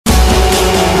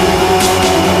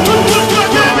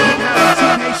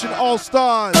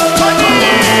All-Stars.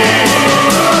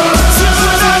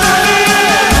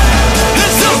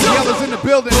 Yellow's in the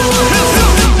building.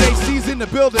 JC's in the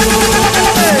building.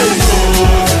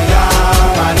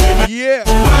 Yeah.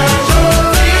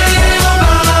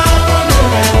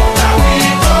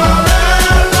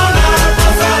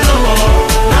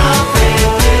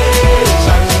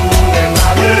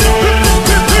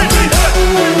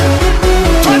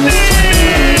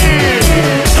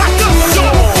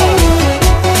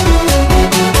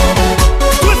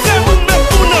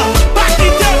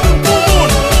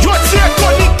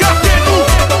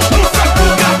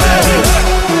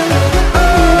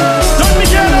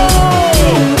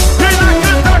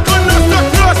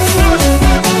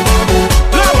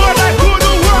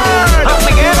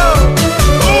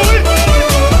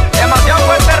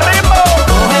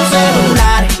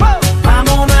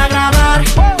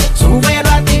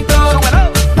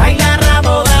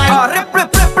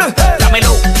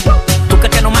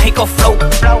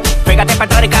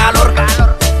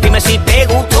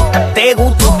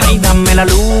 Ay, dame la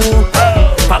luz,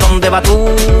 ¿pa' dónde vas tú?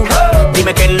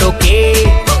 Dime qué es lo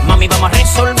que, mami, vamos a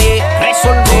resolver.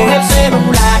 Coge el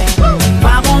celular,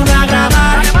 vamos a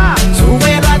grabar,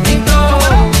 súbelo a TikTok,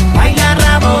 baila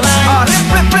rabodar.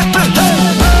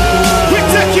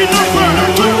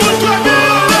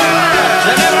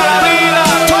 Celebra la vida,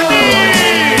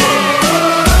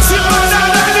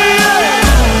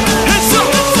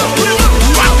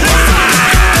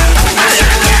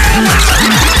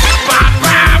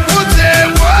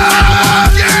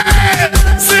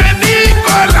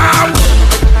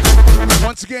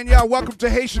 Once again, y'all, welcome to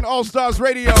Haitian All-Stars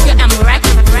Radio.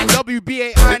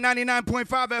 WBAI 99.5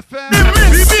 FM.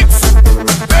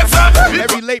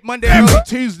 Every late Monday, early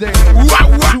Tuesday,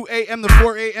 2 a.m. to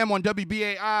 4 a.m. on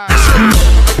WBAI.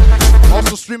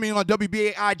 Also streaming on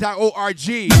WBAI.org.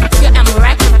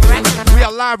 We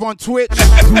are live on Twitch.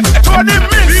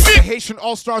 The Haitian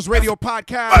All-Stars Radio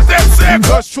Podcast.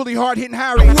 Yours truly, Hard Hitting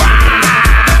Harry.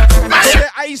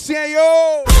 HAITIAN,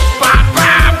 yo.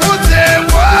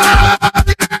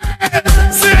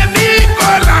 C'est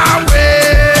Nicolas,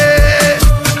 ouais.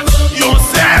 Yo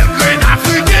sel green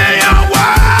africain,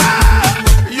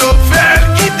 yo fait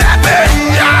qui t'appelle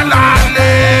à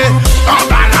l'aller. En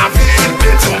bas la ville,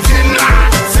 béton ville là.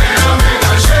 C'est un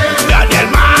mélange. Daniel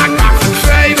Mac, la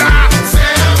feuille là.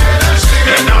 C'est un mélange.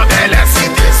 Et dans des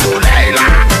cités soleil là.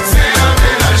 C'est un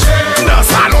mélange. Dans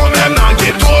salon même dans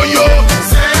ghetto yo.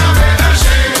 C'est un mélange.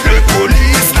 Le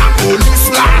police, la police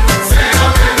là. C'est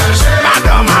un mélange.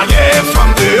 Madame Marie,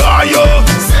 femme de yo.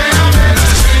 C'est un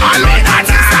mélange. Allez,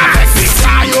 Natis avec ses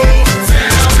caillots. C'est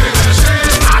un mélange.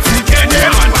 Africain et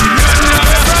antillais.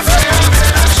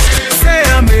 C'est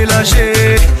un mélangé,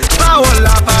 parole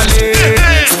la parler,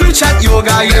 street chat yo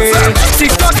gaye,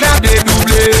 TikTok la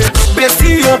dédoublé,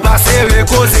 besti yo passe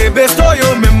recosé, besto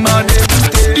yo même mandé,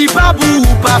 di pas bou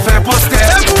ou pas fait poster,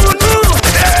 pour nous,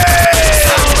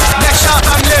 les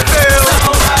champagne les peurs,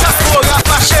 just pour la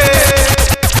fâcher.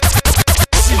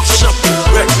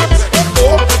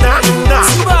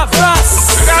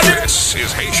 This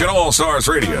is Haitian All-Stars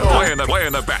Radio,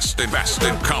 playing the best in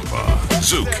compa,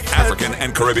 zouk, African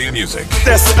and Caribbean music.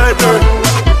 This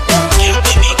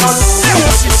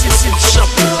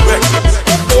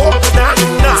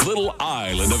little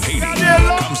island of Haiti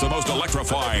comes the most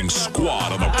electrifying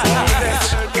squad on the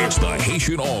planet. It's the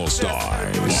Haitian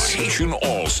All-Stars. Haitian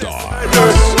All-Stars.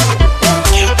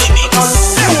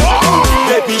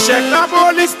 Baby check la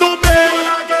police tombée,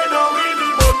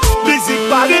 musique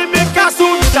parée mais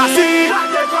cassou chassis,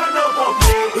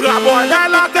 rabona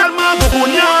la tellement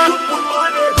bouillon.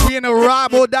 We in a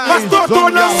Rabo die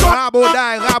zone, y'all. Rabo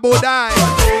die.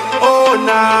 Oh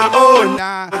na, oh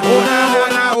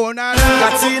Nah, oh nah.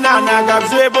 Katina na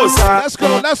gabze bossa. Let's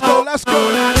go.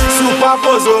 Super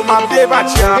pozo ma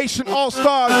bebatia. Haitian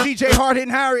All-Stars, DJ Hard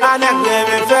Hitting Harry. Anek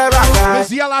neme feraka.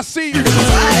 Miss Yell, I see you.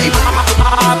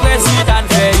 President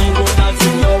Fei,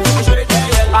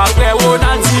 après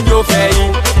Ronaldinho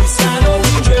Fei,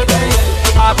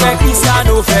 après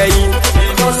Cristiano Fei,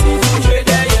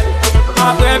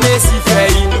 après Messi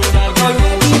Fei,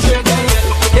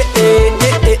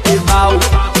 Bao,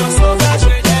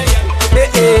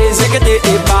 Zekete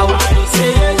Bao,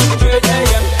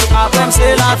 après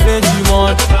c'est la fin du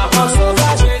monde,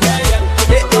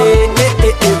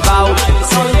 Bao.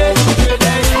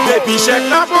 Baby check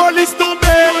la police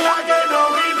tombée.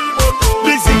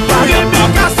 Musique parée mais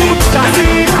cassou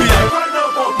chassis.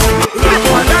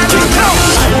 Rabona la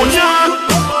bouillon.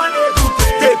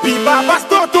 Baby baba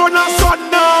stoto na son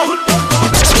now.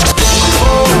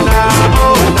 Oh na.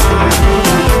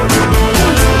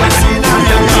 Katina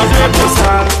ya gabze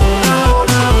bossa.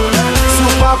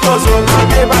 Super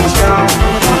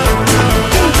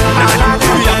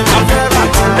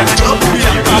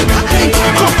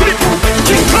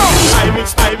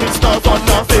I mix stuff on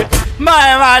nothing.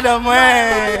 My madam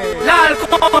way.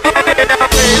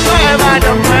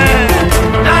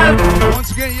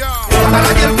 Once again, y'all.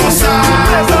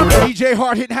 DJ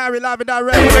Hard Hitting Harry live and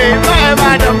direct.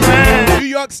 New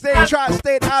York State,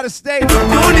 Tri-State, out of state.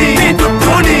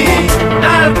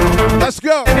 Let's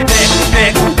go.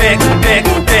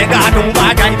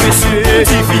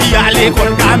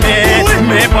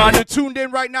 You're tuned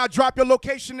in right now. Drop your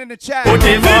location in the chat.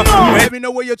 Let me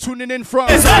know where you're tuning in from.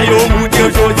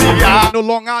 I know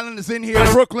Long Island is in here.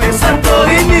 Brooklyn,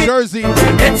 Jersey,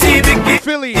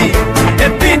 Philly.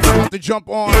 To jump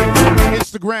on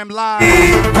Instagram Live.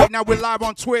 Right now we're live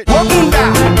on Twitch.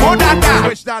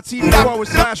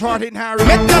 Twitch.tv/HardHittingHarry.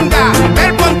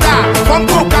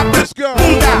 Let's go.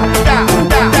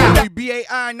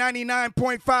 WBAI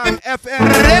 99.5 FM.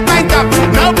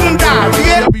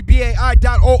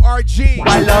 WBAI.org.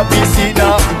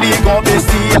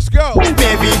 Let's go.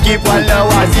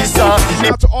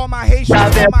 Shout out to all my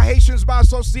Haitians by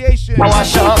association.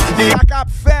 Black Op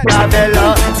Fed.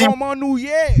 Comment New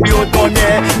Year.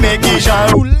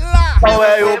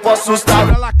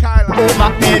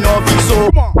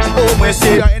 Come on. We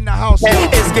are in the house.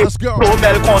 Let's go.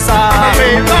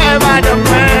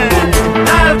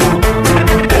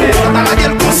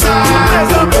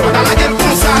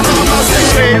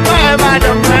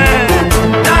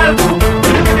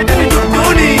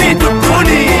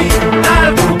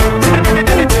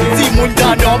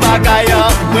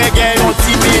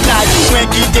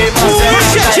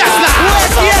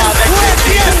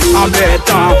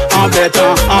 Embêtant,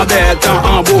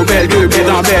 en beau bel de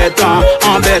bête,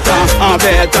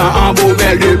 embêtant, en beau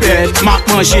bel de bête. M'a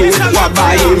mangé, wap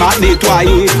bailler, m'a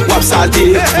nettoyer, wap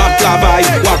salter, m'a travailler,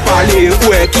 wap parler,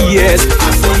 ouais qui est.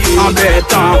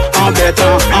 Embêtant, en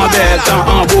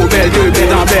beau bel de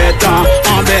bête,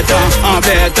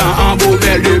 embêtant, en beau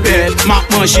bel de bête. M'a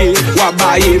mangé, wap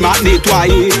bailler, m'a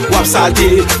nettoyer, wap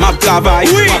salter, m'a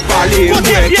travailler, wap parler,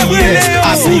 ouais qui est.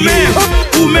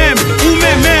 Ou même,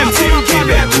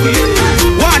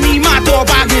 Animator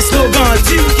pas de slogan,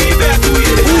 team qui vertouille.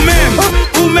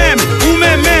 Ou même,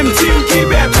 team qui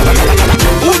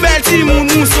vertouille. Ou belle team ou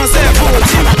nous sans cerveau,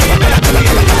 team qui vertouille.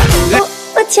 Oh,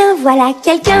 oh tiens, voilà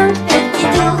quelqu'un. Petit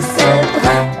ours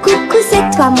brun. Coucou, c'est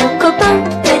toi mon copain.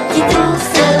 Petit ours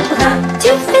brun. Tu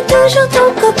fais toujours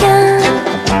ton coquin.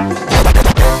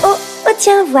 Oh, oh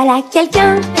tiens, voilà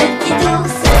quelqu'un. Petit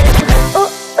ours brun. Oh,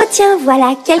 oh tiens,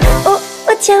 voilà quelqu'un. Oh,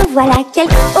 oh tiens, voilà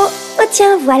quelqu'un. Oh, oh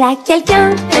tiens, voilà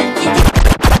quelqu'un.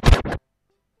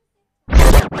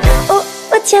 Oh,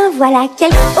 oh tiens, voilà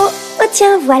quelqu'un. Oh, oh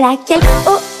tiens, voilà quelqu'un.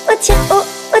 Oh, oh tiens, oh,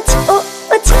 oh tiens, oh,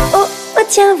 oh tiens, oh, oh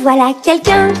tiens, voilà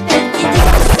quelqu'un.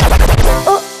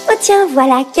 Oh, oh tiens,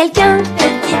 voilà quelqu'un.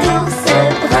 Petit ours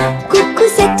brun. Coucou,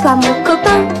 c'est toi mon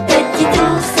copain. Petit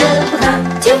ours brun.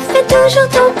 Tu fais toujours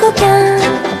ton coquin.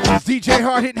 DJ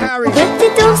Hard Hitting Harry.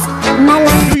 Petit ours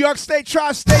malin. New York State,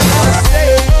 Tri-State.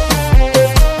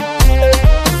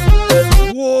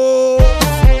 Whoa.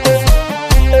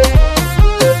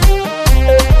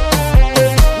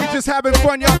 We just having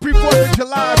fun, y'all. Pre-4th of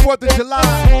July, 4th of July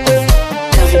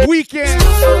weekend.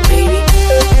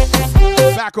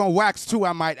 Back on wax too,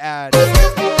 I might add. You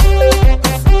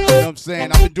know what I'm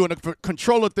saying? I've been doing the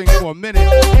controller thing for a minute.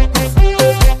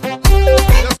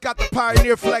 Just got the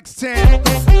Pioneer Flex 10.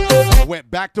 Went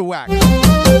back to wax.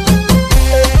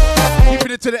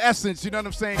 Keeping it to the essence, you know what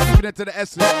I'm saying? Keeping it to the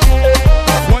essence.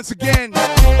 Once again,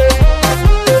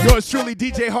 yours truly,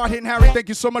 DJ Hard Hitting Harry. Thank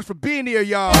you so much for being here,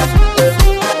 y'all.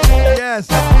 Yes.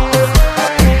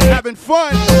 Having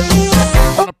fun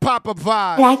on a pop-up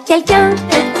vibe. Là quelqu'un,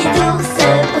 petit ours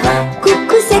brun.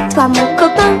 Coucou, c'est toi mon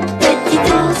copain. Petit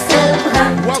ours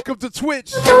brun. Welcome to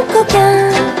Twitch. Ton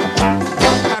coquin.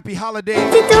 Happy holidays.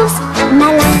 Petit ours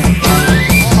malin.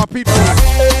 All my people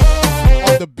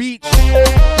on the beach,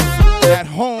 at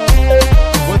home,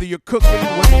 whether you're cooking,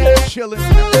 whether you're chilling,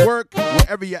 at work,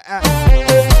 wherever you're at.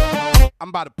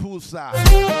 I'm by the poolside.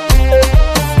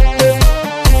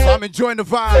 So I'm enjoying the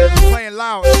vibe, playing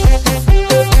loud.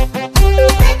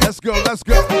 Let's go, let's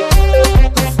go.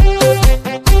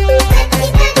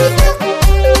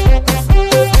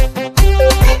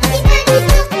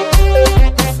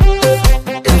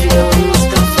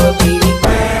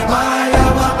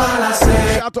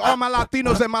 Shout out to all my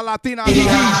Latinos and my Latinas.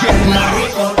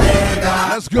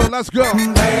 Let's go, let's go.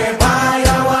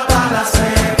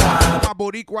 My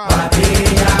Boricua.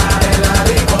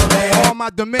 All my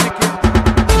Dominican.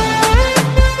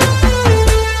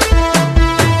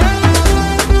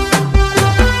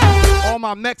 All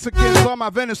my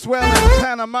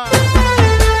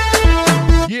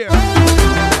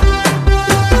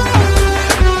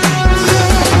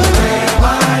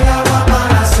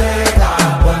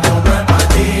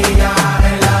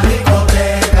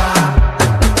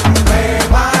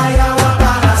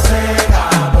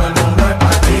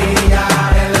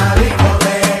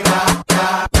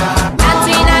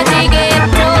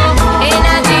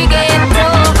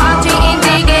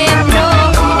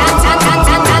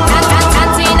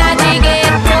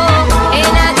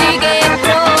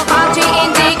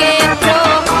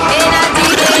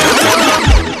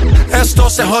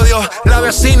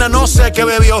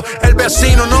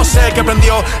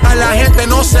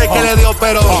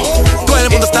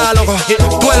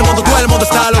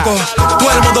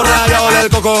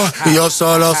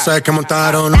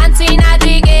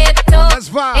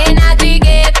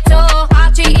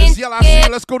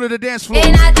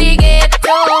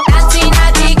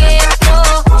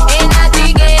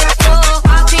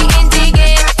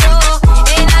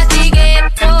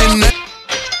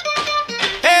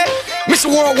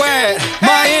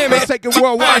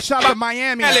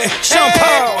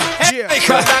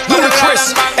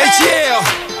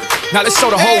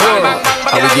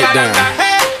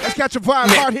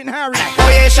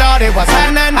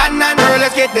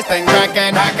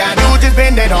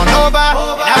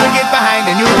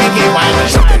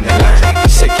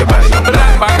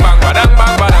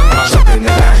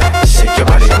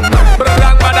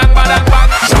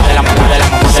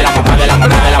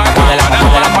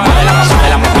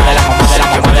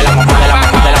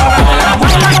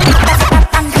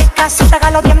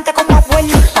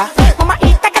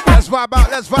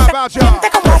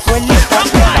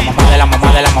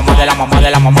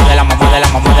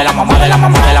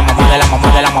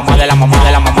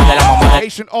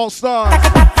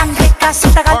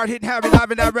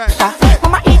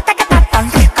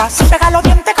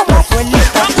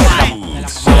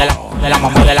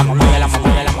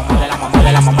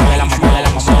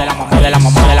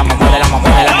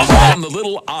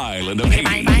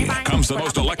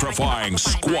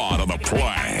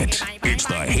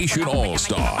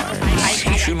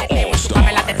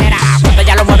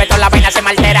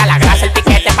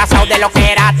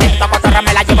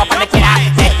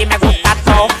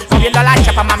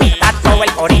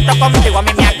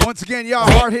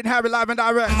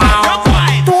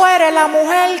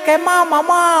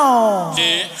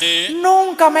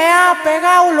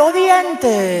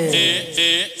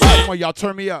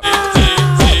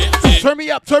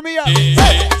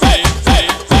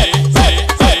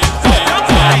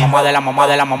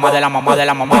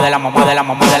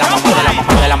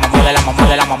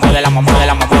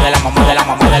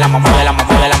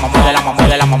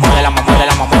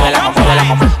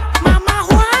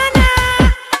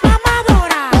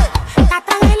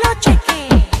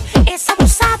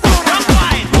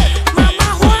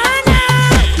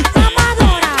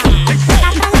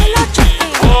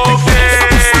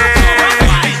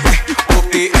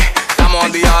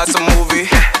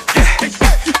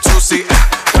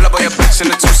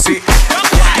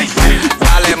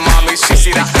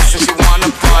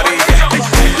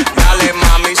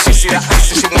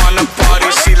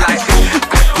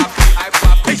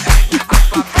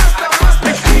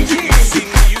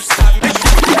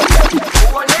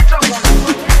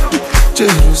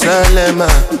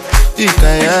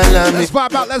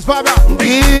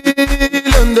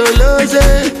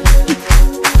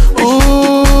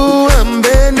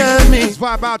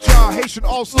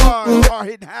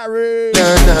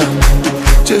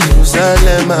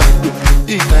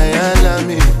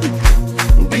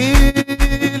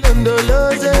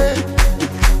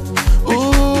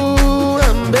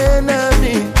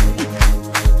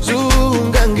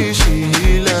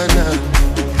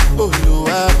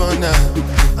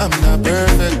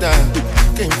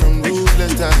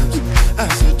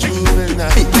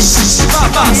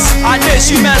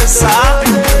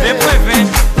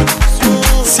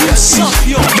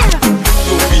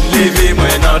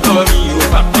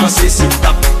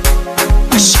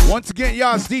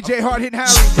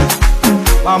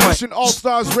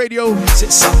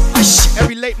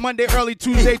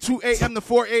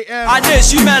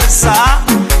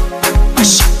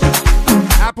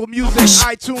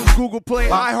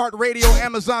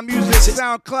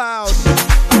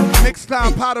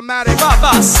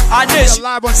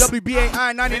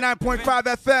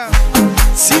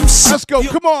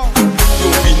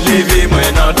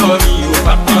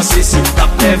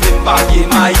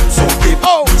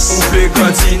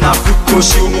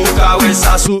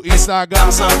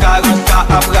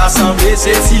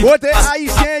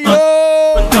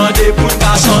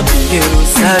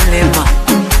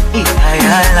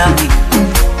Ayalami,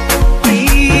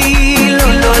 hilo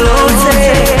no lo sé.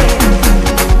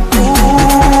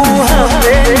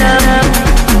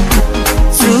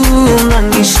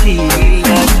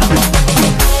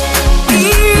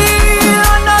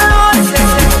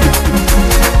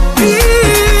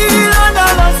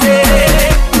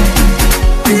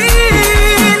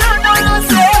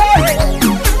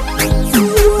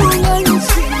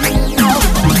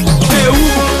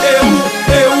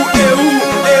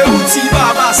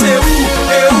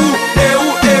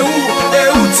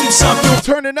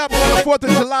 Turning up on the 4th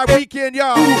of July weekend,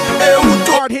 y'all.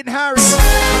 Hard hitting Harry. 1,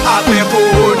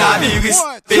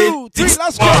 2, 3,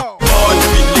 let's go.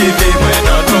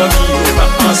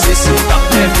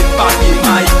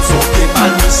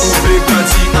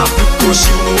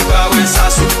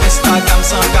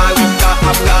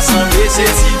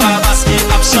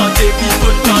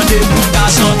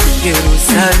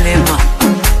 Jerusalem,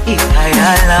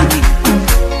 Ayalami,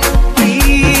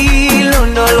 hilo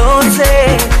no lo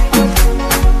sé.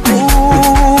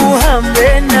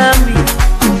 Benami,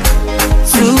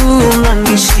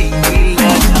 Zumangishila.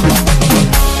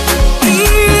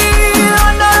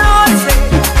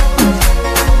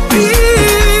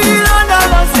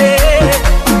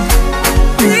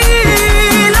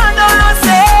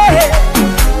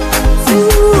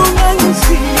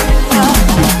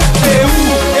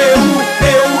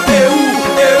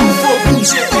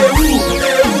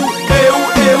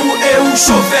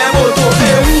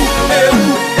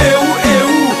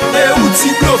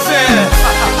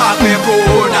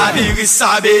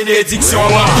 Sa bénédiction,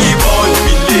 qui vole,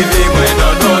 puis lever, moi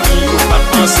dans dormi, pas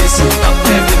penser si t'as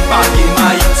fait des papiers,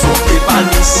 maïs, sauf les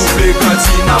palmis, souffle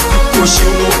grandi, n'a plus coché, ou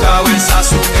n'a ouais, ça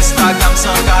sur Instagram,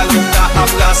 sans calenda, à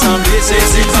rassembler,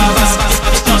 c'est baba,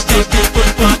 change tes pieds, pour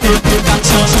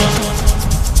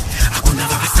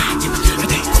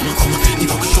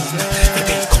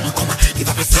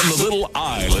From the little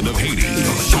island of Haiti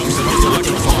comes the most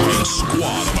electrifying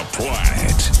squad on the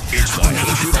planet. It's the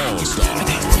Haitian All-Stars.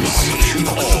 Haitian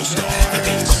All-Stars.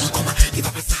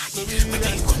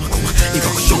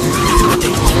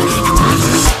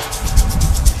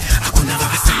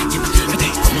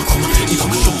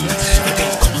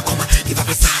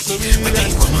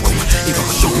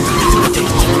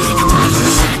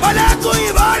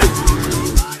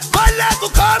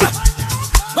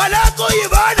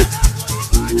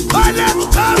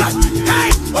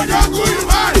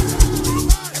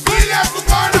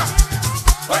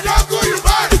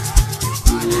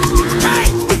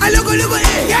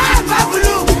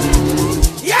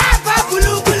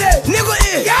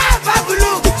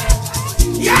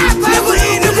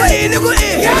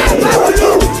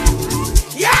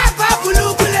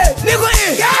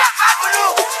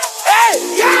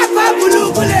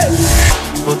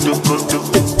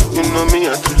 You know me, I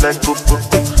do like popo.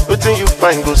 Nothing you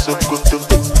find go so good.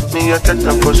 Me, I got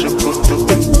time for shokoto.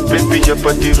 Baby, your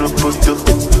body roboto.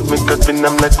 Make up and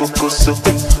I'm like kokoso.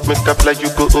 Make up like you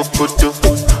go obodo.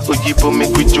 Oyibo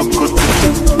make we jokoto.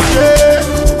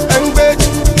 Yeah, and bed.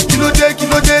 Kilo day,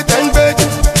 and bed.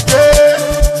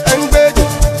 Yeah, and bed.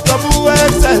 Double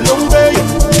XL, long way.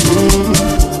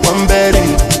 One berry.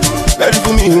 Berry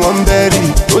for me, one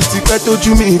berry. Ó ti pẹ́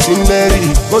tójú mi ti ń lẹ́rì.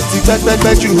 Ó ti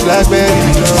pẹ́ jù lágbẹ́rì.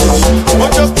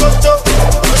 Mojo koto,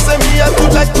 you say me I do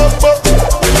like popo.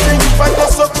 You say you fight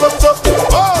us so koto.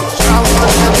 Oh,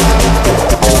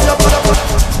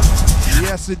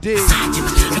 yes, indeed.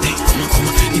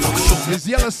 This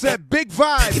Yellow said, big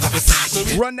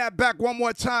vibe. Run that back one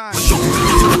more time.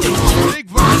 Big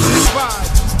vibe, big vibe.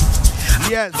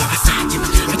 Yes.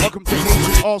 Welcome to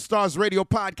Haitian All-Stars Radio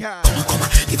Podcast.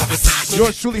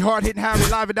 Yours truly, Hard Hitting Harry,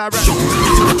 live and direct.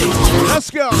 Let's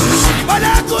go.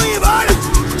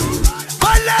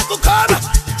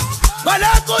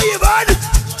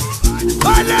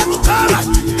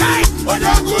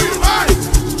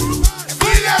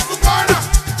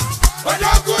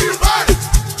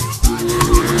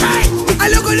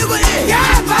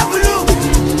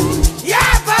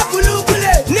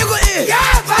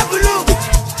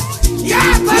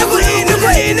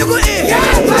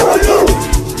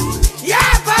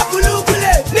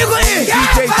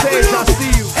 DJ Sage, I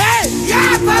see you.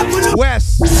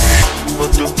 West.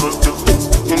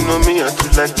 You know me, I do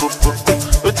like popo.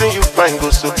 Nothing you find go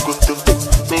so good.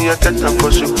 Me, I got time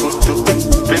for shokoto.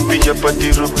 Baby, your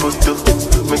body roboto.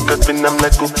 Make up and I'm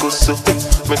like kokoso.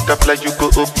 Make up like you go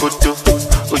obodo.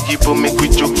 Oyibo make we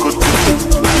jokoto.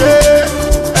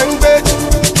 Yeah, and bed.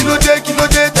 Kilo day,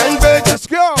 and bed. Let's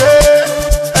go.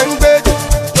 Yeah, and bed.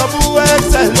 Double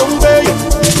XL, long way.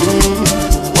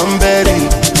 One berry.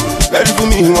 Berry for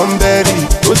mi wọ́n bẹ́rì.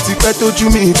 Ó ti pẹ́ tójú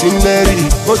mi ti ń lẹ́rì.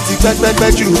 Ó ti pẹ́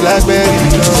jù lágbẹ́rì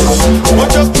lọ.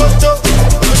 Ojo koto,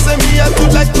 you say me I do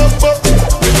like popo.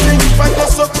 Wetin you find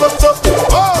us so koto?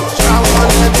 Oh, shower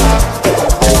letter.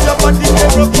 It's your body dey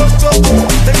rokoto.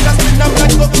 Make us spin am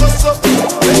like kokoso.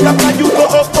 Make up and you go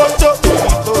okoto.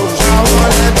 Oh, shower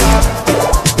letter.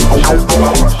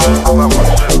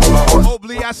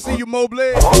 Mobley, I see you,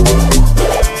 Mobley.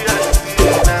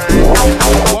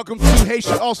 Welcome to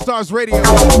Haitian All-Stars Radio.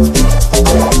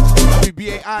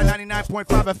 WBAI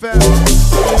 99.5 FM.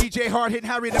 DJ Hard Hitting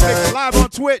Harry in the mix live on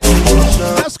Twitch.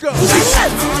 Let's go.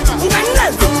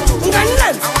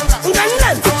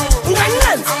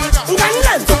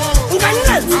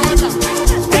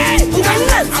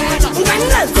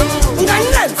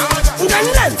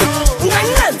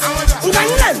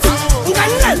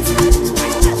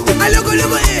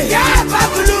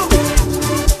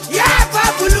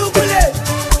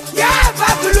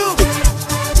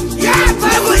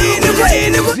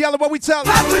 Yellow, what we tell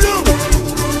you?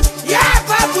 Yeah,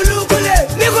 Papulu Bule.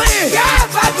 Nigga, yeah,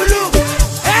 Papulu.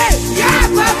 Hey, yeah,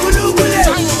 Papulu Bule.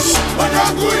 But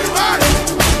I'm good, man.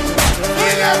 We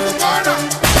left the corner.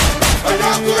 But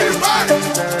I'm good, man.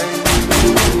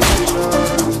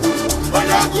 But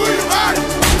I'm good, man.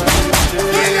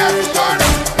 We left the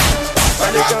corner.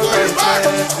 But I'm good, man.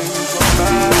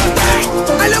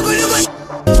 I look at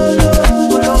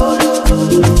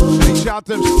Shout out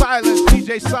to Silence,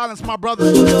 DJ Silence, my brother.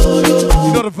 You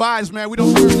know the vibes, man. We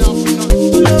don't turn down for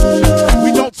nothing.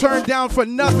 We don't turn down for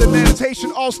nothing, man. It's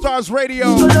Haitian All-Stars Radio.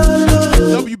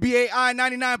 WBAI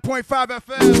 99.5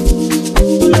 FM.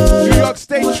 New York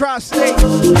State, Tri-State,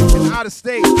 and out of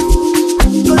state.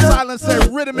 Silence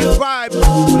and rhythm and vibe.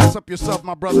 Bless up yourself,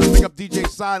 my brother. Pick up DJ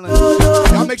Silence.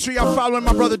 Y'all make sure y'all following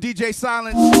my brother DJ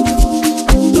Silence.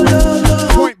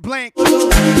 Point blank.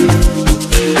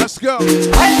 Let's go.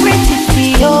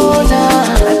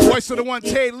 Voice of the one,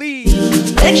 Tay Lee.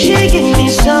 Make sure you give me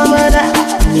some of that.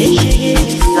 Make sure you give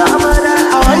me some of that.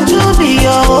 I want to be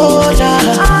your owner.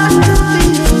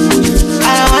 I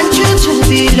want you to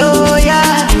be loyal.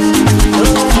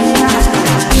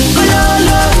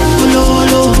 Gololo,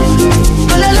 gololo,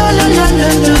 gololo,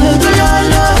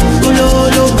 gololo,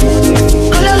 gololo,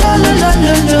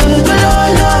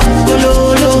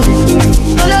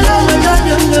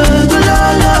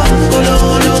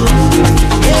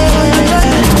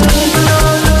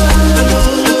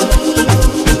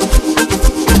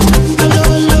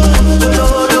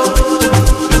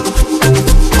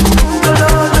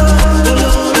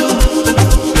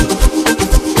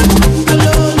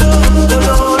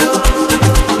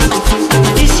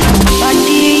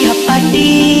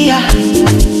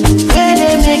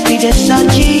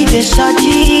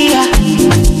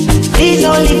 please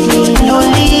don't leave me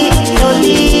lonely,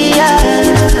 lonely, yeah.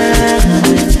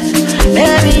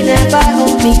 Baby, never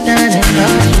hold me down and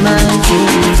touch my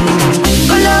feet.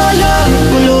 Gololo,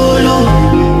 gololo,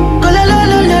 gololo,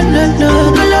 gololo,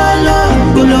 gololo,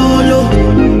 gololo,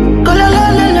 gololo, gololo,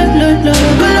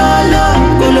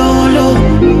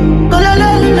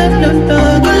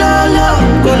 gololo,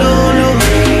 gololo,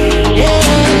 yeah.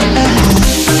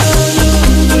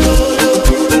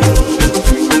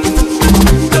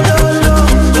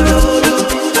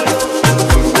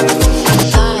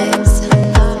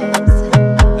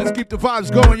 The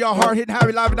vibes going, y'all hard hitting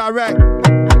Harry live and direct.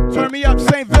 Turn me up,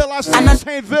 Saintville, I see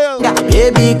Saintville.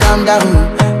 Baby, calm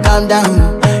down, calm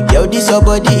down. Yo, this your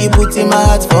body, it puts in my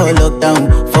heart for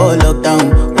lockdown, oh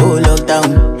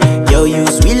lockdown. Yo, you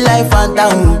sweet life,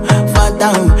 phantom,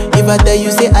 phantom. If I tell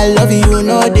you say I love you,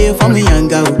 no day for me, young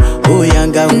girl, oh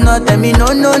young girl. No tell me no,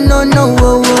 no, no, no,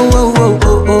 oh, oh, oh,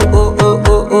 oh, oh, oh,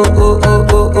 oh, oh, oh, oh,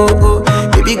 oh, oh,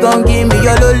 oh. Baby, gon' give me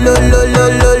your lo, lo, lo, lo,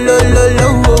 lo, lo, lo, lo,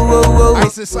 oh, oh, oh.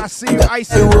 Isis, I see you,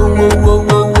 Isis. Oh, oh, oh,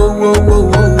 oh, oh, oh,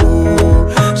 oh,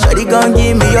 oh. Shawty gon'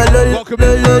 give me your lo, lo, lo,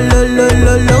 lo, lo,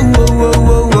 lo, lo, oh,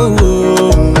 oh, oh,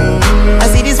 oh. I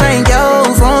see this fine girl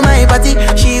from my party,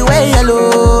 she wear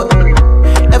yellow.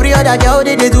 Every other girl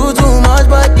they do too much,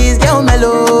 but this girl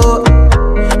mellow.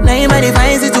 Now in my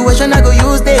divine situation, I go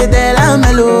use they tell I'm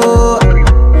mellow.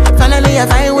 Finally I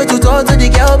find way to talk to the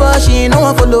girl, but she ain't no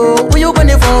one follow. Who you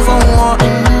gonna phone for one?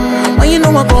 When you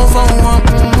know I come for one,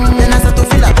 then I start to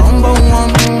feel like bum bum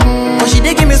one. But she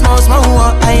dey give me small small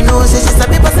one. I know say she's a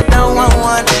people sit down one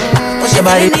one. But she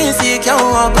body insecure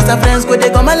one, cause her friends go they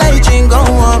go my light ring go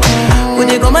on. Go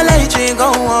they go my light ring go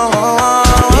on.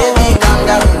 Baby calm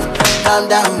down, calm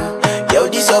down. Yo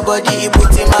this your body, it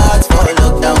puts in my heart for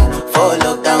lockdown, oh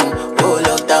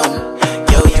lockdown.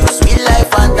 Yo you sweet life,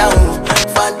 phantom,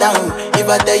 phantom. If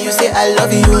I tell you say I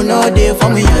love you, no day for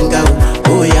me, young girl,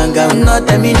 oh young girl. No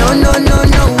tell me no, no, no,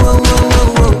 no, oh, oh,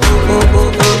 oh, oh, oh, oh.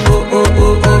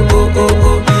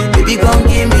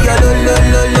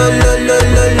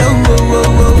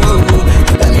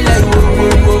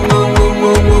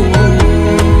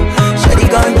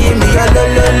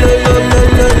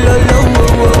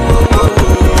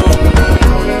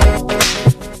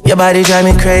 Your body drive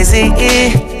me crazy.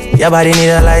 Your body need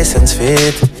a license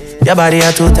fit. Your body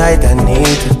are too tight and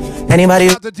neat. Anybody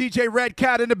who the DJ Red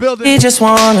Cat in the building. She just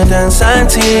wanna dance and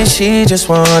tease. She just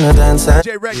wanna dance and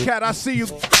DJ Red Cat, I see you.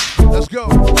 Let's go.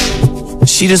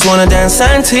 She just wanna dance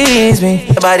and tease me.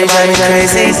 Your body drive me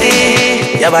crazy.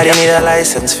 Your body need a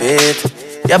license fit.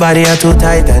 Your body are too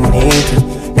tight and neat.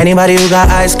 Anybody who got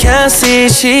eyes can't see.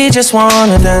 She just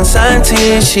wanna dance and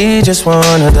tease. She just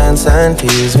wanna dance and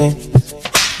tease me.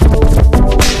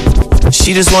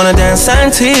 She just wanna dance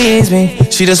and tease me.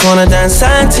 She just wanna dance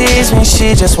and tease me.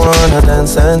 She just wanna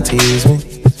dance and tease me.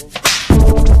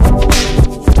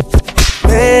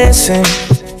 Missing,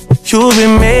 you've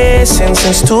been missing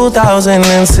since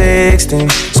 2016.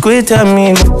 Squid tell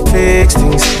me fix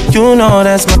things. You know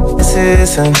that's my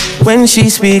assistant. When she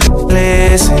speak,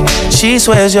 listen. She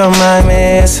swears you're my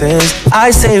missus.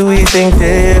 I say we think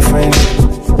different.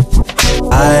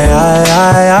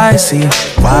 I see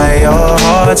why your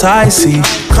heart's icy.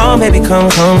 Come baby, come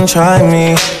try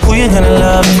me. Who you gonna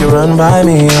love if you run by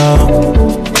me,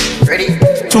 oh? Ready?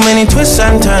 Too many twists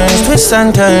and turns,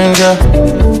 yeah.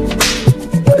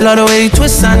 Love the way you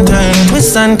twist and turn,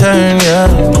 yeah.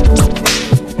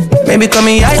 Maybe call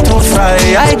me I too fry,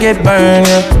 I get burned,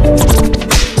 yeah.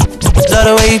 Love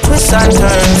the way you twist and turn,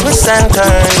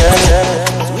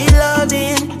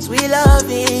 yeah. Sweet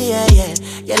loving, yeah, yeah.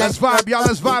 Let's vibe, y'all,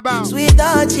 let's vibe out. Sweet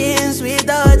touching,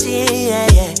 yeah,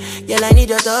 yeah. Girl, I need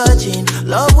your touching.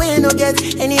 Love, we no get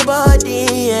anybody,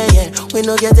 yeah, yeah. We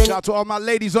no get any. Shout out to all my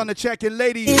ladies on the check-in,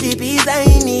 ladies. The peace I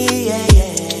need, yeah,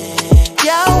 yeah.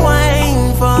 Girl,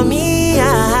 wine for me,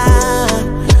 ah.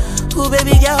 Who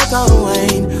baby girl come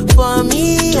wine for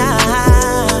me,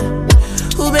 ah.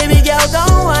 Who baby girl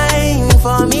come wine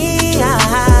for me,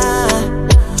 ah.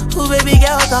 Who baby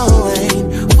girl come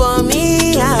wine for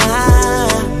me, ah.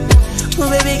 Who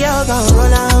baby girl come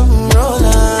roll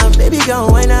on. Baby girl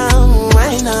wine on.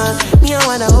 Me I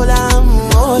wanna hold on.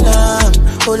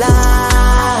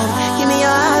 Give me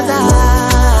your heart,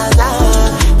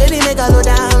 baby make a low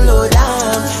down.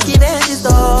 Give it this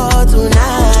door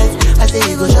tonight. I say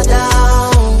you go shut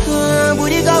down.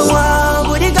 Booty go up.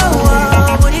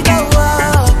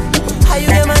 How you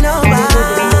get my number? I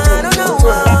don't know.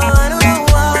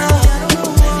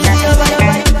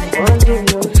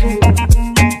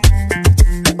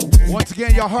 Once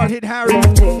again, your hard hit Harry,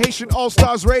 Haitian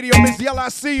All-Stars Radio, Miss Yell, I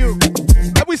see you.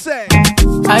 And we say,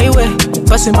 highway,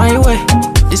 passing my way.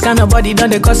 This kind of body done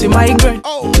they cause it migraine.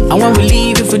 Oh. I won't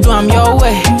believe if you do I'm your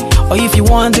way. Or if you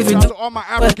want, if you do. All my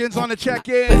Africans on the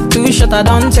check-in. 2 shot I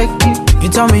don't take. You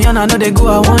tell me and I know they go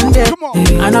out one day. Come on.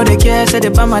 I know they care, say they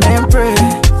buy my damn pray.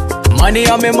 Money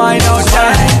on me mind all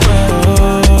time.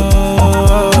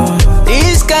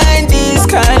 This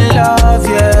kind love,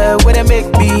 yeah, where they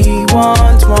make me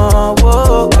want more.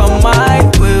 Whoa, come my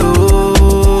way.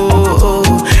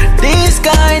 This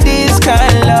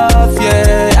kind love,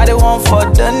 yeah, I don't want for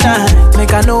the night.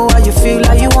 Make I know how you feel,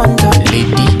 how you want to.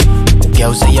 Lady,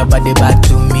 girl say your body bad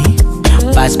to me.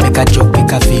 Pass make a joke,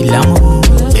 make a feel am.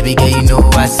 Baby girl, you know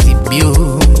I see you.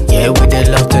 Yeah, with the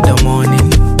love to the morning.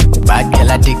 Bad girl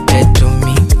addicted to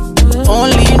me.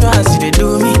 Only you know how see they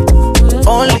do me.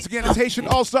 Only. Once again, it's Haitian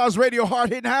All-Stars Radio, hard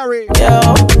hitting Harry. Yo,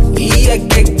 yeah.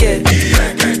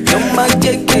 Come on,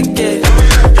 get.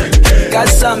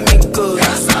 Casamigo.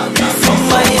 From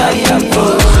my ayako.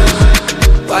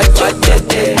 Watch it.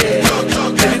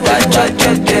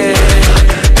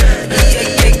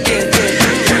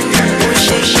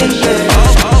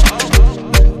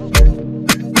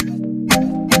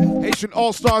 Haitian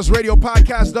All-Stars Radio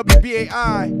Podcast,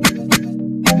 WBAI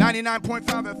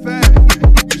 99.5 FM.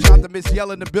 Shout out to Miss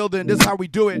Yell in the building. This is how we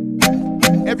do it.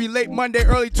 Every late Monday,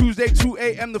 early Tuesday, 2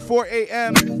 a.m. to 4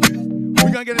 a.m.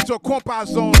 We're gonna get into a compa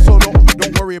zone, so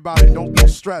don't worry about it. Don't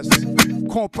stress.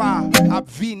 Compa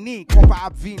abvini,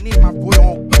 my boy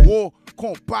on war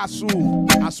compa sou.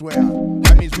 I swear.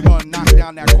 That means we're gonna knock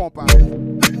down that compa.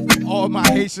 All my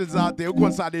Haitians out there,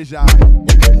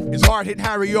 it's hard hit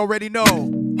Harry, you already know.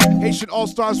 Haitian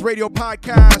All-Stars Radio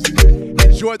Podcast.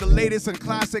 Enjoy the latest and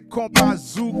classic compa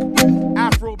zouk,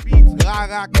 Afrobeat,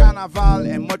 Rara, Carnaval,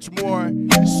 and much more.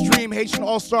 Stream Haitian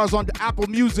All-Stars on the Apple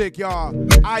Music, y'all.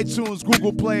 iTunes,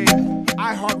 Google Play,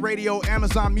 iHeartRadio,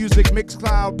 Amazon Music,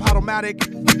 Mixcloud, Podomatic.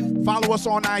 Follow us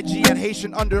on IG at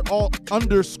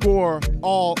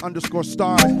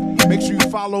Haitian_all_stars. Make sure you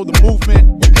follow the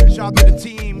movement. Shout out to the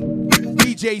team.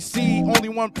 DJ C, Only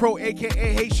One Pro,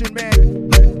 aka Haitian Man.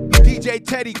 DJ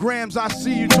Teddy Grams, I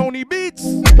see you. Tony Beats.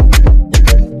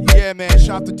 Yeah, man.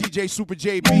 Shout out to DJ Super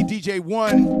JB, DJ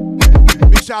One.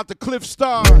 Big shout out to Cliff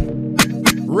Star,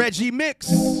 Reggie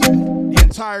Mix. the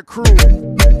entire crew.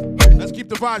 Let's keep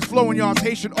the vibes flowing, y'all. It's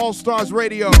Haitian All-Stars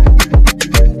Radio.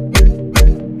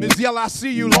 Ms. Yella, I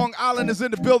see you. Long Island is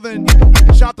in the building.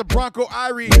 Shout to Bronco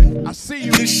Irie. I see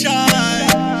you. Let's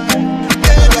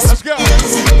go.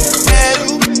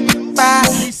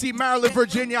 DC, Maryland,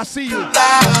 Virginia, I see you.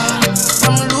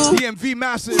 DMV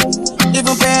Massive.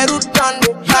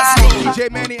 DJ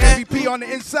Manny MVP on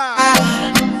the inside.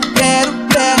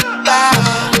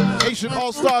 Haitian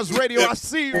All-Stars Radio, I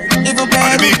see you.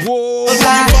 Whoa,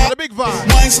 the big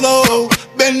vibe. Wine slow,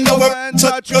 bend over and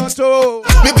touch your toe.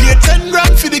 Me pay 10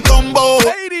 grand for the combo.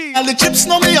 Ladies. And the chips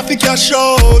know me have to cash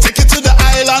out. Take it to the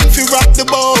island, fi rock the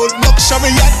boat.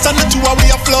 Luxury yacht and the two we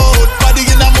afloat. Body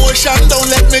in a motion, don't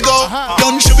let me go.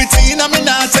 Don't should be teen, I mean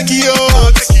not take you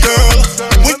out. Girl,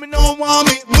 when you don't want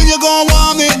me, when you gon'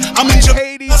 want me, I'm in your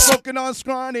Hades, smoking on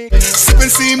scrawny. Sipping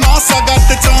sea moss, I got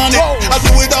the tonic. I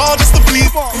do it all just to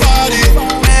please body.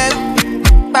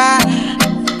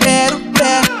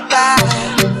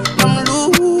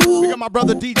 We got my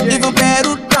brother DJ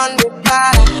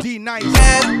D Nice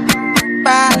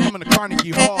coming to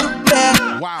Carnegie Hall.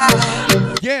 Wow.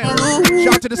 Again,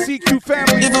 shout out to the CQ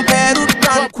family.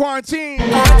 Club Quarantine.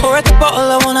 Pour at the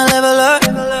bottle, I wanna level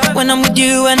up. When I'm with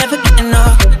you, I never get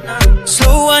enough.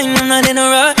 Slow wine, I'm not in a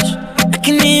rush. I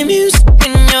can hear music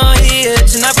in your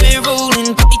ears, and I've been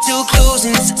rolling, party till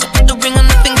closing. Since I put the ring on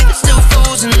the finger, it's still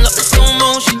frozen. Love the slow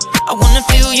motion. I wanna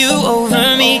feel you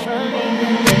over me.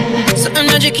 Something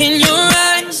magic in your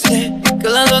eyes, yeah.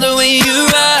 Girl, I love the way you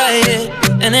ride it,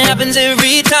 and it happens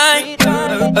every time.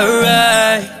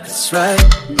 Alright, that's right.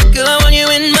 Girl, I want you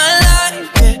in my life,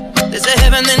 yeah. There's a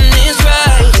heaven and it's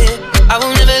right, yeah. I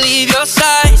will never leave your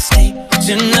side. Stay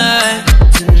tonight,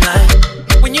 tonight.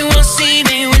 When you wanna see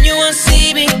me, when you wanna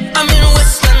see me, I'm in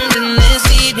West London this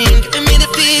evening, giving me the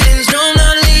feelings, no, I'm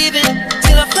not leaving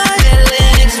till I fly LA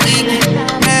next weekend.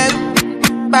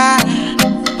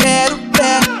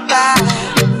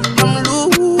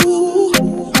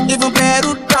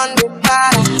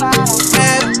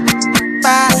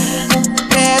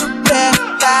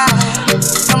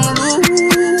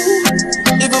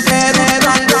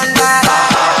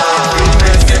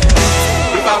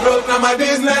 My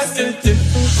business,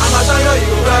 I'ma tell you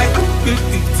you right.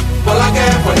 All I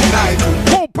care for the night.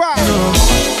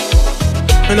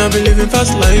 And I've been living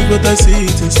fast life, but I see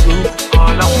it in slow.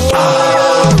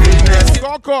 Business. If I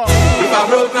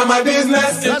broke now my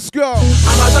business, let's go.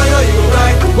 I'ma tell you you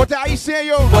right. What are you saying,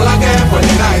 yo? All I care for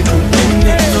the night.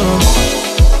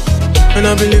 And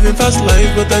I've been living fast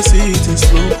life, but I see it in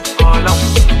slow. Oh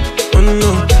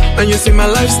no. And you see my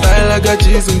lifestyle, I got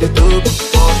G's in the top.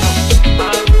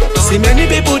 See many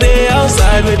people there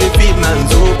outside where they feed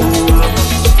man's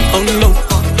oh no,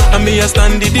 and me a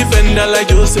stand the defender like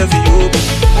Joseph Yobo.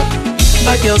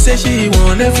 My girl say she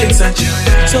want Netflix and chill,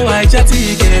 so I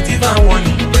chatty get even one.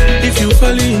 If you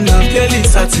fall in love, clearly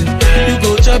certain. You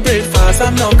go to breakfast,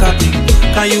 I'm not capping.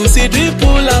 Can you see the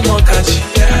pool, I'm not catching.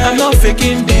 I'm not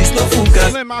faking this, no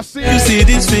focus. You see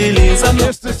these feelings, I'm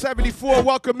not. Mr. 74,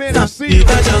 welcome in, I see you.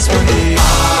 I just want it.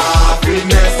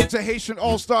 It's a Haitian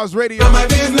All-Stars Radio. My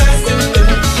business,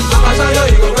 I'ma show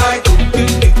you go right.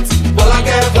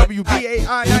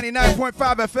 WBAI 99.5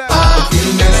 FM.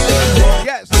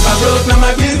 Yes. If I broke now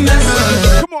my business.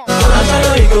 Come on. I'ma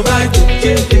show you go right.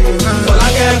 All I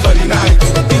care for the night.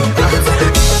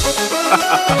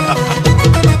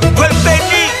 Well,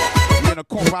 baby. We're in a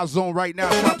compound zone right now.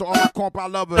 Shout out to all my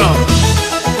compound lovers.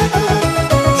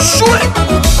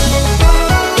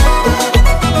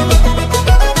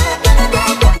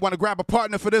 Want to grab a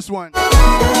partner for this one?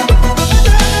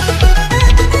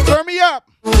 Turn me up.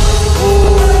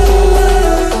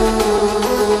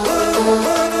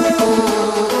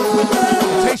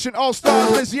 Haitian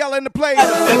All-Stars, Miss Yella in the place.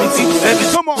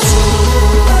 Come on.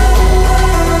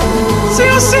 C'est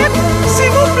un sip, s'il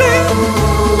vous plaît.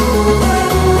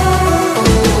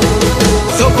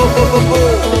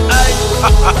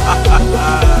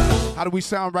 How do we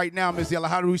sound right now, Miss Yella?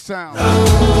 How do we sound?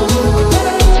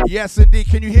 Yes, indeed.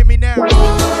 Can you hear me now?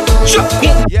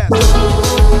 Yes.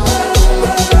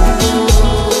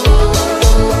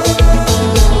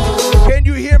 Can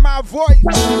you hear my voice?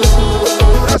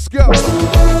 Let's go.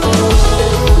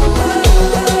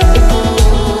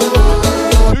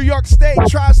 New York State,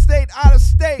 tri-state, out of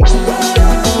state.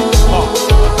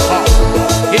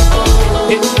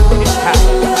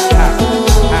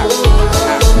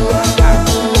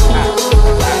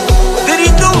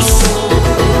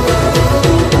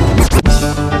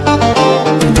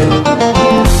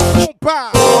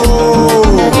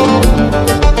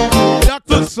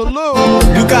 Conductor salute.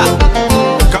 You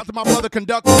got to my brother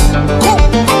conductor.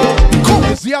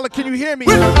 Cool. Yella, can you hear me?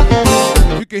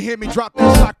 If you can hear me, drop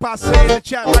that sock passe in the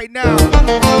chat right now.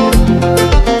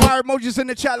 Fire emojis in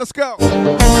the chat, let's go.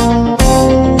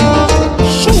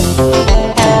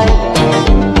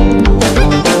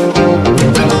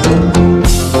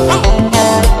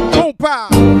 Boom, pow.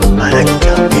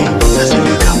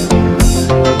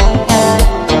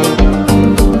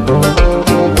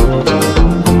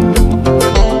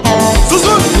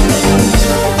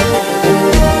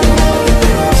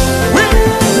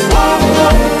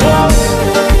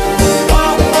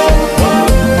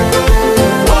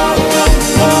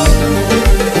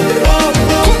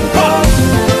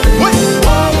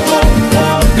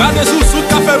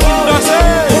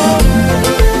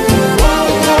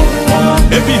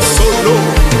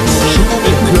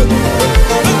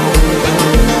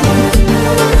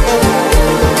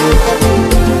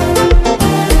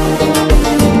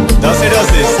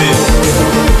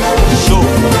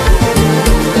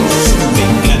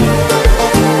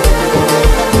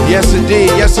 Yes indeed,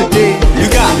 yes indeed. You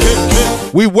got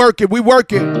it. We work it, we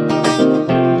work it.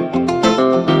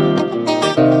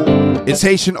 It's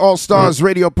Haitian All-Stars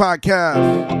Radio Podcast.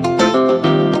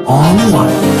 Online.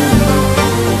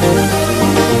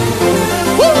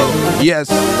 Yes.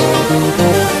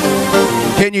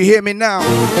 Can you hear me now?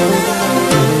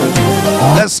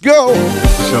 Let's go.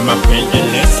 Je m'appelle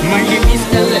LS. My name is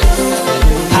LS.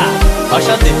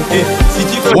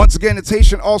 Once again, it's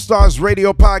Haitian All-Stars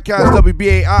Radio Podcast,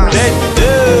 WBAI.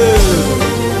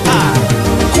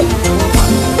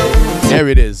 There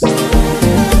it is.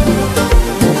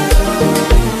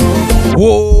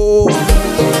 Whoa.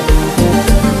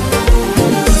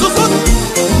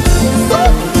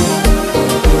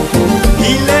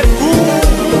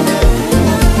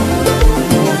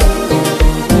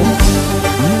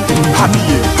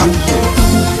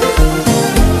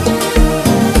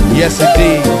 Yes,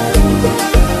 indeed.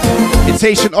 It's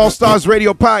Haitian All-Stars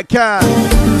Radio Podcast.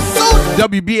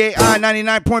 WBAI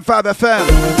 99.5 FM.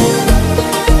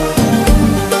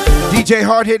 DJ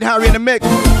Hard Hit Harry in the mix.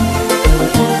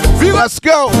 Let's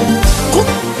go.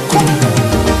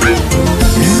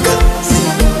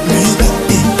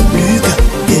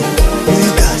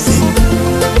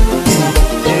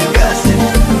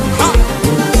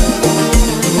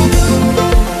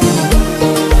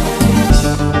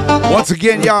 Once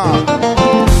again, y'all.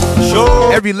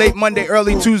 Every late Monday,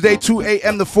 early Tuesday, 2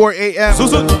 a.m. to 4 a.m.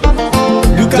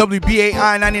 WBAI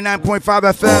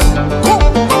 99.5 FM.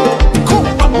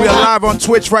 We are live on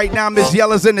Twitch right now. Miss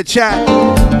Yella's in the chat.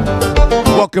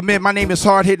 Welcome in. My name is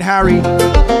Hard Hit Harry.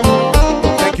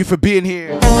 Thank you for being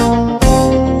here.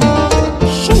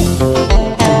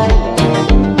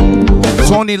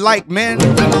 Tony Like, man.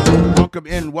 Welcome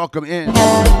in, welcome in.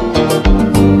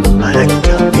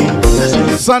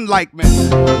 Sun Like,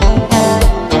 man.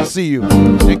 I see you.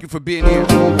 Thank you for being here.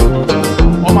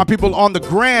 All my people on the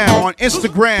gram, on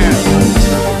Instagram.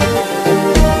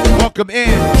 Welcome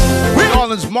in. New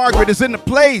Orleans Margaret is in the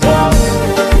place.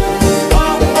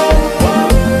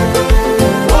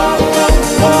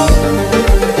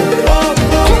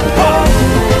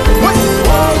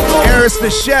 Eris the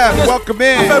Chef, welcome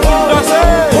in.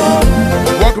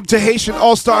 Welcome to Haitian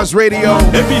All-Stars Radio.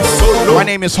 My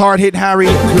name is Hard Hit Harry.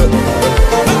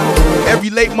 Every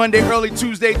late Monday, early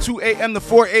Tuesday, 2 a.m. to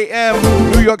 4 a.m.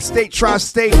 New York State,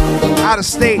 Tri-State, out of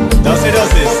state.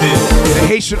 The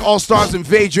Haitian All-Stars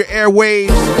invade your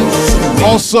airwaves.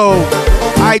 Also,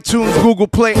 iTunes, Google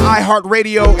Play,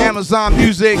 iHeartRadio, Amazon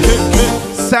Music,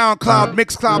 SoundCloud,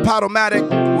 Mixcloud,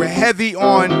 Podomatic. We're heavy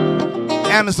on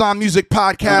Amazon Music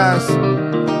Podcast.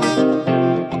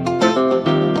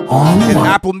 And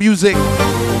Apple Music.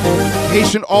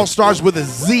 Haitian All-Stars with a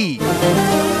Z.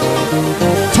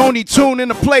 Tony Tune in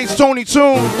the place, Tony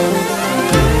Tune.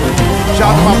 Shout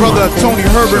out to my brother Tony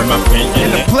Herbert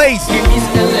in the place.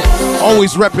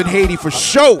 Always repping Haiti for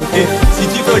show.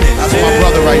 That's my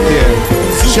brother right there.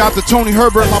 Shout out to Tony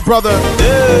Herbert, my brother.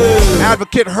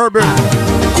 Advocate Herbert.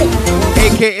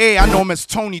 AKA, I know him as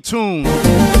Tony Tune.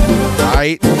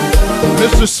 Alright.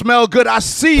 Mr. Smell Good, I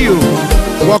see you.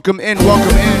 Welcome in,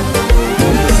 welcome in.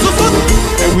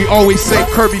 And we always say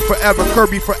Kirby forever,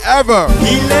 Kirby forever.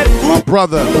 My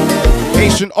brother,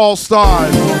 Haitian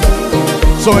All-Stars.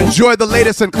 So enjoy the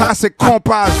latest and classic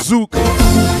compas, zouk,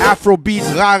 Afro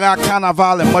beats, rara,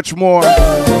 carnaval, and much more.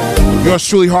 Yours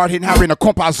truly, Hard Hit Harry in the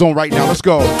compas zone right now. Let's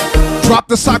go. Drop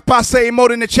the sock passe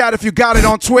emote in the chat if you got it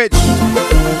on Twitch.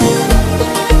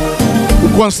 Ou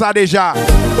déjà.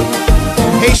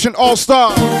 Haitian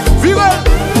All-Star. Viva!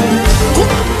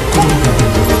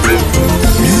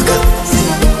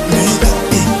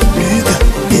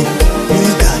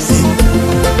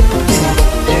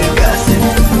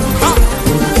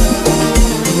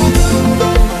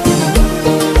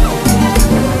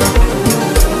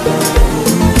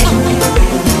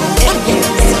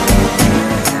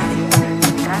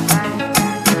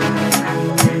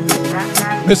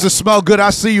 Mr. Smell Good, I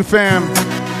see you, fam.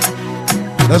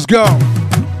 Let's go.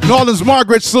 New Orleans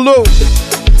Margaret, salute.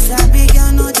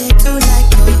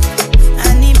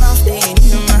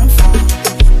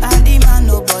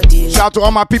 Shout out to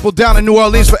all my people down in New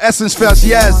Orleans for Essence Fest,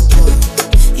 yes.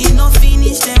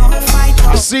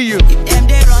 I see you.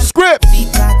 Script.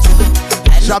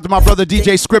 Shout out to my brother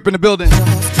DJ Script in the building.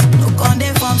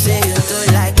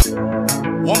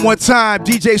 One more time,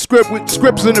 DJ Script with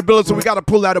Scripts in the building, so we gotta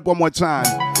pull that up one more time.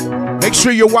 Make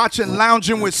sure you're watching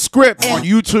Lounging with Script on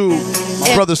YouTube.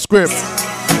 My brother Script.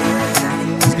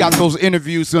 He's got those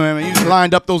interviews, so I mean, he's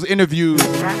lined up those interviews.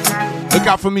 Look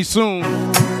out for me soon.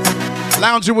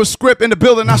 Lounging with Script in the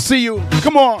building, I see you.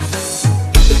 Come on.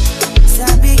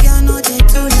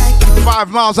 5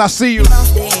 miles, I see you.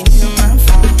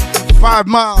 5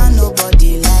 miles.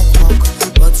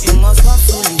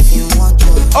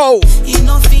 Oh. You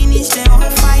know finish them on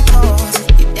fight us.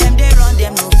 If them they run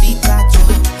them no beat catch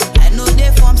us. I know they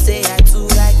form say I too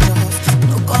like us.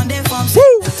 No con they form say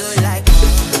I too like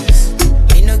us.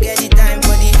 We no get the time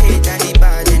for the hate and the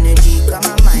bad energy. Got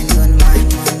my mind on mine,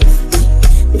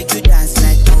 man. Make you dance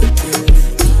like broccoli.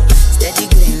 Steady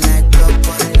green like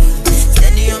broccoli.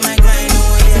 Steady on my grind,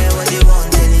 oh yeah, what they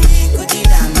want telling me. Could you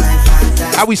damn my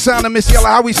fantasy. How we sounding, Miss Yella?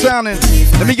 How we sounding?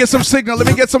 Let me get some signal. Let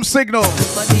me get some signal.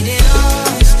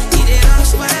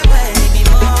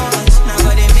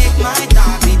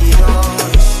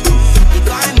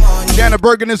 Jana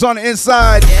Bergen is on the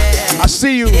inside. I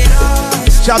see you.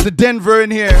 Shout out to Denver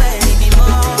in here.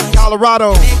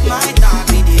 Colorado.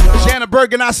 Jana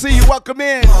Bergen, I see you. Welcome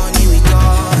in.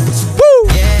 Woo!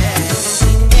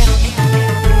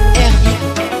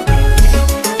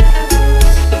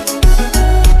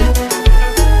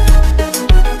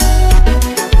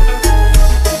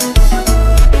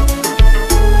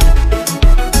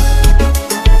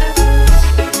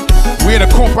 We in a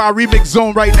Compa remix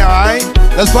zone right now, alright?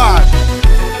 Let's vibe.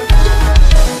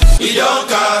 He don't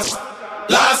cast,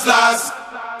 last.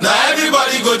 Now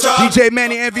everybody go talk. DJ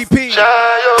Manny MVP.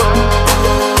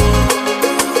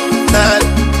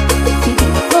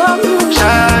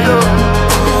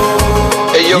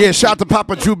 Yeah, shout out to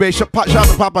Papa Jube. Shout out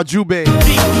to Papa Jube.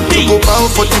 Go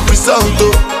bound for the result,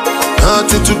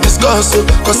 nothing to discuss,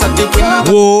 cause I did win out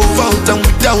and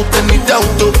without any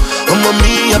doubt. I'm a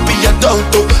me happy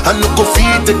adult. I no go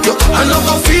feed the girl,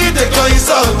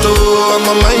 insult. I'm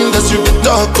a mind that's you the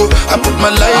talk. I put my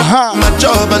life, my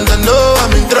job, and I know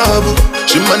I'm in trouble.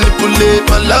 She manipulate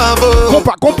my love.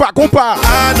 Compa.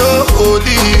 I know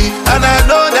holy, and I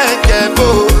know that can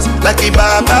pose like a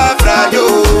Baba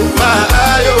Frayo. My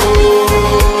ayo,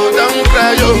 don't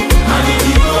cry yo.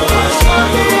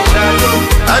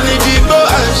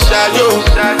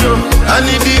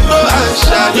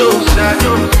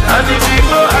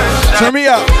 Turn me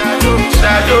up.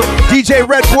 DJ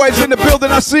Red Boy's in the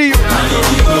building, I see you.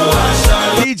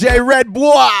 DJ Red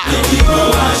Boy.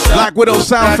 Black Widow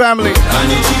Sound Family.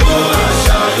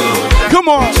 Come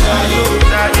on.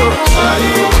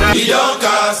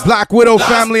 Black Widow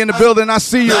family in the building, I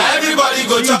see you.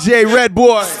 DJ Red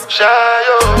Boy.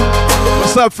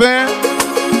 What's up, fam?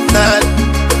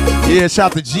 Yeah,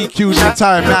 shout out to GQ, the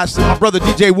entire master. My brother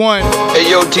DJ One. Hey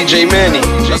yo, TJ Manny.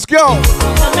 Let's go.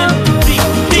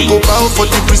 Go bound for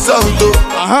the result,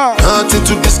 nothing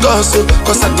to discuss,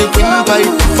 cause I did win by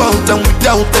default and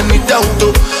without any doubt.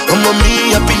 I'm a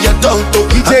me happy adult.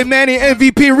 DJ Manny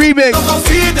MVP remix. I'm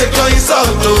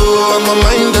a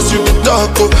mind that's you the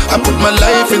talk. I put my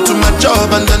life into my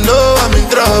job and I know I'm in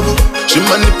trouble. She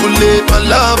manipulate my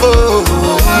love. I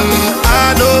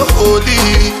know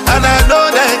holy and I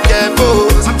know that can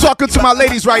pose. I'm talking to my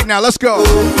ladies right now. Let's go.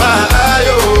 My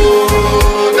ayo,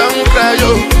 don't cry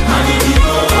yo.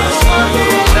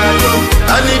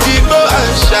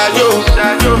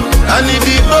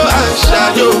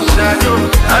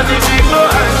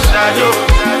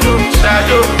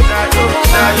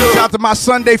 Shout out to my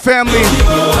Sunday family,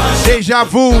 Deja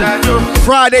Vu,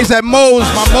 Fridays at Moe's,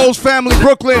 my Moe's family,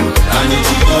 Brooklyn.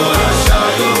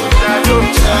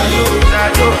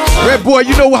 Red Boy,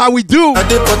 you know how we do. I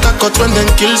did Port when then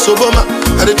kill Soboma.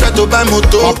 I did try to buy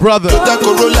moto. My brother. Toyota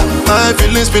Corolla. My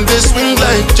feelings been they swing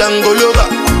like Django Lover.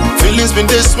 Feelings been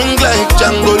they swing like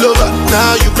Django Lover.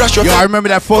 Now you crash your. Yo, I remember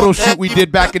that photo shoot we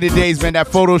did back in the days, man. That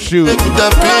photo shoot.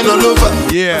 That pain all over.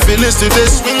 Yeah. Feelings to they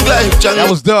swing like Django. That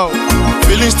was dope.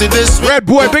 Feelings to they swing. Red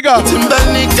Boy, big up.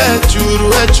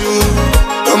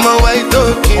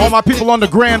 All my people on the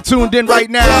gram tuned in right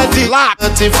now. Lock.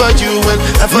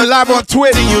 We're live on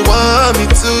Twitch. You want me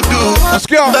to do. Let's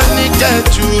go.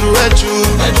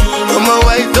 I'm a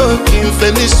white dog in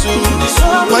Fendi suit.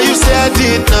 Why you say I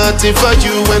did nothing for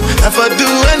you when if I do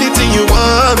anything you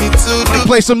want me to do?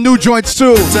 Play some new joints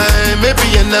too. Time,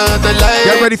 maybe another life.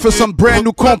 Get ready for some brand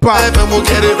new compa. We'll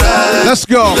get it right. Let's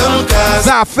go.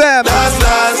 Zafem. Last.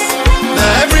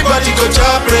 Now everybody go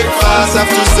to breakfast. Have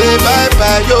to say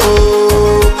bye-bye, yo.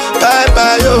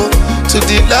 Bye-bye, yo. To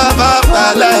the love of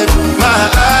my life. My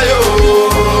eye, yo.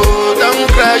 Don't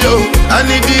cry, yo. I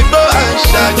need the bow and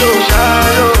shadow.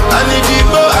 I need the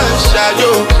bow and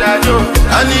shadow.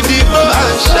 I need the bow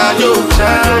and shadow.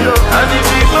 I need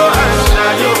the bow and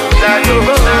shadow.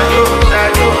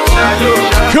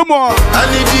 Come on. I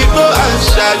need the bow and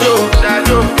shadow.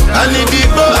 I need the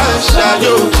bow and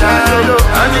shadow.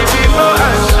 I need the bow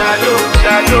and shadow.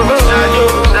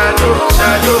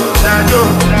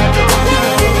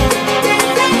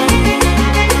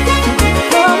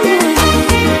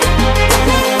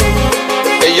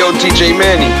 Hey yo, TJ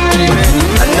Manny,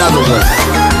 another one.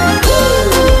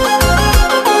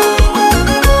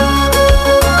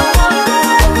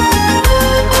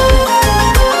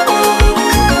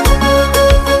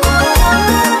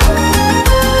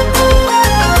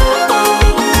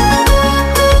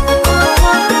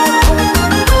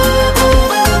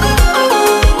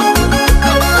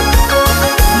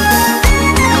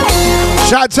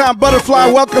 Shot-Time Butterfly,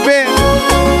 welcome in.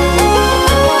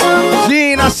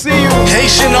 Gene, I see you.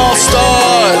 Haitian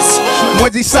All-Stars. Moi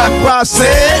dis ça passe.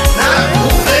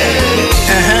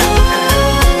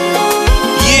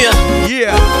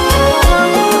 Yeah.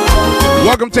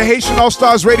 Welcome to Haitian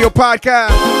All-Stars Radio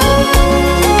Podcast.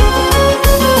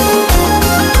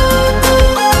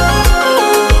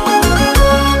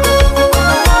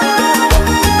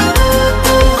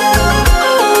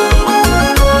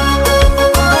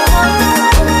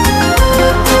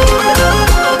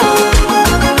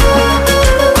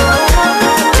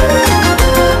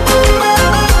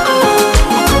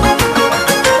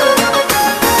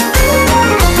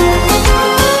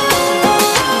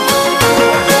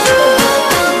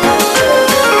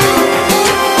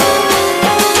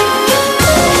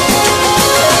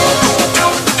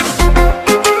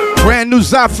 New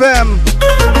Zafem.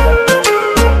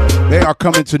 They are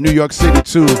coming to New York City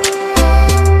too.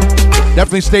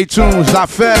 Definitely stay tuned.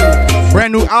 Zafem,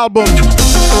 brand new album.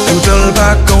 Tout le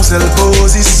bac en seule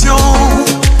position.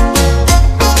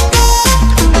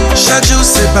 Chaque jour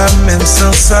c'est pas même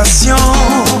sensation.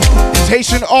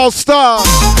 Haitian All-Stars.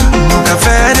 Nous qu'a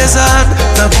fait des actes,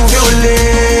 t'as pour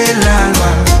violer la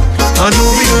loi. On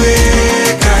nous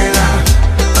violer Kaila.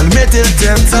 On mettait le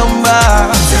tête en bas.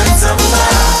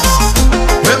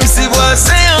 Même si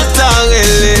voisin entarré,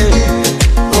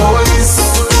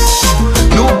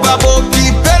 nous pas beau qui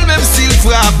pèle même s'il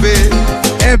frappe.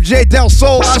 MJ Del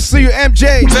Sol, I see you, MJ.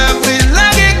 Fais la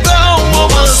guégon,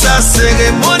 moment ça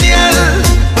cérémoniel.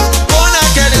 On a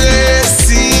qu'à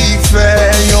récit,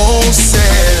 fait yon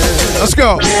sel. Let's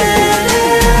go.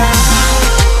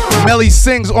 Melly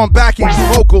sings on backing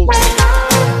vocals.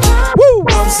 Woo!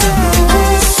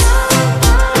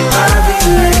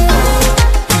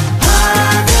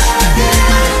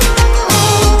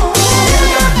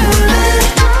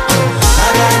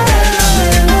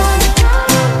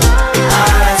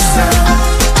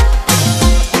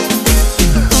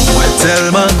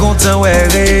 Tellement content, ouais,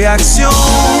 réaction.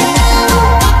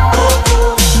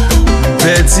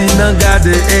 Petit n'en garde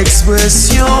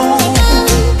expression.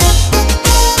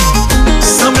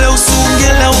 Semble au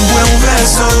souvenir là où on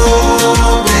verso.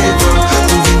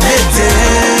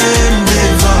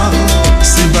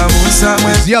 C'est pas bon ça,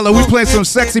 ouais. Yellow, we playing some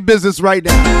sexy business right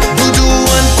now. Doudou,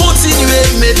 on continue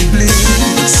mettre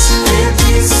bliss.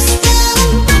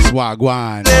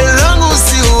 Swagwan.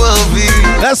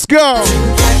 Let's go.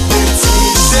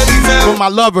 For my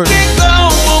lover.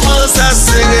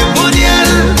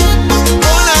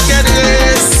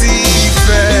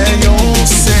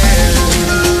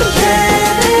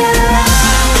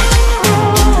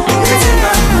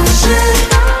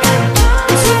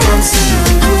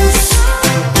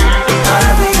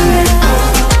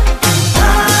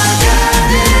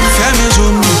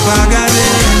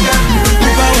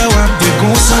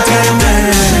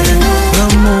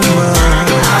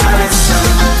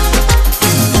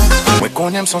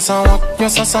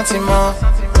 Son sentiment.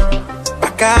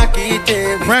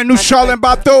 Brand new Charlene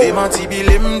Bateau.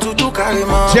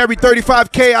 Jerry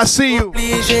 35K, I see you.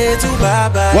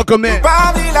 Welcome in.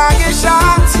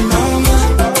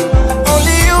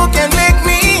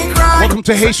 Welcome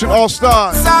to Haitian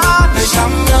All-Stars.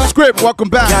 Script, welcome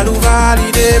back.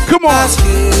 Come on.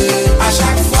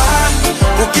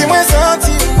 Pour qui moi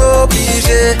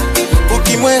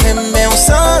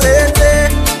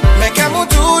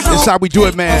toujours. This is how we do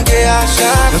it, man.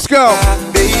 Let's go.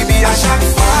 Baby, à chaque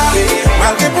fois,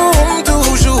 malgré pour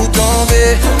toujours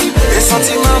tomber. Les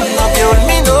sentiments n'ont bien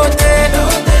minoté.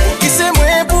 Qui c'est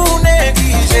moi pour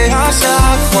négliger à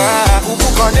chaque fois. Ou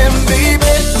pour qu'on aime, baby.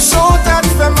 Ou sauter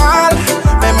fait mal.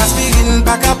 Même aspirine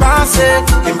pas qu'à passer.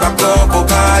 Et pas peur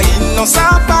cocaïne, non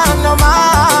ça pas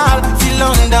normal.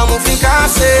 Filant dans mon fin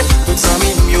cassé. Tout ça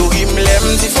m'y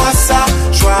l'aime, dis fois ça.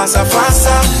 Choix ça, fois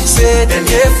ça. C'est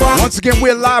dernière fois. Once again,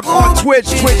 we're live on Twitch,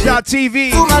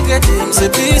 twitch.tv.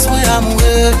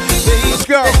 Let's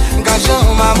go.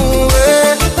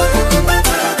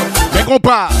 Mais qu'on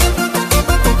part.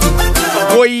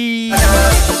 Oui.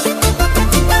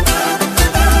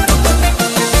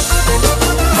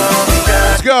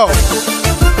 Let's go.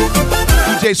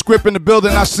 DJ Script in the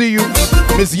building, I see you.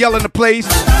 Miss Yella in the place.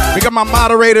 We got my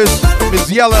moderators, Miss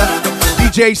Yella,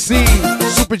 DJ C,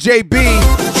 Super JB,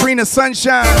 Trina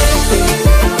Sunshine,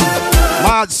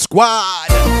 Mod Squad.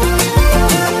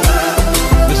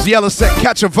 Miss Yella said,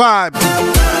 catch a vibe.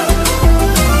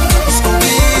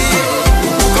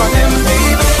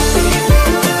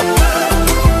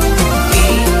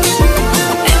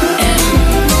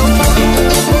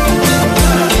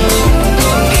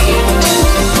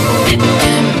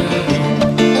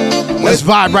 Let's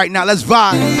vibe right now. Let's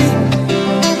vibe.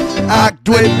 Act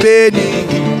with Benny.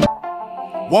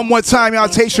 One more time, y'all.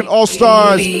 HAITIAN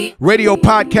All-Stars Radio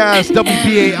Podcast,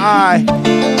 WBAI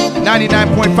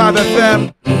 99.5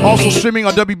 FM. Also streaming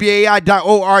on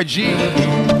WBAI.org.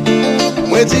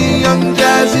 With the young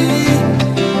Jazzy.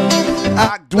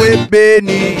 Act with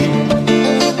Benny.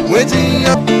 With the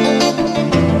young.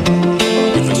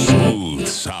 With the smooth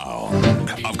sound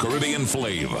of Caribbean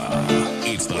flavor,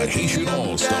 it's the HAITIAN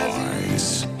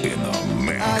All-Stars in the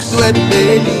mix. Act with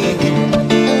Benny.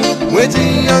 With the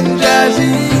young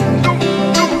Jazzy.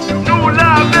 New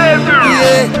love, baby.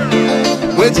 Yeah.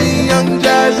 With the young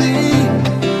Jazzy.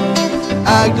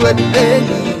 Act with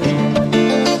Benny.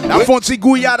 Na fonte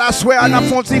Gouillade, I swear, na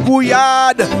fonte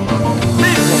Gouillade.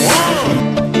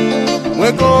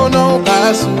 We're gonna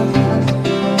pass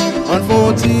on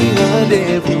 40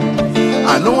 rendezvous.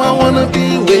 I know I wanna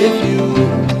be with you.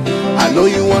 I know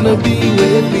you wanna be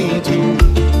with me too.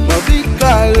 Ma vie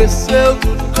caressée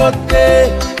tout côté.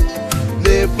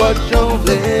 Des potes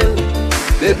chanvelles.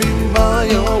 Des piments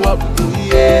y'en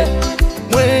wapouillé.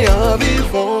 Moi y'en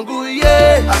vivons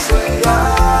gouillé. I swear.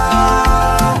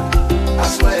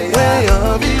 Moi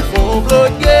y'en vivons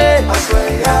bloqué. I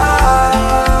swear.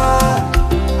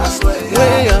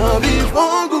 Way y'en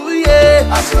vivons gouillé.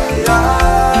 I swear.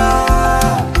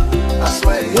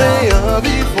 Way y'en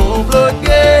vivons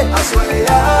bloqué. I swear.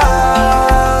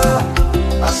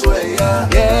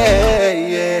 Yeah,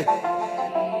 yeah.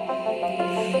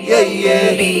 Yeah,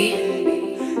 yeah.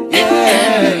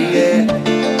 Yeah, yeah.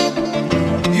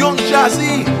 Young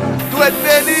Jazzy, Duet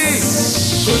Benny.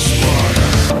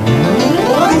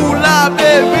 Oula,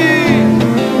 baby.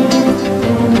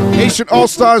 HAITIAN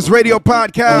All-Stars Radio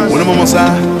Podcast. On est moment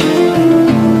ça.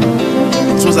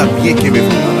 Chose à bien qui me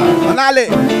font là. On allait.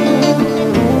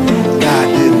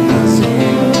 Gardez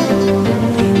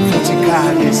faut-il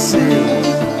caresser,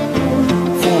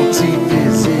 faut-il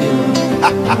baiser.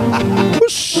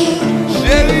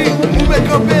 Chérie, vous me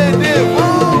campez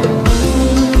devant.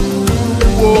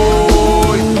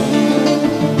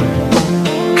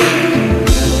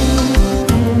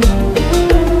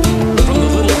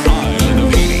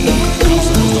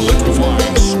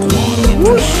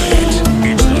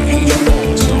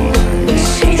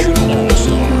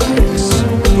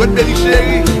 What Benny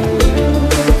Sherry?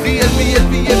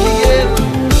 VL.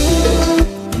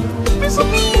 Piece of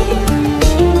me.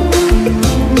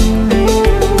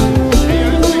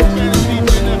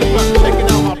 Checking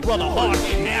out my brother Hard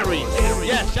Hit Harry.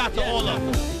 Yes, shout to all of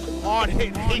them. Hard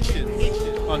Hit Haitian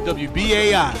on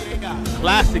WBAI.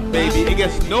 Classic, baby. It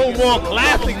gets no more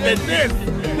classic than this.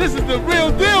 This is the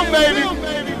real deal, baby.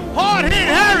 Hard Hit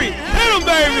Harry. Hit him,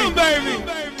 baby.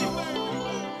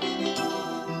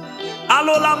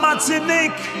 Allô la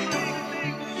Martinique.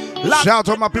 Shout out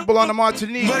to all my people on the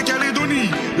Martinique.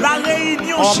 La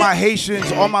Réunion. All my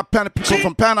Haitians, all my people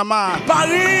from Panama.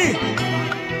 Paris.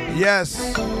 Yes.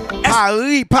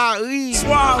 Paris.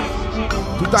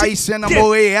 Tout Haïtien à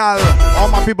Montréal. All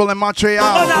my people in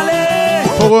Montreal.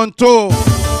 Toronto.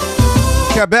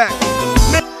 Quebec.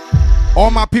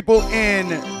 All my people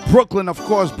in Brooklyn, of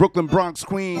course. Brooklyn, Bronx,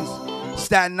 Queens.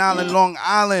 Staten Island, Long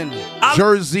Island.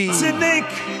 Jersey.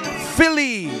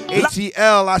 Philly,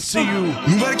 ATL, I see you.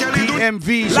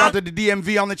 DMV, shout out to the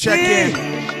DMV on the check-in.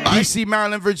 DC,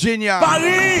 Maryland, Virginia.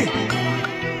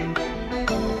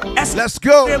 Let's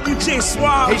go.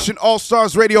 HAITIAN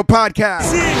All-Stars Radio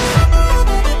Podcast.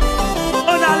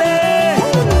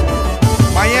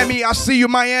 Miami, I see you,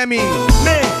 Miami.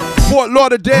 Fort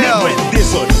Lauderdale.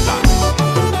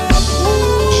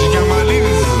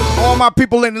 All my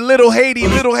people in Little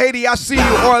Haiti, I see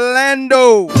you.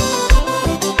 Orlando.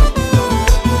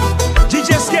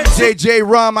 JJ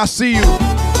Rum, I see you.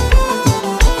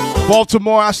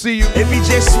 Baltimore, I see you.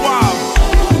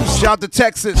 Shout out to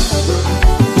Texas.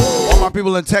 All my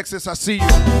people in Texas, I see you.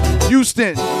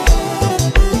 Houston.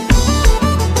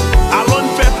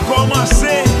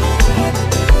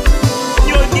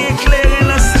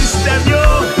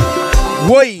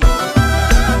 Wait.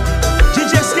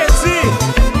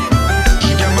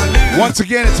 Once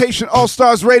again, it's HAITIAN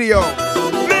All-Stars Radio.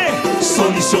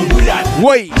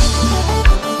 Wait.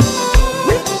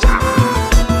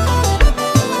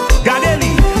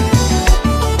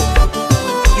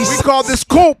 We call this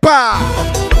compa.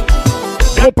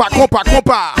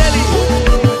 Compa.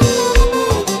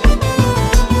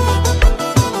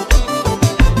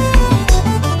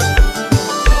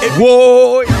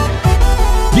 Whoa.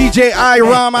 DJ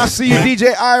Iram, I see you,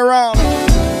 DJ Iram.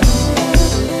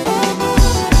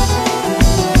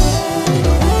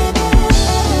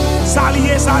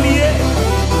 Salier.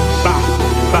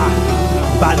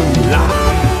 Balula.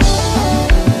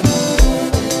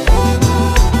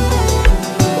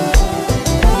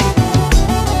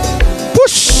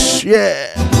 Whoosh, yeah.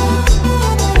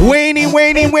 Wayne.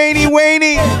 Wayne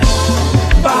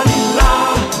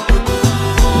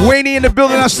in the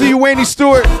building, I see you, Wayne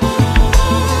Stewart.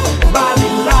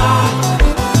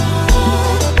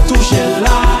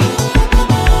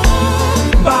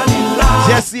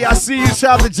 Jesse, I see you.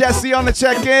 Shout out to Jesse on the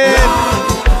check-in.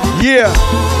 Yeah.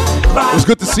 It was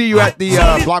good to see you at the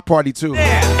block party, too.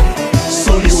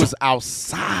 You was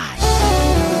outside.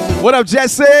 What up,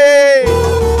 Jesse?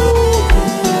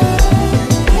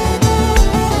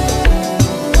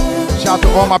 Shout out to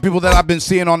all my people that I've been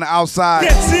seeing on the outside.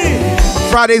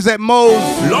 Fridays at Moe's.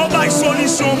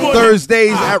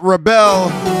 Thursdays at Rebel.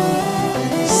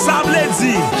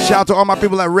 Shout out to all my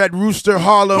people at Red Rooster,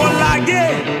 Harlem.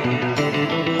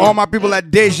 All my people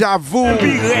at Deja Vu,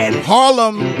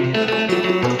 Harlem.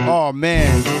 Oh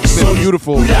man, it's been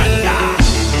beautiful.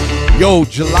 Yo,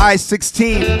 July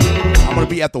 16th, I'm gonna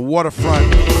be at the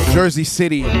waterfront, Jersey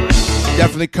City.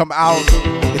 Definitely come out.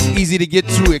 It's easy to get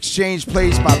to Exchange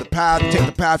Place by the path. Take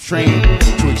the path train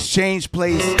to Exchange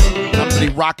Place. I'm gonna be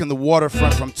rocking the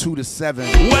waterfront from 2 to 7.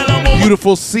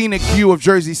 Beautiful scenic view of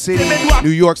Jersey City,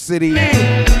 New York City.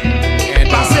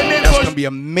 And that's gonna be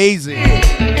amazing.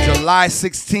 July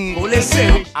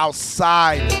 16th,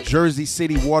 outside Jersey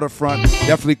City waterfront.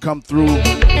 Definitely come through.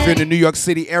 If you're in the New York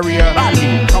City area,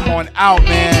 come on out,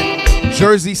 man.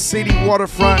 Jersey City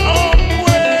waterfront.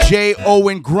 J.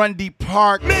 Owen Grundy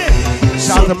Park.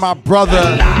 Shout out to my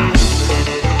brother,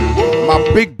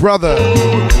 my big brother,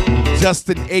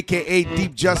 Justin, aka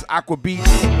Deep Just Aqua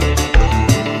Beats.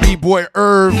 B-Boy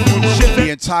Irv, the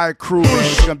entire crew, man.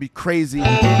 It's gonna be crazy.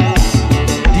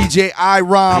 DJ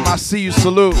Iram, I see you,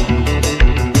 salute.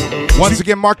 Once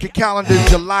again, mark your calendar,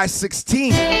 July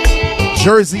 16th,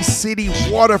 Jersey City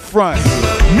waterfront.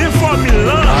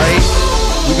 Alright,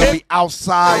 we're gonna be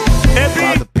outside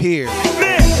by the pier.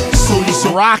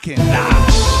 Rocking.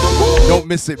 Don't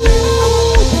miss it, man.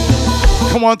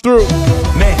 Come on through.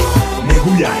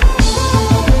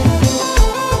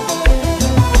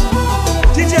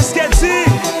 DJ Sketchy.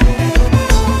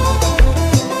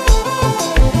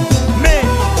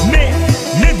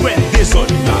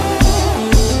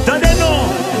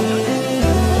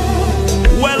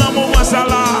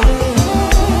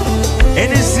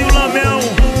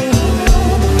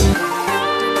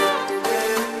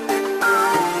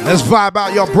 Let's vibe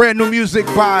out your brand new music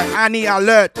by Annie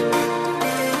Alert.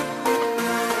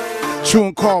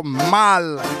 Tune called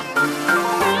Mal.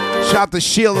 Shout out to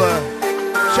Sheila.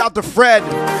 Shout out to Fred.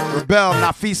 Rebel,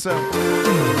 Nafisa.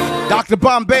 Dr.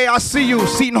 Bombay, I see you.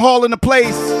 Seton Hall in the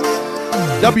place.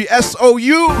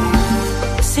 WSOU.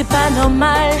 C'est pas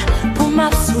normal pour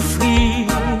ma souffrir.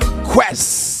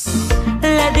 Quest.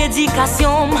 La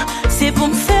dédication, c'est pour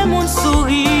me faire mon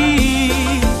sourire.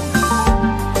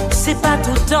 C'est pas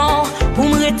tout le temps pour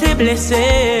me rester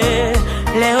blessé.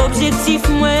 Les objectifs,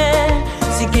 moi,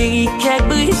 c'est guérir quelques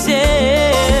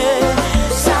brisés.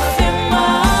 Ça fait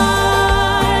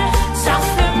mal, ça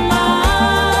fait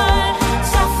mal,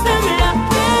 ça fait la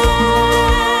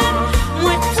peine.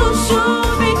 Moi, toujours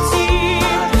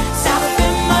victime, ça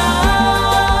fait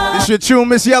mal. This your tune,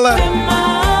 Miss Yella.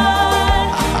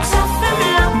 Ça fait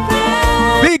la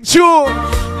peine. Big tune.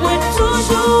 Moi,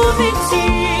 toujours victime.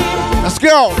 Let's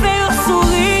go. Fais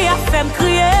sourire, fais me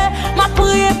crier. Ma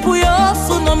prière pour yo,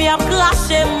 sous nom mi a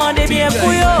craché, m'en bien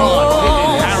pour yo.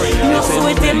 Nous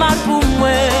souhaitez mal pour moi.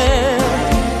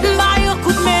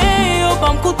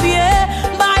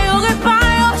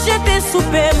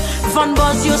 souper, van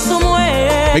boss yo sou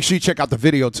mwen. Make sure you check out the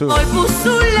video too. Ol pou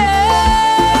soule,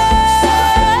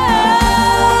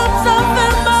 ça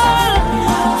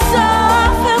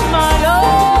fait mal,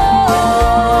 oh.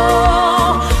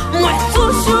 Moi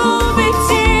toujours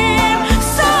victime,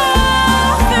 ça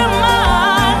fait mal,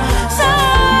 oh.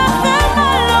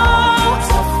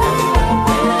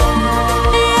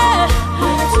 Yeah.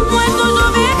 Moi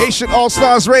toujours victime. Haitian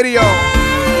All-Stars Radio.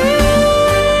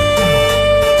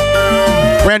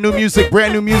 Brand new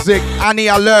music, Ani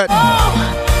Alert,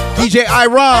 DJ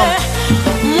Iram.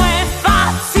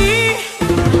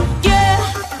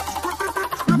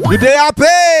 The day I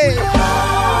pay.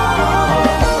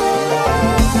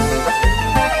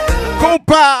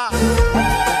 Compa.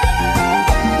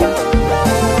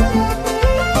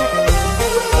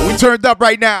 We turned up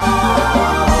right now.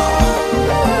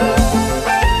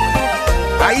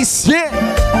 Haitian.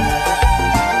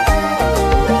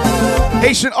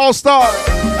 Haitian All-Stars.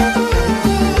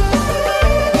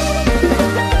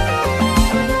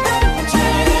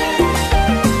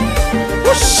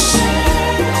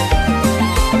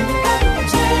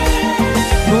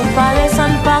 Nous parler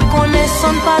sans pas connaître,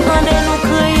 sans pas gronder, nous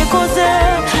crier causer.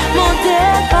 Montez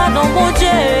pas dans mon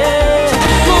Dieu,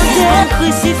 montez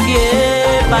crucifié,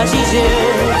 pas jugé.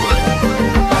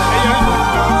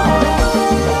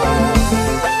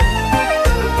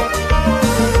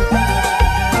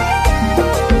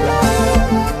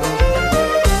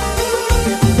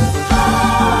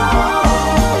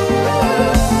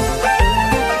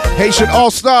 Haitian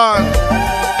All-Stars.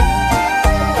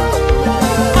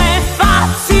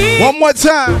 One more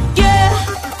time.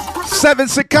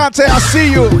 750, I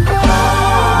see you.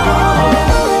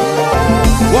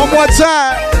 One more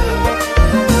time.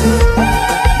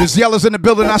 Miss Yellow's in the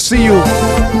building, I see you.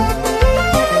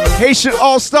 Haitian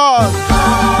All-Stars.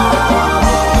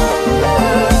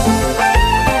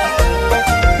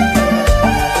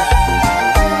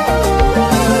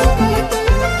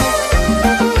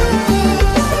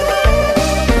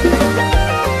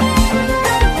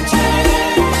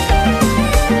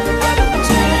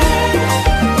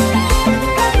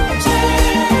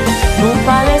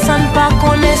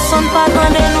 Son pas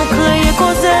gronder, nous crier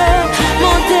causer.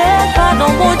 Montez pas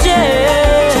dans mon Dieu.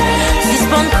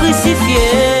 Suspend crucifié,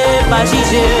 pas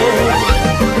jugé.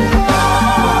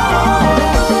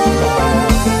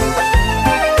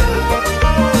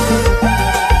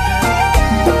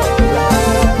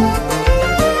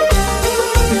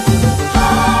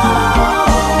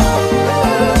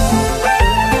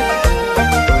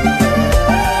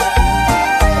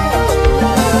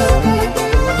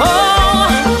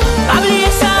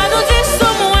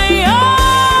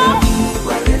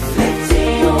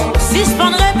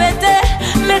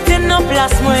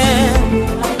 Place moi,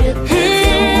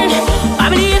 pas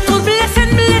oublier tout blessé,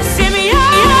 mieux.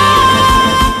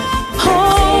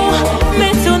 Oh,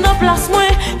 mettez nos place moi,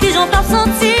 qui j'en t'ai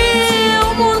senti, au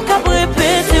monde qui a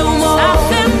répété au mot. Ça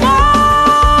fait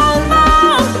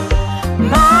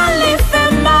mal, il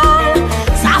fait mal,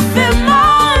 ça fait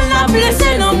mal, la blessé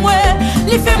non moi,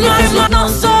 il fait mal, non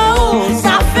ça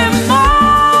fait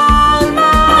mal,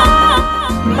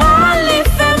 il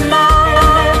fait mal.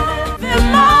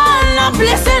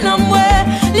 Blessé dans moi,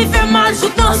 il fait mal sous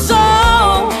ton son.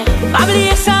 Pas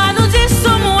oublier ça, nous dit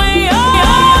sous moi.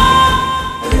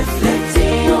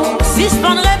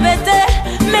 Suspend répéter,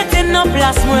 mettez nos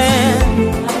place moi.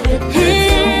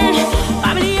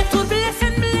 Pas oublier tout blessé,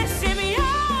 mieux.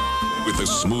 With the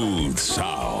smooth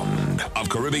sound of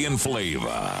Caribbean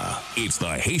flavor, it's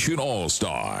the Haitian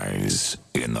All-Stars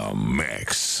in the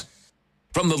mix.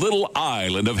 From the little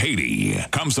island of Haiti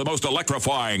comes the most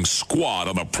electrifying squad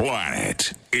on the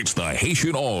planet. It's the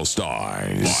Haitian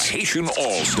All-Stars. The Haitian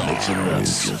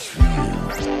All-Stars.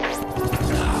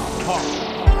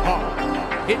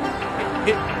 Hit,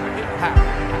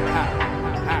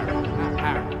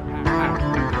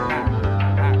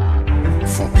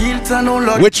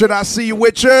 Richard, I see you,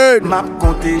 Richard.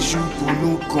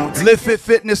 Lift Fit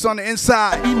Fitness on the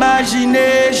inside. I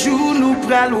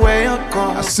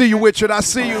see you, Richard, I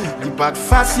see you.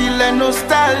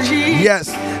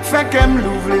 Yes.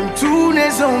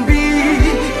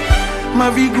 Ma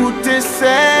vie goûter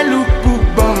c'est loup pour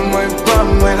bon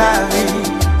moi la vie.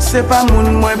 C'est pas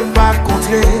moun moi pas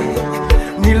contré,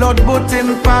 ni l'autre beauté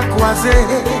m'pas croisé,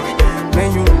 mais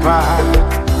you pas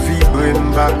vibrer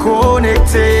m'pas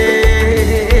connecté.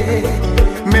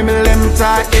 Même l'aime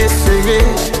t'a essayé,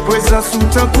 présent sous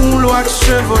ton cou l'oie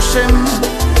chevauché.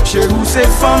 Chez vous c'est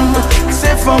femme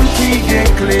qui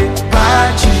gagne clé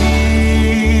pas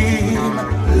Jim.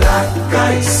 La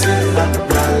caille c'est la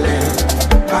balai.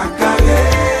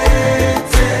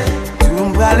 Tout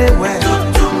m'brale ouais,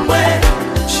 tout m'brale.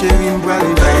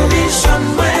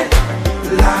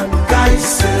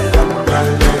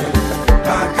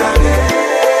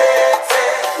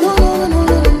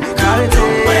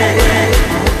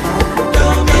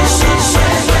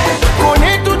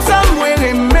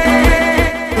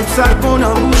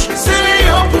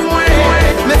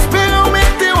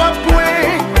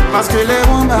 que les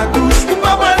bombes à touche, ou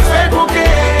pas le faire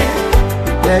coquet.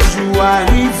 Les jours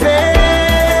arrivés.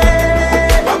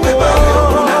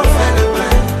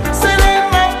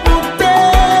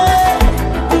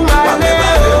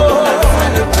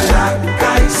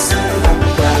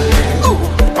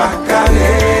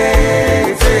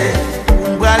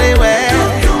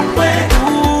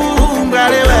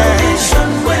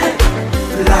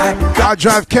 I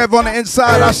drive Kev on the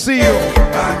inside, I see you.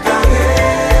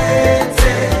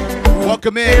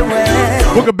 Welcome in.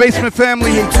 Booker Basement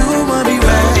family.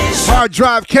 Hard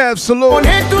drive Kev, salute. On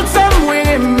est tout ça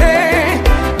aimé,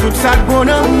 tout ça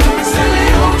bonhomme.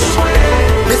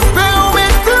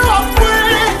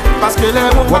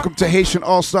 Welcome to Haitian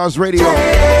All-Stars Radio.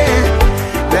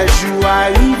 Les jours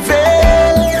arrivés.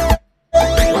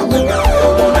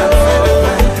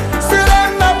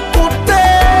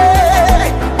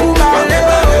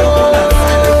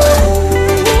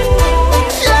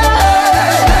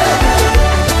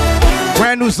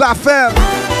 Brand new Zafem.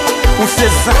 Ou c'est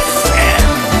Zafem.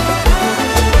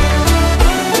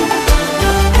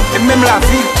 Et même la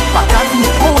vie, pas qu'à vivre.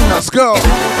 Let's go.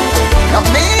 La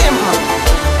même.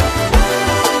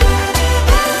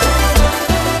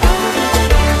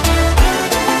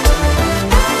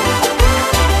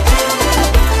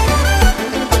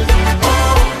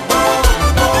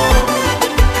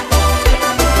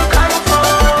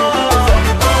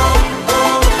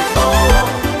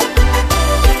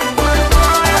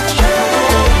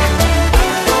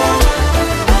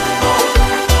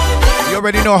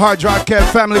 Already know Hard Drive Kev,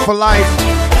 family for life.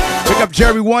 Big up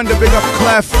Jerry Wonder, big up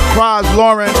Clef, Praz,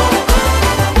 Lauren.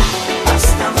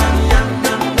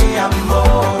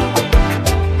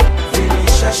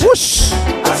 Whoosh.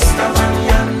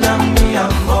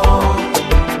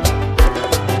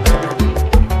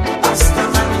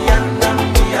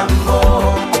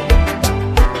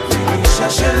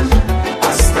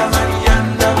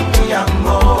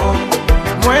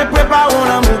 Moi prépare un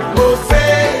amour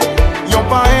mauvais. Yon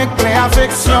pas un plein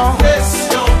affection.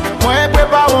 Moi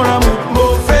prépare un amour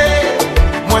mauvais.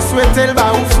 Moi souhaite le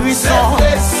bas ou frisson.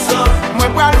 Moi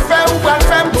pas le faire ou pas le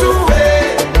faire tout.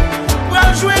 Pas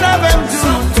le jouer avec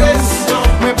tout.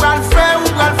 Moi pas le faire ou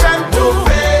pas le faire tout.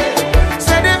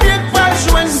 C'est des vieux qui pas le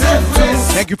jouer.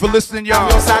 Thank you for listening, y'all.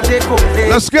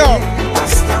 Let's go.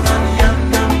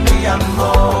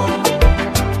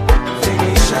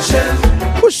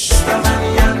 Whoosh.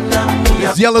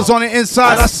 Yella's on the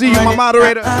inside. I see you, my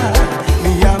moderator.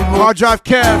 Hard Drive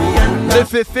Kev, Live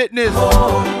Fit Fitness,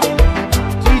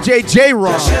 DJ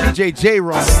J-Ron, DJ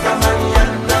J-Ron.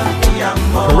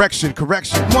 Correction.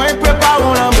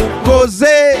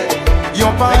 Jose.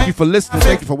 Thank you for listening.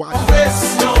 Thank you for watching.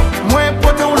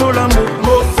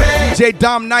 DJ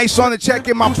Dom Nice on the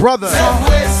check-in, my brother.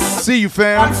 See you,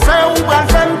 fam.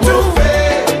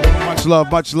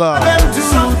 Much love.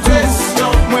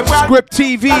 Script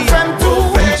TV,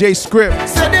 DJ Script.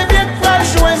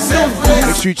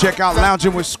 Make sure you check out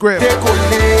Lounging with Script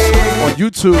on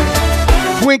YouTube.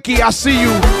 Twinkie, I see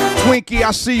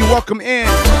you. Welcome in.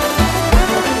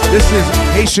 This is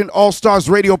Haitian All-Stars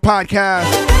Radio Podcast.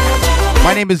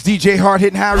 My name is DJ Hard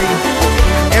Hittin' Harry.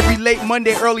 Every late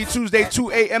Monday, early Tuesday, 2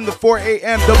 a.m. to 4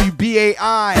 a.m.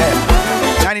 WBAI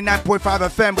 99.5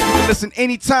 FM. But you can listen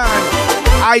anytime.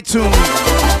 iTunes,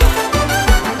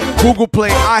 Google Play,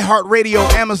 iHeartRadio,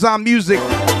 Amazon Music,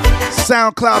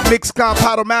 SoundCloud, Mixcloud,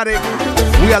 Podomatic.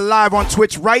 We are live on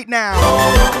Twitch right now.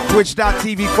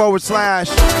 Twitch.tv/Hard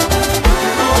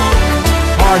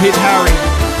Hittin' Harry.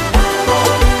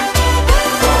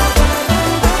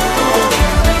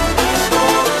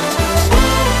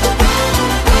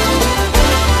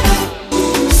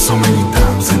 So many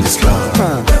times in this club,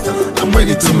 I'm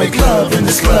ready to make love in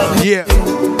this club. Yeah.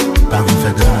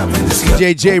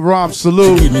 DJ J-Rom,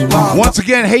 salute. Once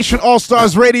again, Haitian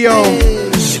All-Stars Radio.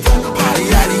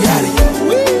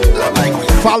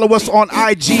 Follow us on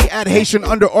IG at Haitian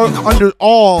 _all_stars.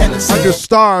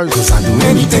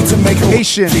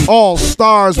 Haitian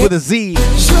All-Stars with a Z.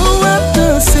 Show up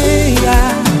to say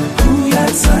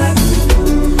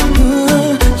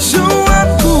show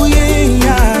up to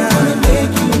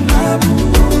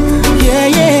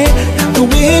yeah, the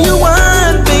way you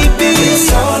want, baby.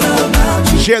 It's all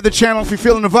about you. Share the channel if you're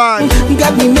feeling the vibe.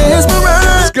 Got me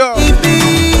mesmerized. Let's go.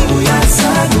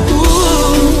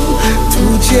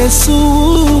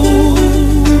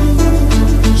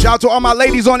 Shout out to all my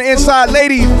ladies on the inside,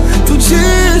 ladies.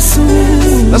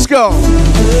 Let's go.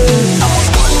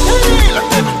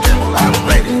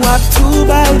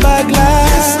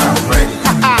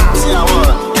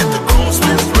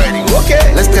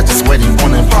 Okay, let's get this wedding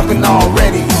on and popping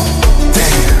already.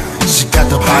 Damn, she got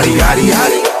the body, yaddy,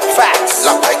 yaddy. Facts.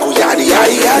 La Yaddy,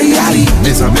 yaddy, yaddy, yaddy.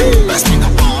 Mes amis, passe me the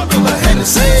bar of a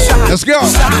Hennessy. Let's go.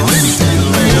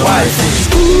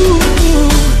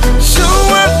 Je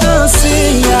vois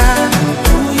danser,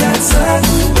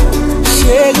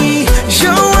 chérie, je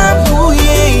vois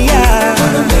bouiller,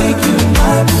 wanna make you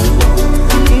my boo.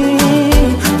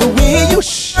 The way you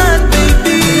shine,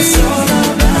 baby, it's all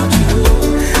about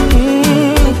you.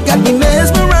 Got me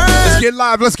mesmerized. Let's get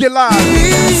live, let's get live.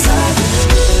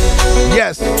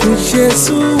 Yes.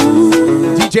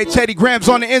 DJ Teddy Grams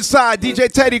on the inside. DJ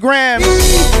Teddy Grams.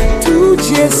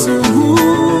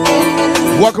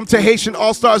 Welcome to Haitian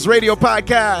All-Stars Radio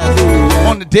Podcast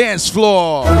on the dance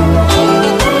floor.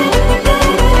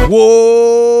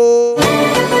 Whoa.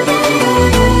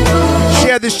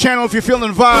 Share this channel if you're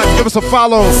feeling vibes. Give us a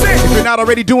follow if you're not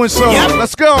already doing so.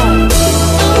 Let's go.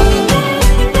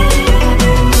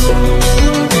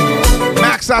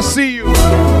 Max, I see you.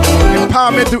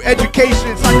 Empowerment through education.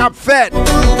 It's like I'm fed.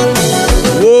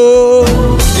 Whoa.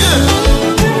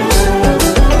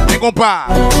 Ain't gon' buy.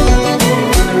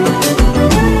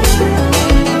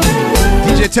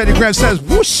 DJ Teddy Graham says,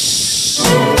 whoosh.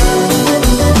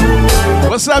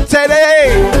 What's up,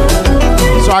 Teddy?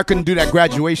 Sorry I couldn't do that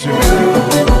graduation, man.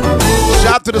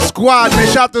 Shout out to the squad, man.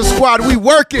 Shout out to the squad. We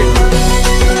working.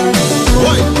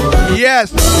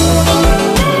 Yes.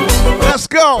 Let's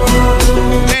go.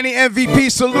 Danny MVP,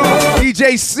 salute.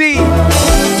 DJ C.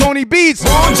 Tony Beats.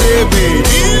 Shout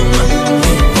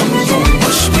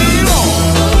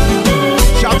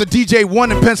out to DJ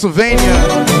One in Pennsylvania.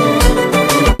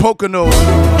 In the Poconos.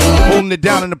 Holding it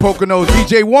down in the Poconos.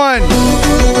 DJ One.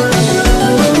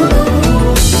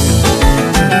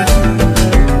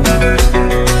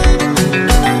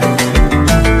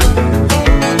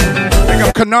 Pick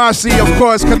up Canarsie, of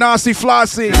course. Canarsie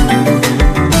Flossie.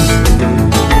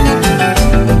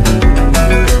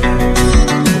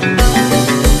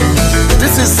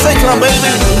 This is Cyclone,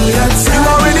 baby. You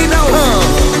already know, huh?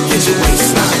 Get your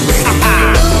waistline ready.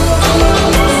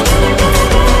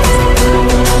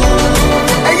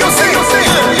 Hey, yo, say,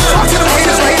 talk to the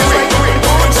haters right.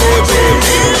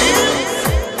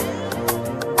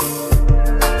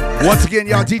 Once again,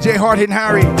 y'all, DJ Hard Hitting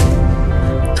Harry.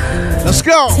 Let's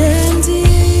go.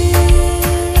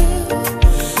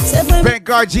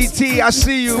 Vanguard GT, I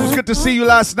see you. It was good to see you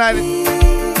last night.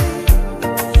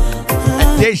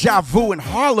 Deja Vu in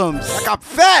Harlem. I got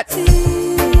fat.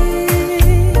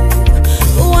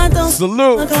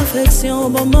 Salute.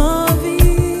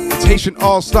 It's Haitian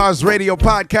All-Stars Radio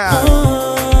Podcast.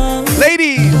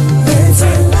 Ladies.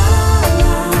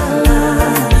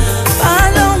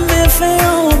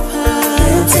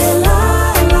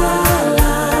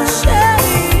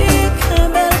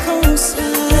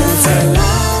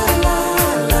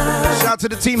 Shout out to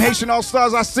the team Haitian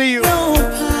All-Stars. I see you.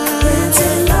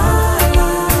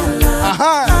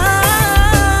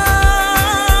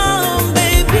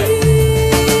 Baby,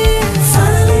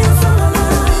 finally I found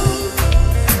love,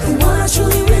 the one I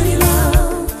truly really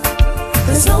love.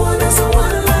 There's no one else I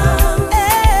wanna love.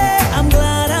 Hey, I'm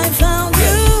glad I found you.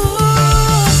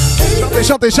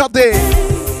 Chante.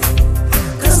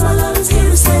 Cause my love is here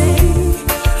to stay.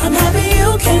 I'm happy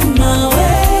you came my way.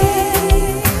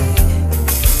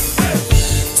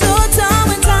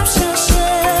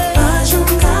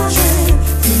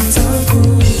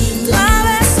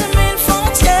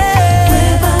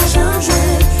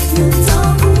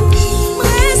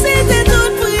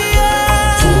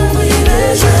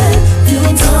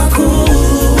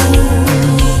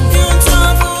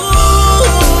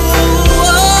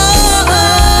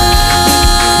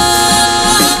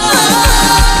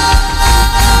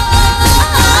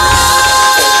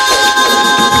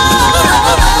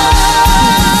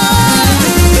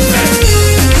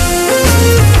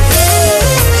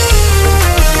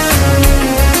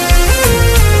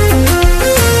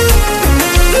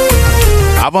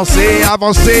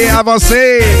 Avancez.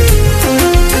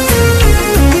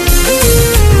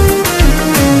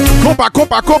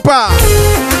 Compa.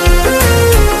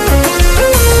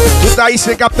 Tout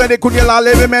haïtien capitaine de Kounia la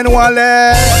leve men ou en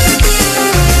l'air.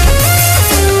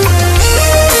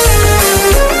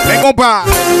 Mais compa.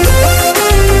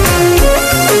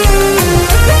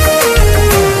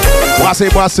 Boissez.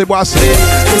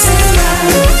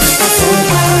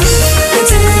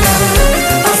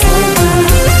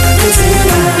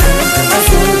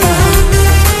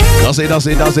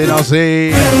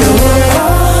 Dansez.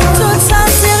 Tout ça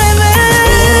c'est rêvé.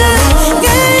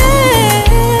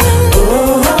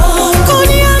 Qu'on y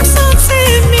a senti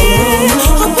mis.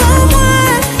 Reprends-moi.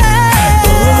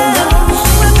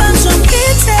 Ouais, pas de gens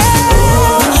quitter.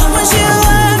 Moi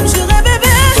j'irai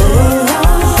bébé.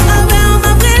 Avec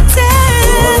ma prêté.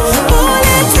 Pour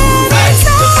l'été.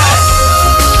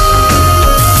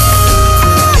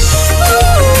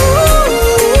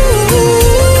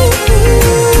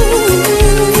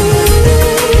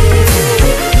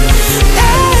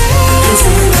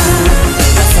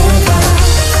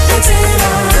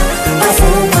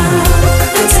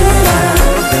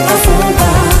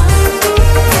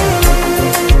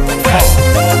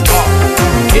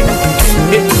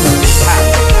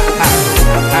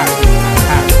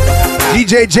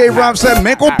 DJ J Ram said,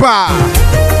 "Me compa,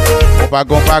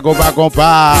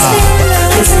 compa."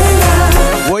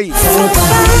 Wait.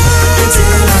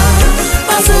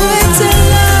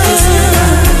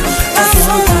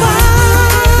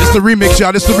 This the remix,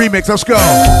 y'all. This the remix. Let's go.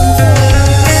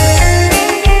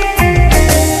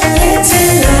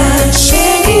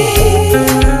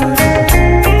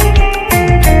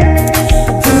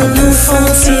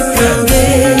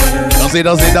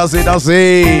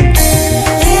 Dansez.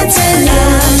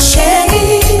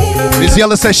 Miss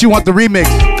Yella says she want the remix.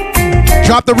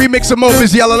 Drop the remix some more,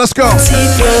 Miss Yella. Let's go.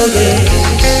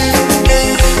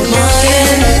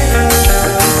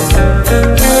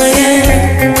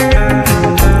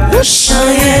 Whoosh.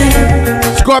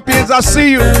 Scorpions, I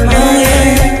see you.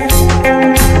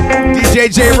 DJ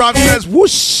J Rob says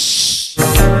whoosh.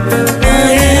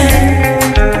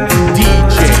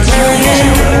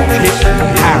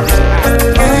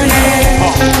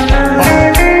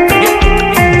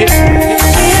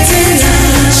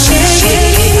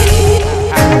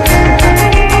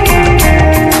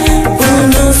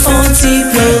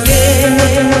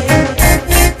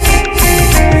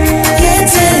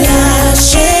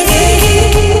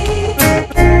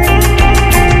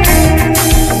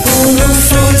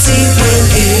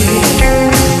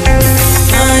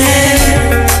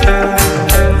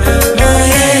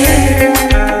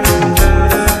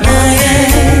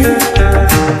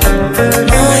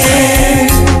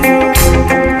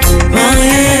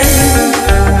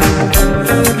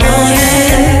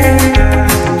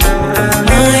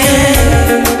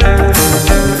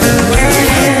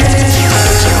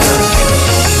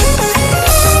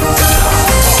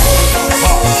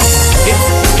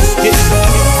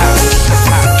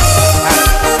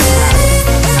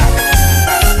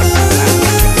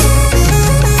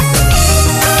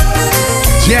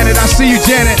 Janet, I see you,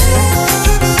 Janet.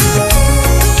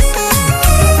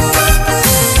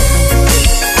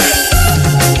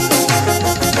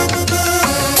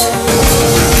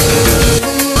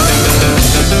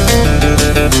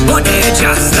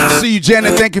 See you,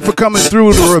 Janet. Thank you for coming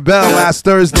through to Rebel last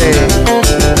Thursday.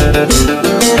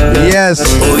 Yes.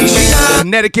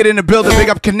 Connecticut in the building. Big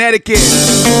up Connecticut.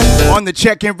 On the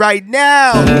check-in right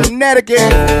now.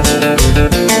 Connecticut.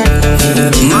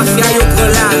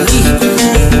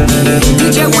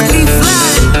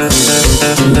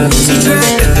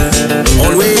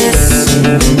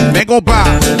 Ven compa,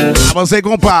 avancé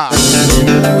compa.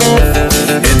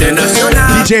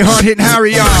 DJ Hard Hitting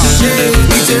Harry on.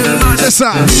 C'est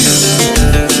ça.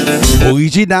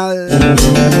 Original.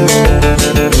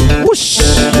 Whoosh.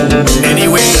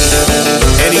 Anyway,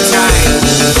 anytime.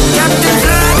 Captain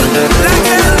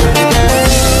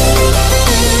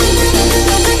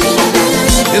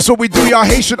This is what we do, y'all.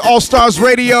 Haitian All-Stars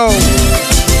Radio.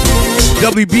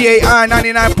 WBAI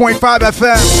 99.5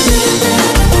 FM.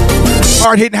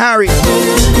 Hard Hitting Harry.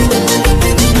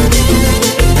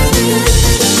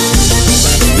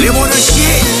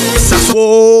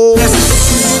 Whoa.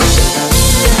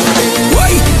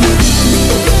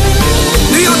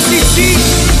 New York City,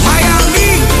 Miami,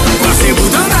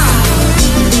 Barcelona,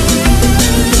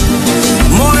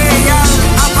 Montréal,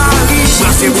 à Paris,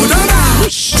 Barcelona,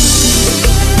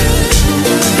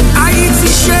 Haïti,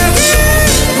 chérie,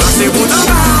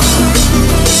 Barcelona,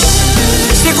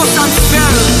 c'est comme ça que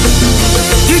fait,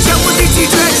 DJ Petit,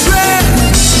 très.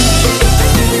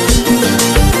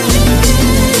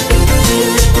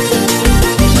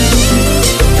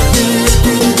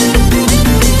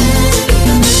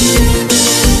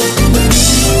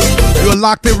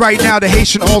 Locked in right now, the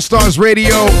Haitian All-Stars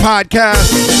Radio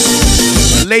podcast.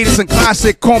 The latest and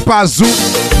classic compa zouk,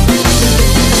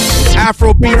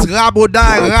 Afro beats,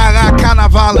 rabodai, rara,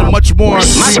 carnaval, and much more.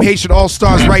 Stream Haitian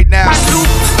All-Stars right now.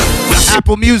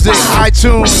 Apple Music,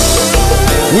 iTunes.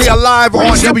 We are live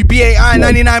on WBAI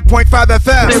 99.5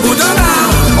 FM.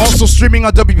 Also streaming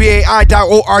on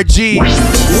WBAI.org.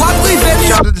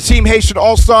 Shout out to the team Haitian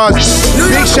All-Stars.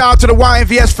 Big shout out to the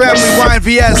YNVS family,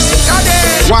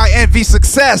 YNV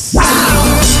Success.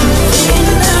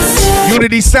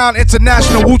 Unity Sound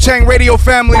International, Wu-Tang Radio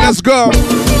family, let's go.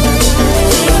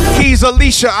 Keys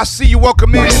Alicia, I see you,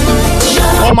 welcome in.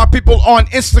 All my people on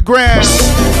Instagram,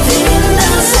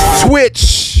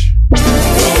 Twitch.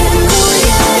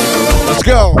 Let's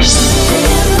go.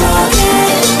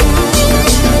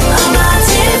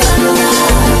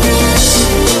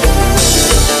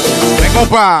 Vengo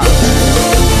pa.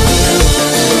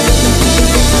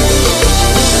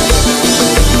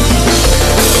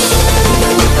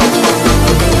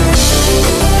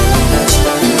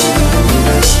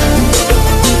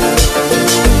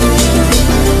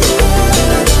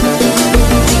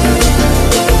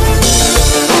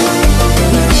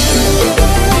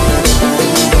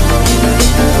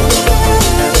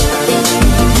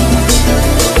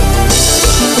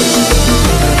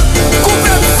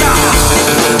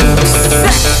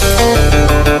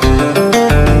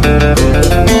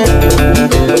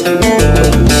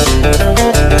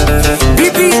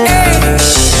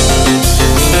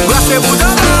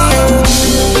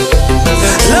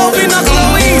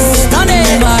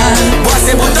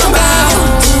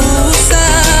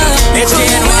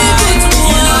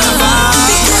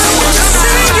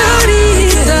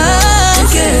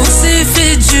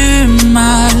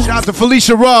 C'est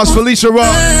Felicia Ross, Felicia Ross.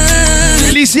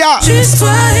 Felicia. Juste toi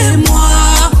et moi,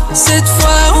 cette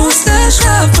fois on se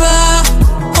lâchera pas.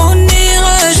 On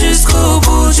ira jusqu'au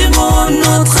bout du monde,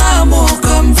 notre amour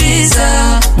comme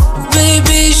visa.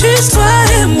 Baby, juste toi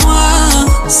et moi,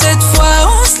 cette fois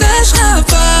on se lâchera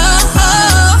pas.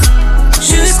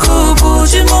 Jusqu'au bout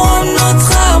du monde,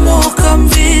 notre amour comme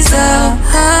visa.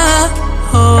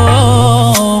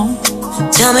 Oh.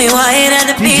 Tell me why it had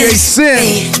to be DJ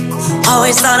Sin.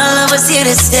 Always thought our love was here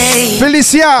to stay.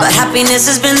 Felicia. But happiness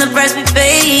has been the price we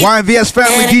paid. YNVS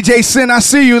family, DJ Sin, I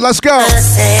see you. Let's go.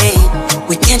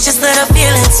 We can't just let our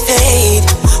feelings fade.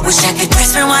 Wish I could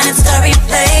press rewind and start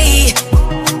replay.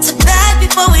 To back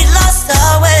before we lost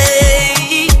our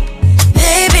way.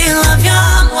 Baby, love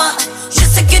your moi. Je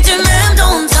sais que tu m'aimes,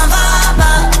 donc t'en vas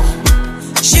pas.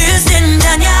 Juste une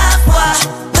dernière fois.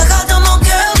 Regarde dans mon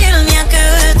cœur, il n'y a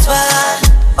que toi.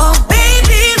 Oh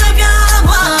baby,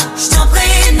 reviens-moi. Je t'en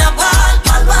prie, n'en parle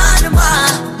pas loin de moi.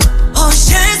 Oh,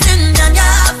 juste une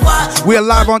dernière fois. We are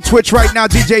live on Twitch right now.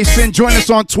 DJ Sin, join us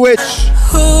on Twitch.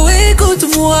 Oh,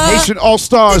 écoute-moi. Haitian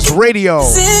All-Stars Radio.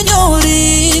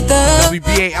 Señorita.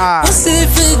 WBAI. On s'est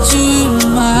fait du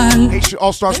mal. Haitian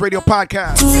All-Stars Radio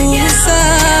Podcast. Tout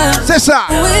ça. C'est ça.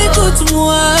 Oh,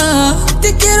 écoute-moi.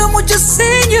 Te quiero mucho,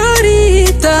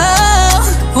 señorita.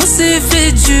 On s'est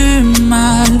fait du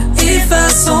mal.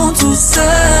 Effaçons tout ça.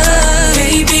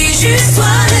 Baby, juste toi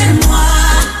et moi.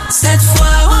 Cette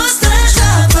fois, on se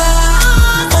lâchera pas.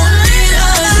 On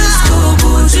ira jusqu'au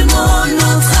bout du monde.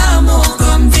 Notre amour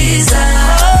comme visa.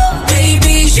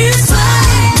 Baby, juste toi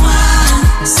et moi.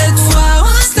 Cette fois,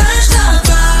 on se lâchera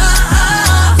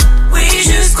pas. Oui,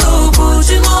 jusqu'au bout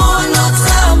du monde. Notre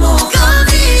amour comme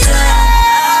visa.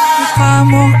 Notre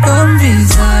amour comme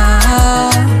visa.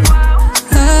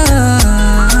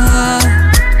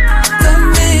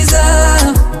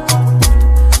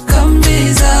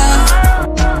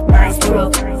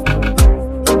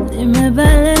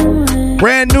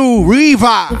 Brand new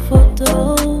Riva.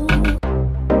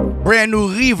 Brand new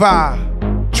Riva.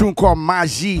 Tune called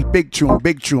Magie. Big tune,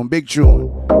 big tune, big tune.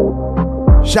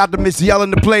 Shout out to Miss Yell in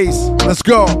the place. Let's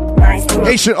go.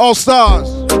 Haitian All-Stars.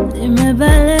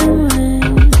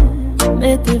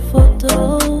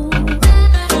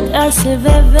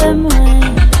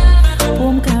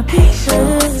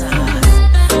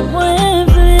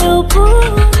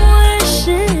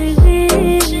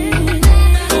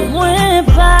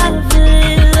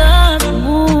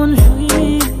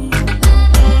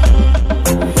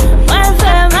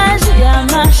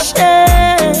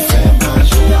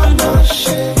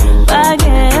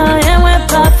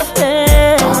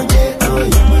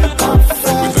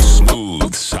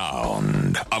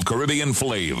 Caribbean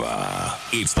flavor.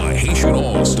 It's the Haitian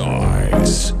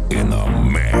All-Stars in the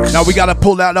mix. Now we gotta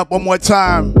pull that up one more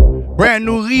time. Brand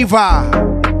new Riva.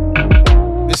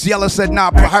 Miss Yella said, nah,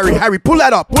 Harry, pull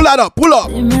that up, pull that up, pull up.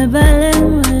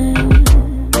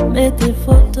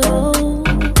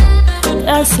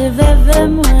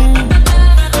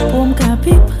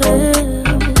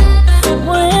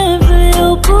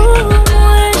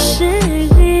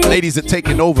 Ladies are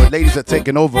taking over, ladies are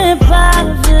taking over.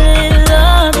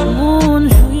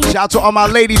 Shout out to all my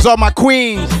ladies, all my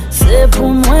queens. C'est pour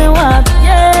moi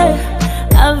wapier,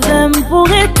 avec pour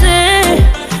été.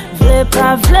 Vle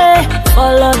pas vle,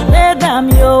 follow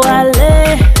mesdames yo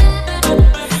ale.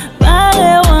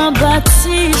 Pare wan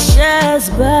bati chaise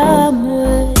ba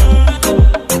moi.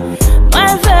 Moi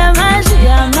fais magie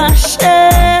à marcher.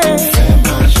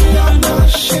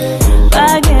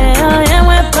 Pas gain rien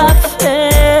moi pas fait.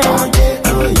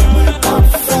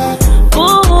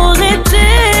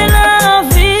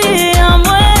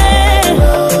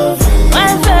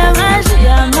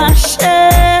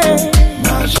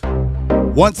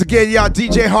 Once again, y'all,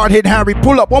 DJ Hard Hit Harry,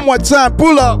 pull up one more time,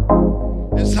 pull up.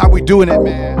 This is how we doing it,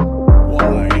 man.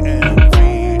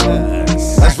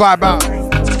 Let's vibe out.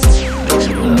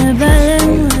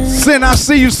 Sin, I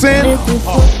see you, Sin.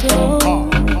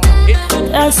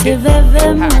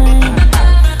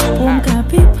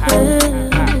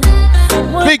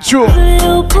 Big True.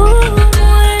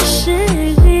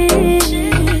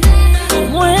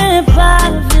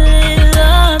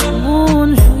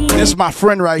 This is my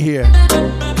friend right here.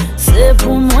 C'est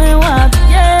pour moi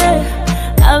wapier,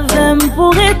 avec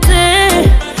pour été.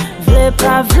 Vle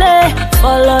pas vle,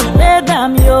 follow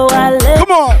mesdames yo ale.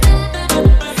 Come on.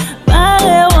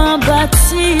 Pare wan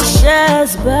bati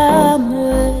chaise ba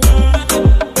moi.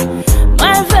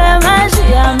 Moi fais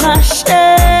magie à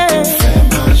marcher.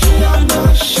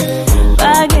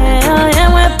 Pas gain rien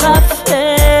moi pas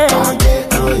fait.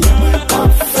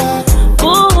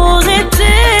 Pour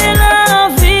été la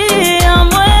vie en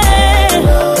moi.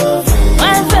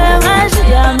 Moi fais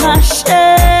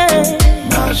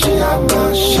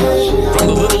marcher. From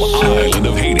the little island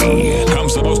of Haiti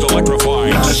comes the most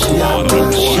electrifying squad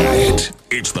on the planet.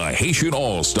 It's the Haitian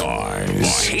All-Stars. The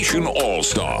Haitian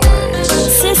All-Stars.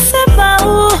 Si c'est pas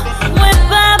où, moi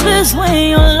pas besoin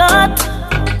yon lot.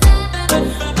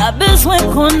 Pas besoin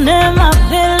qu'on aime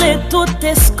appeler tout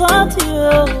escorte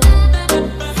yo.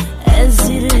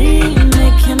 Ezili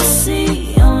make him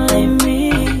see only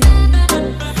me.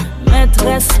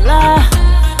 Maîtresse là,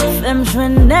 femme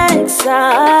joindre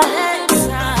ça.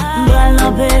 M'bral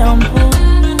n'envoie en pou,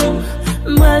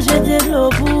 m'bral jeter de l'eau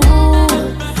pour.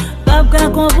 Pas qu'à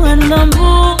comprendre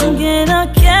l'amour, m'gagne un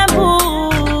kebou.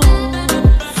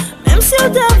 Même si on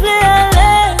devait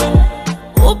aller,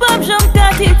 ou pas j'aime qu'à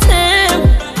quitter.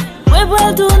 Ouais,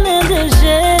 pas tourner de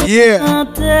jet. Yeah.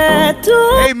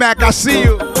 Hey Mac, I see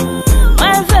you.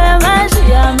 Ouais, fais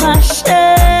magie à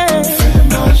marcher.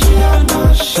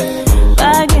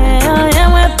 Pas gain, rien,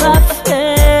 ouais, pas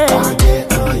fait.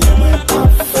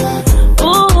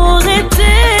 Pour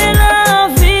arrêter la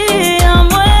vie en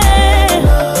moi.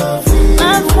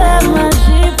 Ma fais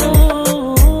magie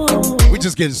pour. We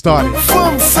just getting started.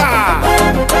 Comme ça.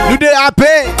 Nous de AP.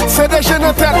 C'est des jeunes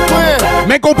en tête point.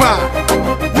 Mais compas.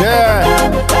 Yeah.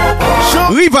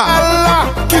 Riva. Allah,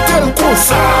 quittez le coup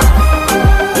ça.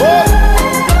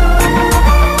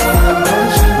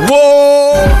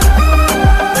 Whoa.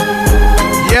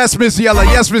 Yes, Miss Yella.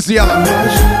 Yes, Miss Yella.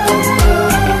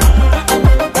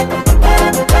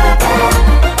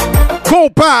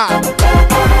 Compas.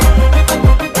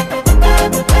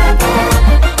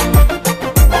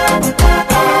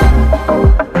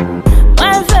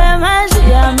 Ouais, fais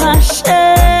magie à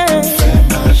marcher.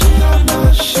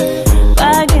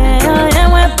 Pas gain, rien,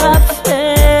 ouais, pas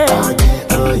fait.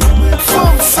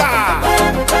 Comme ça.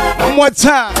 One more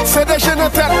time. C'est des jeunes en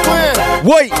tête point.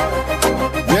 Wait.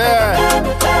 Yeah.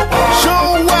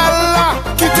 Show Allah,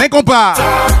 quittez Mais compas.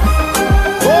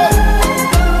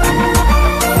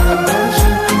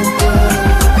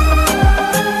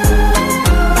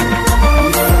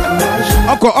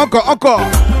 Encore.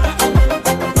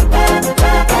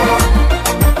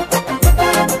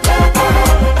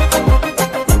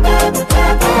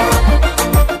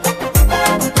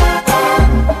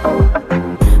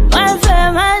 Ouais,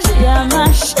 fais magie à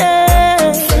marcher.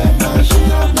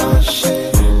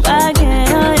 Pas gain,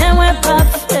 rien, ouais, pas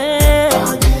fait.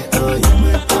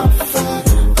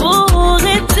 Pour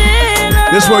arrêter la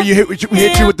This is where we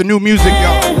hit you with the new music,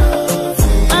 y'all.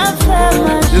 ma fais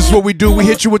magie. This is what we do. We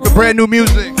hit you with the brand new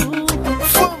music.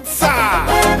 comme ça.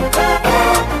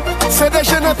 C'est des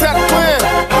jeunes en tête point.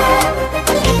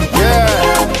 Yeah.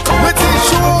 Mais dis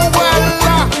show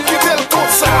Allah, quittez le coup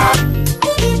ça.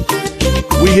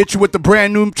 We hit you with the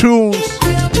brand new tunes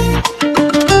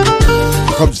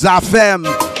from Zafem.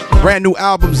 Brand new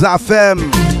album,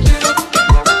 Zafem.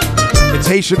 It's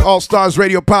Haitian All-Stars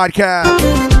Radio Podcast.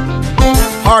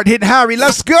 Hard Hitting Harry,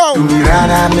 let's go. Tu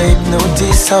mirada me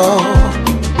hipnotizó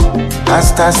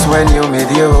hasta sueño me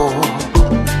dio.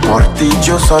 Por ti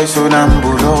yo soy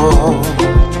sonámbulo.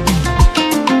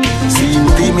 Sin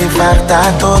ti me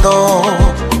falta todo.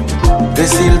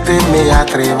 Decirte me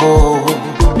atrevo.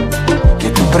 Que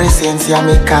tu presencia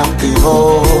me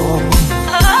cautivó.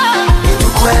 Y tu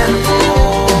cuerpo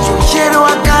yo quiero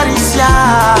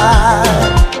acariciar.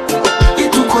 Y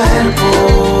tu cuerpo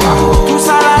tú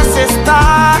sabrás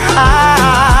estar.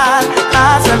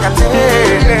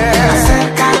 Acércate.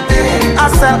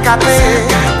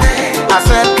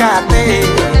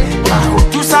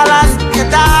 Tú sabrás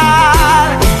quedar.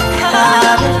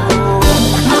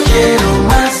 No quiero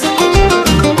más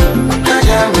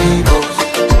callar mi voz.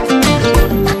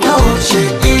 Noche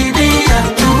y día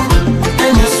tú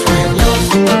en mis sueños.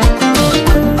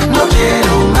 No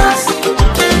quiero más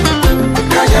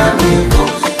callar mi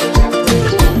voz.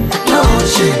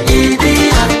 Noche y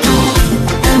día tú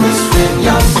en mis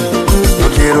sueños. No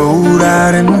quiero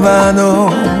jurar en vano.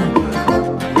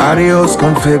 A Dios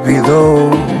con fe pido,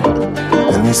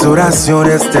 en mis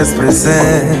oraciones estés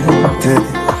presente.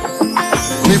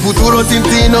 Mi futuro sin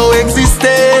ti no existe,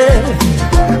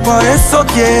 por eso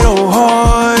quiero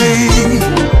hoy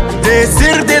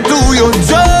decirte tuyo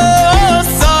yo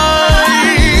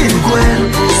soy.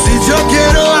 Si yo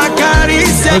quiero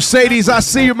acariciar. Mercedes, I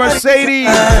see you, Mercedes.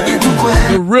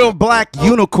 The real black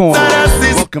unicorn.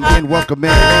 Welcome in, welcome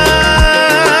in.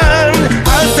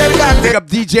 Pick up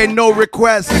DJ No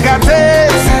Request.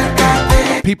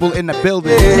 People in the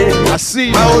building. I see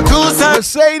you.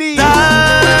 Mercedes.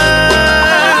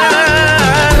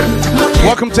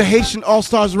 Welcome to Haitian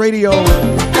All-Stars Radio.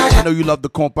 I know you love the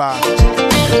compa.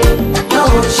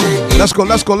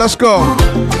 Let's go.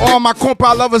 All my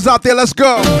compa lovers out there, let's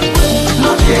go.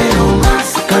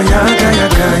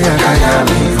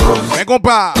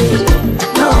 compa.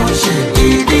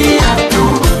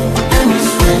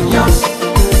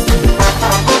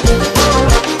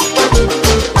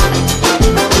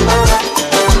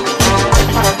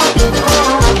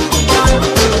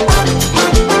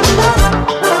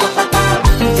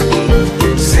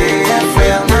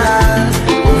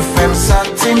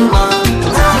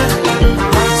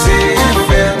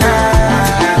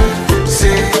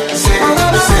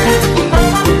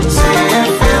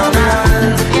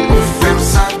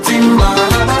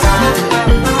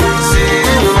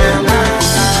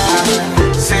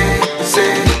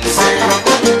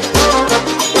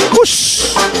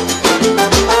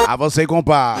 A você,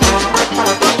 compa.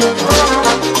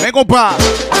 Vem, compa.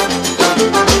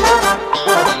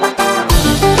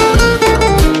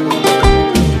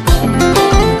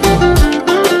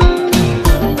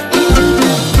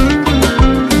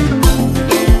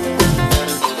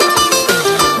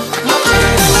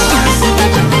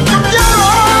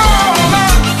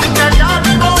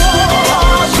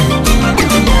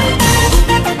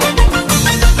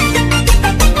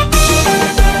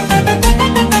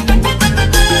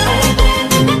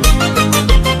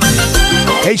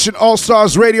 Haitian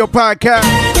All-Stars Radio Podcast.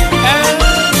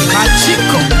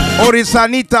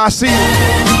 Orisanita así.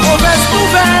 Mauvaise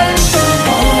nouvelle.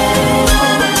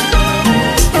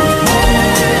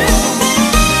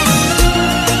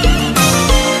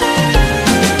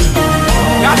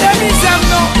 Gardez misère,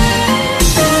 non.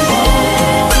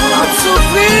 On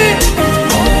souffrir.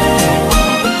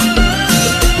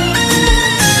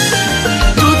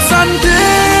 Toute santé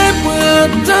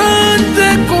prétend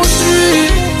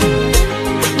déconstruire.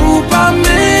 Ou pas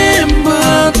même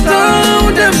temps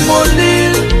de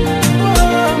mollir.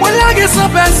 Moi largué sans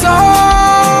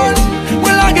personne.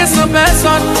 Moi largué sans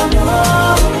personne.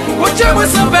 Moi j'aime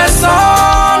sans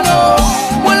personne.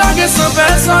 Moi largué sans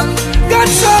personne. Garde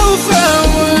ça ou faire.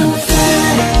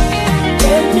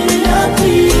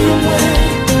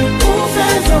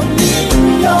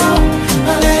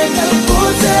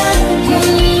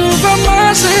 On va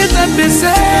marcher tête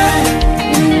baissée.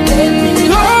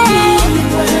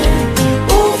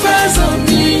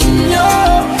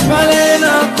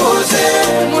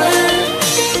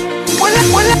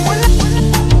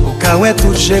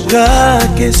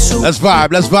 Let's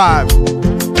vibe, let's vibe.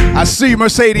 I see you,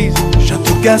 Mercedes.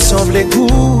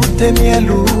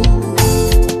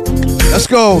 Let's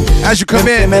go. As you come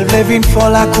in,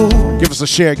 give us a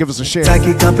share, give us a share.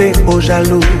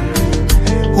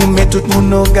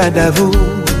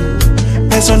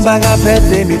 Personne va faire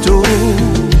demi-tour.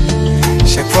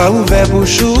 Chaque fois ouvert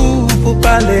bouchou pour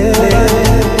parler.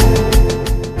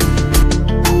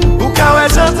 Ou quand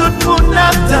tout le monde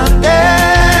attendait.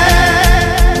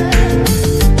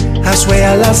 Assoyez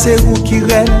à la c'est vous qui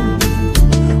règne.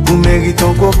 Vous méritez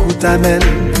encore coup t'amène.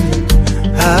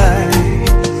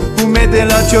 Vous mettez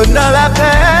l'autre dans la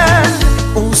peine.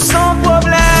 Ou sans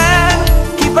problème,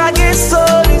 qui va de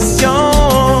solution.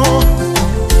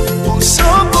 Ou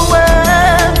sans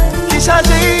problème, qui change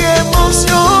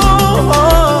d'émotion.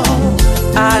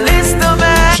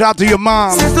 Shout out to your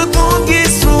mom.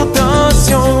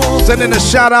 Sending a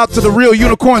shout out to the real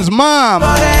unicorn's mom.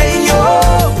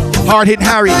 Hard Hitting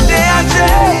Harry.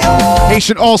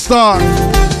 Haitian All-Star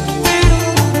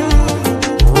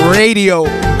Radio.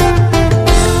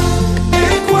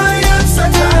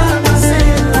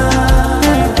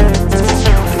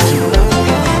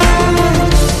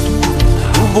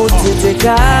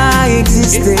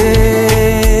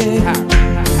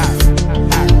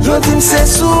 Yo dim se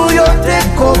sou yo te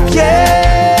kopye.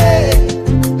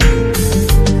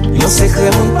 Yo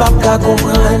sekre moun pap ka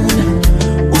kompran.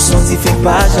 Ou santi fek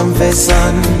pa jam fe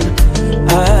san.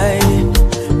 Ay,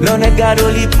 l'on e gado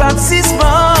li pap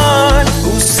sisman.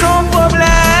 Ou son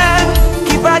problem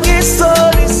ki pa ge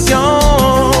solisyon.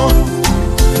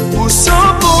 Ou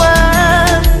son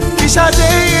poem ki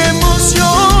chanje emosyon.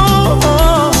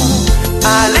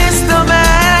 A l'instant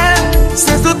même,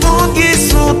 c'est tout le monde qui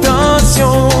sous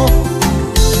tension.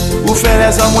 Ou fait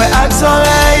les hommes avec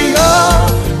soleil,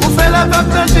 ou fait la pop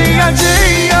de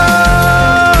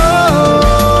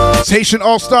Haitian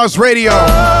All-Stars Radio.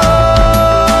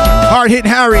 Hard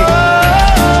Hitting Harry.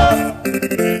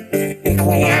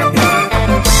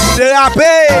 De la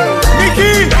paix.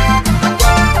 Mickey,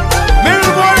 mais le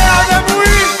volet avec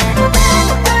oui.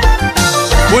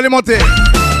 Voulez monter.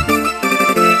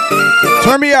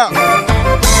 Turn me up.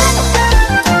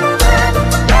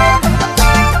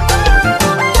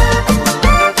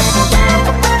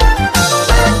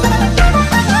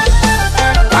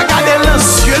 Regardez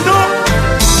l'ancien nom.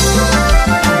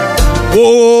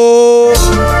 Oh.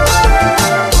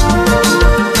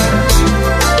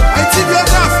 Haïti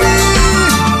biographie.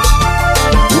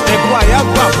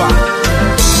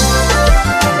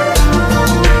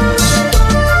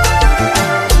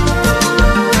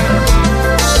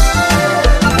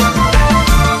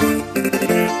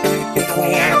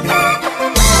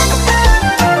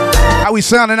 we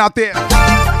sounding out there?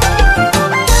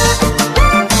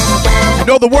 You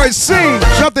know the words, sing.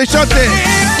 Chante, chante.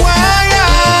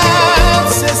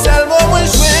 C'est seulement un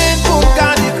joint pour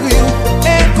qu'un écrit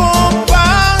incomparable.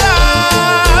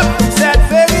 Cette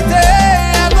vérité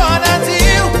est bonne à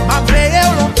dire. Après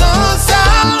longtemps ça,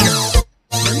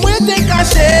 moi t'ai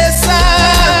caché ça.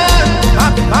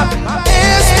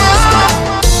 Espoir,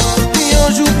 puis un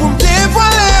jour pour me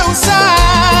dévoiler où ça.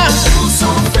 Tout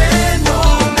son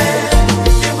phénomène,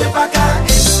 et oui pas qu'à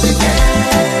expliquer.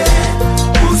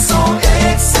 Tout son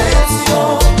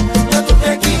exception, y'a tout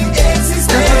fait qui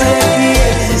existait.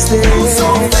 Tout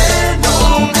son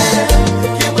phénomène,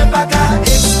 qui ouais pas qu'à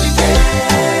expliquer.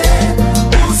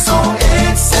 Tout son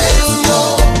exception,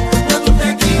 y'a tout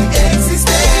fait qui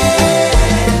existait.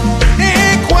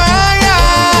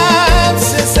 Incroyable,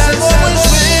 c'est seulement un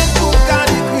joint pour qu'un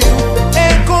écrit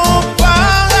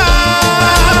incomparable.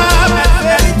 La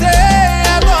vérité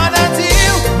est bonne à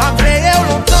dire, ma veille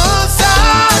longtemps ça.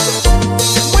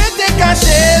 Moi t'ai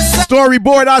caché ça.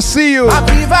 Storyboard, I see you.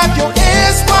 Arrive avec un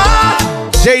espoir.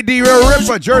 JD Real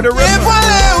Ripper, Jer the Ripper.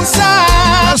 Dévoiler où ça.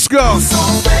 Let's go. Tout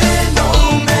son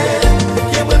phénomène,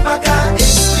 qui ouais pas qu'à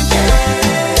expliquer.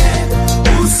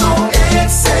 Tout son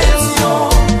exception,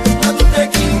 y'a tout fait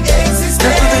qui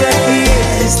existait.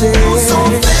 Tout son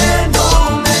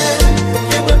phénomène,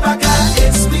 qui ouais pas qu'à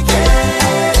expliquer.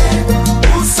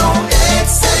 Tout son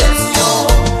exception,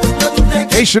 y'a tout fait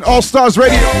qui Haitian All-Stars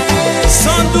Radio.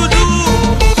 Son doudou,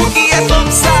 pour qui est comme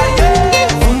ça.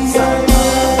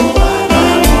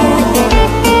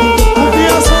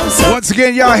 Once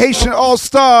again, y'all, Haitian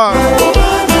All-Stars.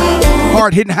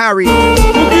 Hard hitting Harry.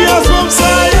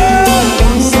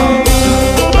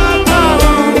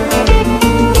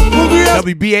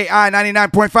 WBAI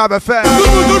 99.5 FM.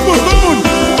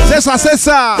 C'est ça, c'est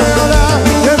ça.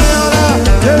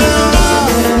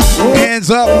 Hands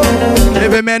up.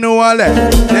 Leve menu wallet.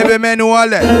 Leve menu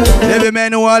wallet. Leve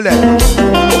menu wallet.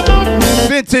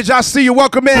 Vintage, I see you.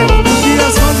 Welcome in.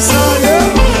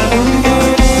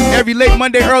 Every late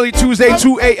Monday, early Tuesday,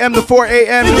 2 a.m. to 4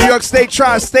 a.m. New York State,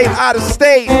 tri-state, out of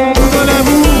state.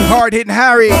 Hard hitting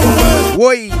Harry.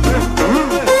 Woy.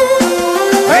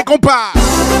 Hey, compa.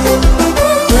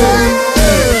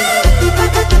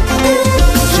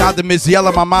 Shout out to Miss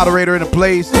Yella, my moderator in the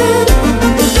place.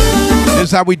 This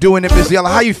is how we doing it, Miss Yella.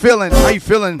 How you feeling? How you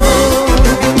feeling?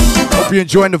 Hope you're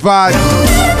enjoying the vibe.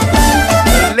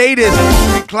 The latest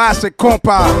classic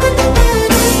compa.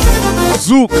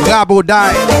 Zook, Gabo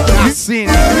Dye, I seen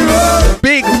it.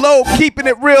 Big Low, keeping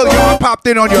it real. Yo, I popped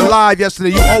in on your live yesterday.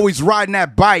 You always riding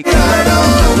that bike.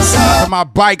 For my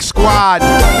bike squad.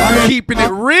 Keeping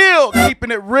it real, keeping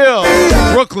it real.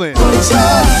 Brooklyn.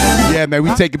 Yeah, man,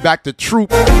 we take it back to Troop.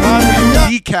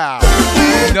 Decal.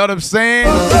 You know what I'm saying?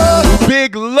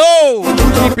 Big Low,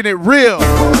 keeping it real.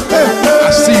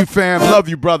 I see you, fam. Love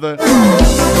you, brother.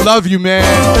 Love you, man.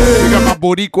 We got my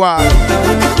Boricua.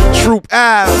 Troop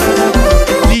Ave.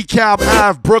 DeKalb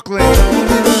Ave, Brooklyn.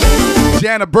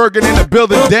 Jana Bergen in the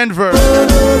building, Denver.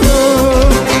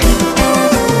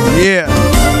 Yeah.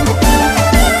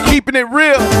 Keeping it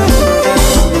real.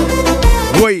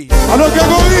 Wait.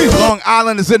 Long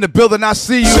Island is in the building. I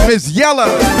see you, Miss Yella.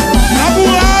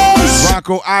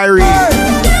 Bronco Irie.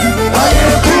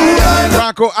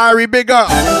 Bronco Irie, big up.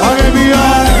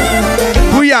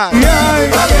 Booyah.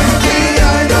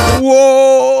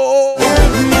 Whoa.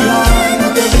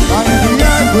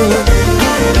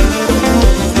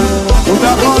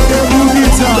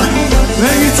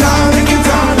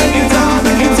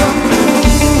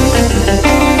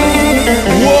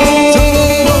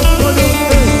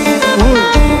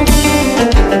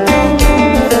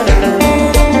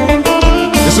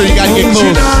 So you gotta get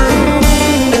close.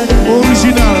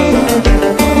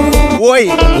 Oi,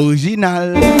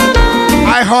 original.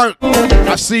 I heart.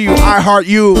 I see you. I heart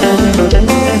you.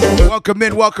 Welcome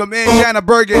in, Jana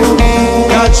Bergen.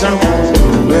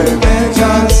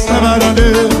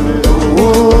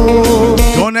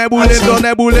 Donne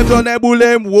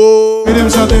boulem. Whoa.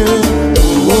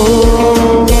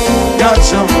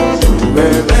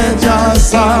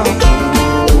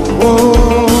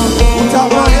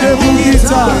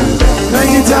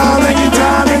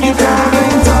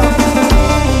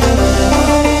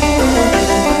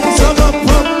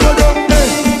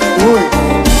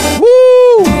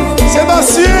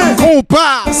 Compa.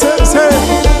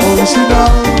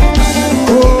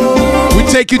 We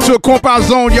take you to a compa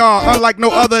zone, y'all. Unlike no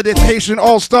other, this Haitian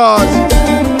All-Stars.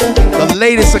 The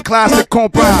latest of classic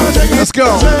compa. Let's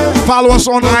go. Follow us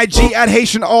on IG at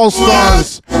Haitian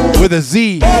All-Stars with a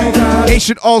Z.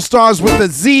 Haitian All-Stars with a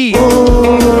Z.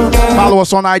 Follow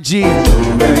us on IG.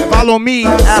 Follow me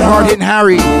at Hard Hitting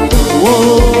Harry.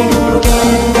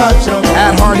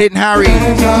 At Hard Hitting Harry.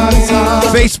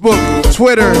 Facebook,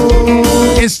 Twitter,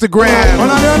 Instagram,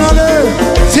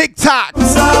 TikTok,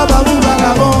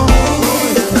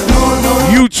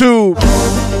 YouTube.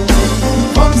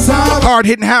 Hard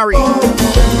Hitting Harry.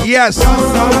 Yes.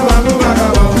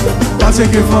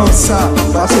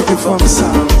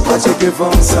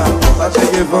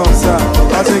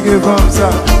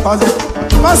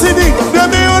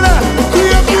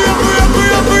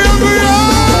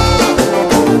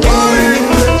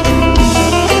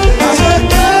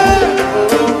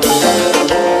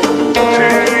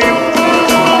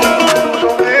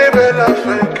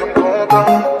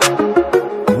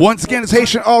 Once again, it's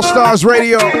Haitian All-Stars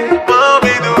Radio.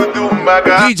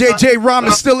 DJ J Rom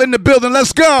is still in the building.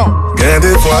 Let's go.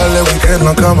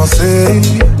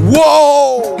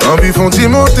 Whoa.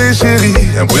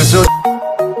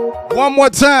 One more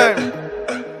time.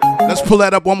 Let's pull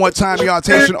that up one more time, y'all. It's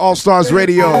Haitian All-Stars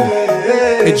Radio.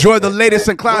 Enjoy the latest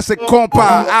and classic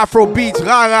compa, Afro beats,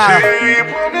 rara.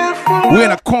 We're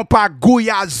in a compa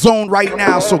Guya zone right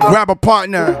now, so grab a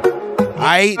partner.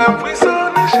 Alright?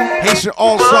 Haitian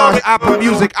All-Stars, Apple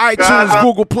Music, iTunes,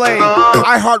 Google Play,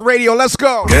 iHeartRadio, let's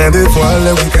go.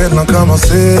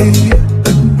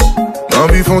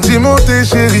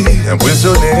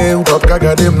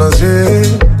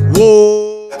 Whoa.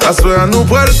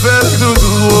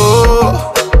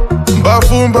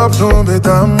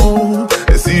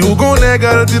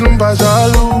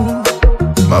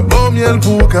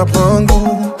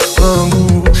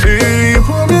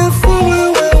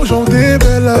 Aujourd'hui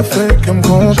belle affaire comme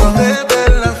content.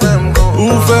 Ou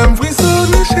femme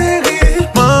frissonner chérie,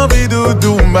 m'envie de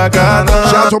doux ma gana.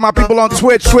 Shout out to my people on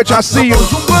Twitch. Twitch, I see you.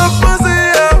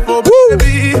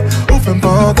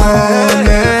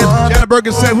 Jana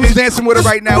Bergen said, who's dancing with her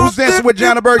right now? Who's dancing with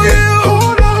Jana Bergen?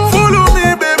 Follow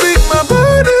me baby, my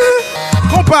body.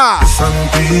 Compa.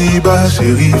 Santiba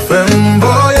chérie, femme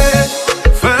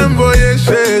voyer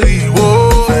chérie,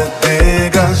 oh. Fais des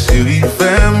gars chérie,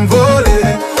 femme voler.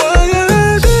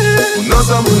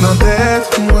 Dans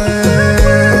tête,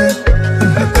 ouais.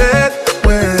 La tête,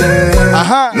 ouais.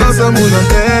 Aha. Dans un moule en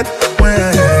tête,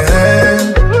 ouais.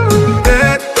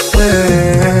 Tête,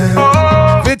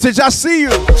 ouais. Vintage, I see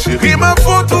you. Chérie, ma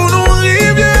photo nous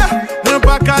rivière. Moi,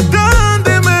 pas qu'à attendre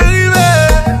mes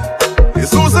rivets. Et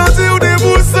sous sentir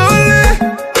déboussolé.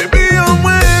 Baby, en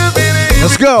moi, vini.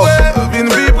 Let's go.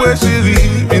 Vini, près,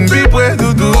 chérie. Vini, près,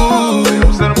 doudou.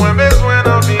 Vous avez moins besoin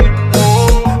d'en vivre.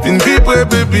 Vini, près,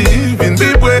 baby.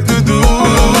 Vini, près, doudou.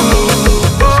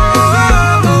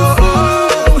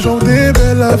 Aujourd'hui,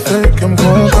 belle affaire comme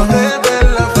content.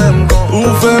 Ou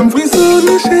femme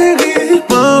frissonner, chérie.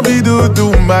 M'envie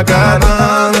doudou, ma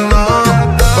gana.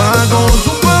 Pas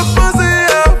gonjou, pas penser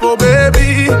à vos baby.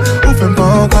 Ou femme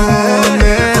pas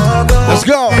connaître. Let's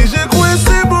go. Et j'ai cru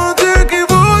c'est bon Dieu qui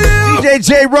voyait. DJ J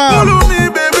Rom. Follow me,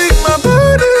 baby, my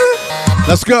body.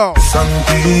 Let's go.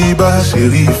 Santiba,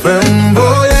 chérie, femme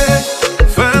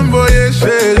voyer,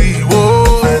 chérie,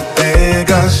 oh. Fais des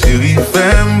gars, chérie,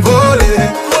 femme voler.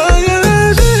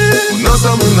 Voyager. Nous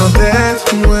ensemble dans tête,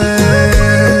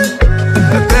 ouais.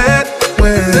 La tête,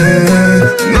 ouais.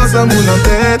 Nous ensemble dans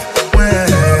tête,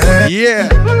 ouais. Yeah.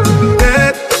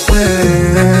 Tête,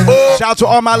 ouais. Oh. Shout out to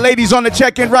all my ladies on the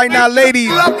check-in right now,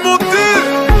 ladies.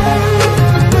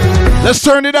 Let's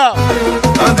turn it up.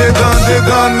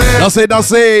 Dansez,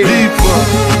 dansez.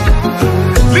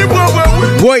 Libre,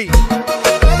 ouais. Wait.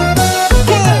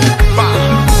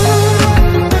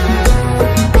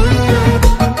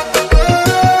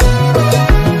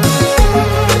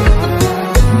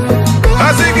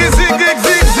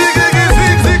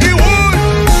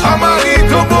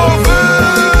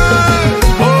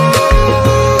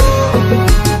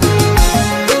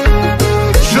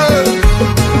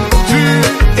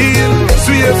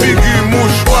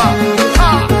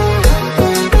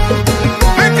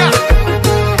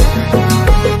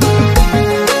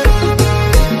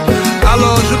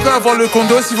 Avoir le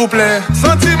condo s'il vous plaît.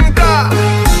 Centimita.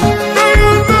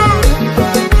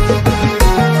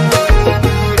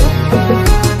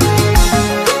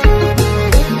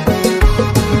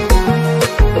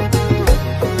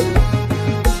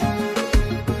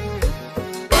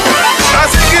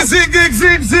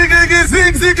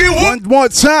 One more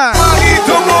time.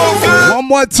 One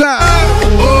more time.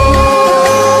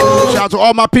 Shout out to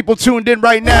all my people tuned in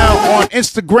right now on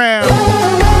Instagram.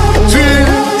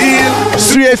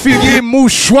 Suifi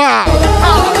Mouchoir.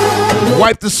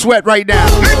 Wipe the sweat right now.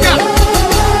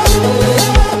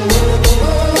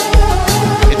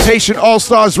 It's Haitian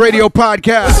All-Stars Radio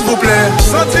Podcast.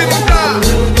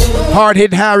 Hard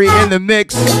Hitting Harry in the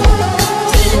mix.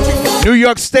 New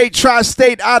York State,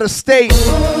 Tri-State, out of state.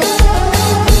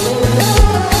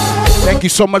 Thank you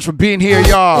so much for being here,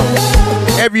 y'all.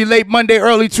 Every late Monday,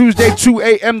 early Tuesday, 2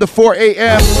 a.m. to 4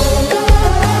 a.m.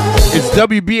 It's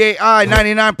WBAI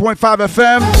 99.5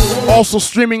 FM. Also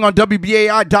streaming on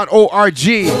WBAI.org.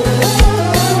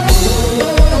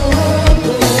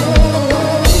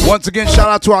 Once again, shout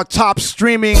out to our top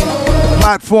streaming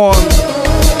platforms,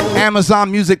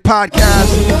 Amazon Music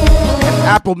Podcast and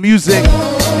Apple Music.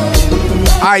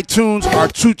 iTunes are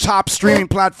two top streaming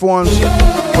platforms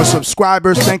for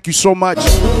subscribers. Thank you so much.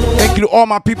 Thank you to all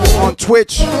my people on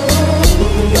Twitch,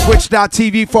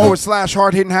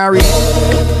 twitch.tv/HardHittingHarry.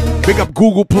 Big up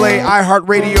Google Play,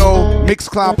 iHeartRadio,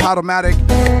 Mixcloud, Podomatic.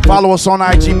 Follow us on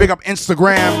IG. Big up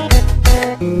Instagram.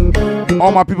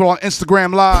 All my people on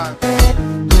Instagram Live.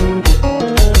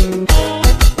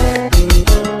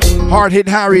 Hard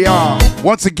Hitting Harry,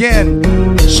 once again,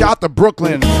 shout to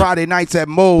Brooklyn, Friday nights at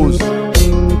Moe's.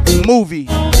 Movie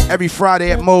every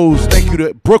Friday at Moe's. Thank you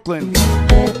to Brooklyn.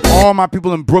 All my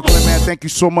people in Brooklyn, man, thank you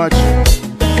so much.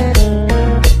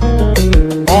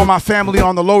 All my family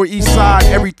on the Lower East Side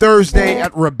every Thursday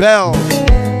at Rebel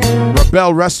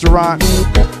Restaurant.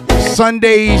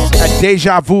 Sundays at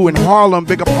Deja Vu in Harlem.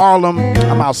 Big up Harlem.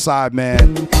 I'm outside,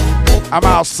 man. I'm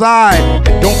outside.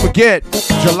 And don't forget,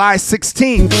 July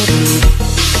 16th.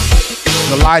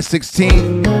 July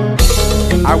 16th,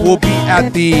 I will be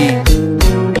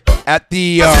at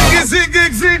the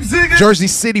Jersey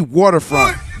City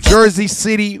waterfront. Jersey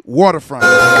City waterfront.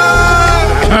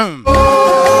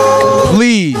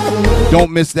 Please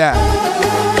don't miss that.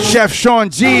 Chef Sean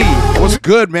G, what's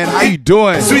good, man? How you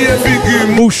doing?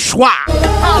 Mouchoir.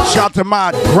 Shout out to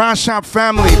my Grand Champ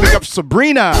family. Big up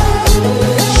Sabrina.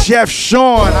 Chef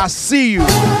Sean, I see you.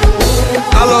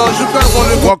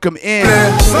 Welcome in.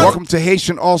 Welcome to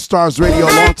Haitian All-Stars Radio,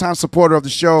 longtime supporter of the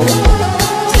show.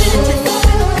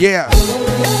 Yeah.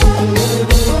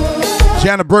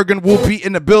 Jana Bergen will be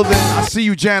in the building. I see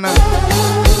you, Jana.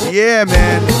 Yeah,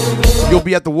 man. You'll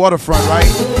be at the waterfront, right?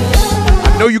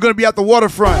 I know you're going to be at the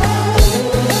waterfront.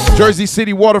 Jersey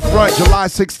City waterfront, July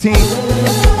 16th.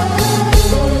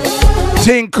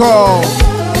 Ting Call.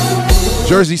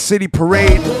 Jersey City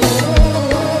parade.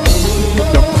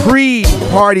 The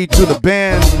pre-party to the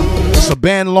band. It's a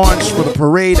band launch for the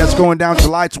parade that's going down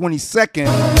July 22nd.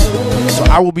 So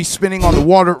I will be spinning on the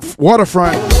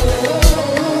waterfront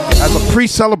as a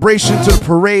pre-celebration to the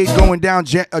parade going down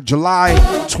July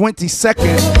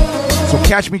 22nd. So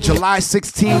catch me July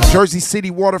 16th, Jersey City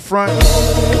waterfront,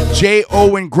 J.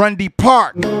 Owen Grundy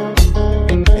Park.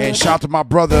 And shout out to my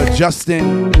brother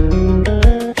Justin.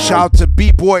 Shout out to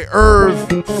B-Boy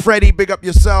Irv. Freddie, big up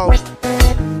yourself.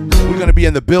 We're going to be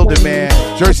in the building, man.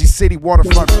 Jersey City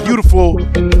waterfront. Beautiful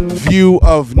view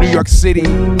of New York City.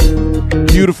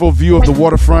 Beautiful view of the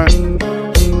waterfront.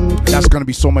 That's going to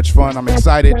be so much fun. I'm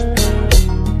excited.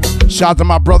 Shout out to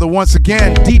my brother once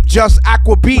again, Deep Just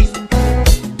Aqua Beat.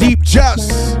 Deep Just.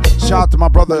 Shout out to my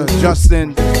brother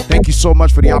Justin. Thank you so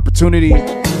much for the opportunity.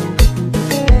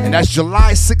 And that's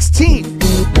July 16th.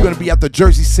 We're going to be at the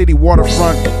Jersey City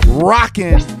waterfront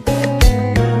rocking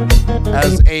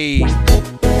as a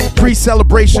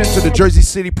pre-celebration to the Jersey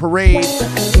City parade,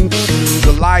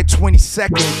 July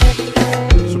 22nd.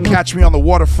 So catch me on the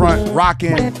waterfront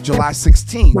rocking July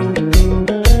 16th.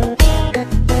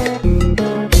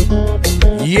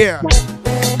 Yeah.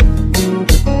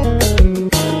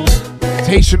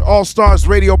 Haitian All-Stars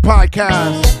Radio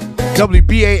Podcast,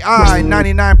 WBAI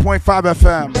 99.5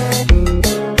 FM.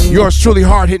 Yours truly,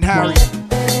 Hard Hitting Harry.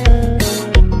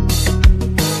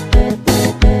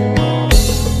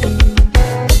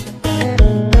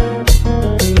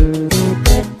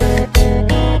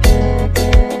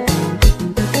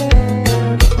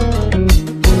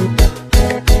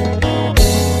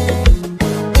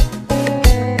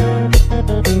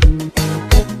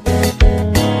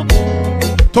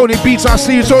 Tony Beats, I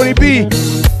see you, Tony B.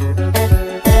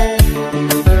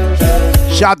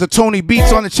 Shout out to Tony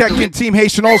Beats on the check-in team,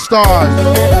 Haitian All-Stars.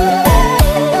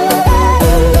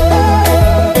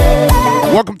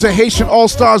 Welcome to Haitian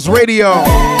All-Stars Radio.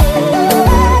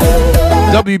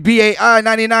 WBAI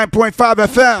 99.5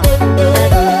 FM.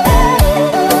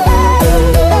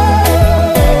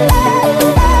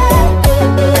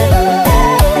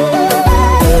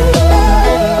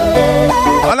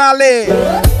 Anale.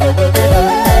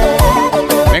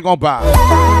 Ain't gonna buy.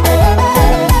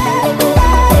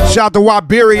 Shout out to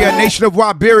Waberia, Nation of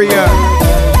Waberia.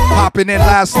 Popping in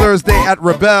last Thursday at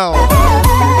Rebel.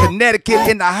 Connecticut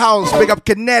in the house. Big up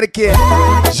Connecticut.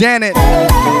 Janet.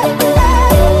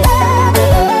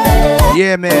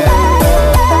 Yeah, man.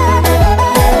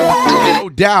 No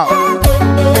doubt.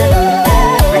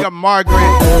 Big up Margaret.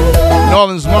 New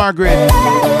Orleans Margaret.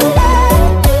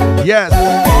 Yes.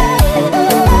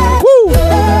 Woo!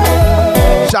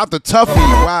 Shout out to Tuffy.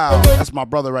 Wow, that's my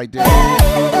brother right there.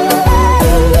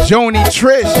 Joni,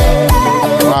 Trish.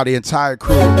 Wow, the entire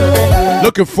crew.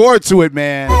 Looking forward to it,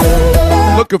 man.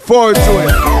 Looking forward to it.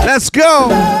 Let's go.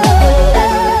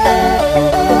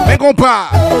 Vem comprar.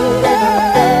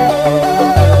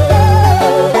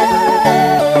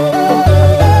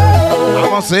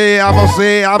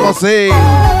 Avancez.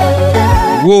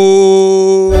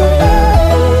 Whoa.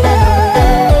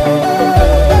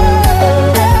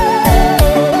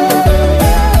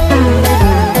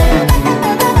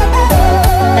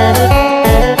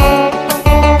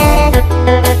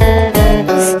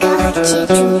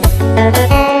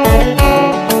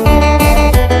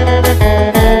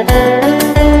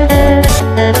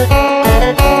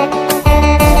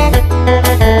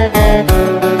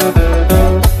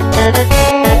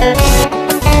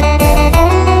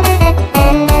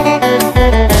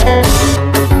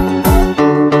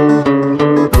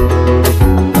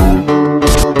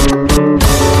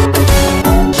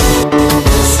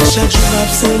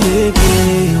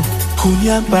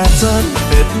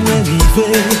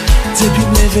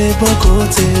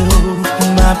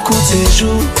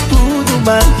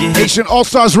 Haitian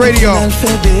All-Stars Radio.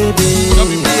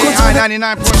 WBAI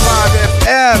 99.5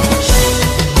 FM.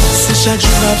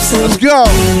 Let's go.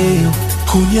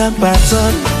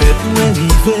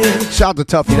 Shout out to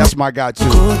Tuffy, that's my guy too.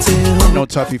 I've known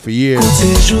Tuffy for years.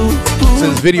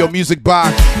 Since Video Music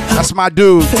Box, that's my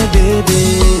dude.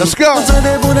 Let's go.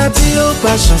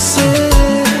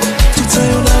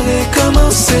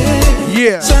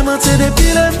 Yeah.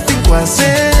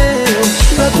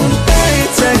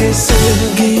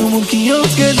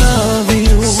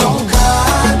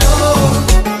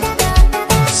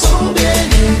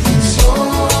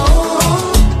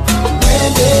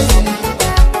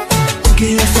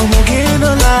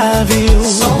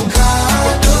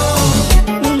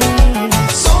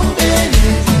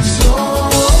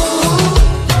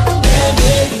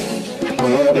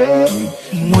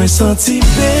 Mwen senti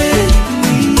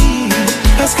béni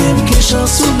Paske mke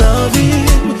chansou nan vi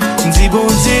Di bon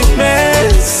di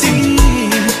merci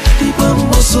Di pa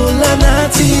mwen sola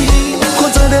nati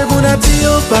Kontan de bon ati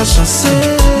yo pa chanse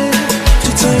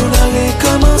Tout an yon a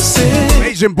rekomanse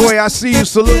Asian boy, I see you,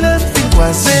 salute.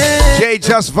 Jay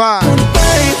Just Vibe.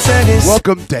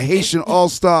 Welcome to Haitian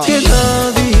All-Stars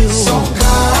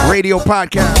Radio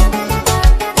Podcast.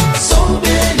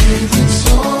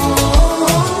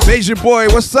 Asian boy,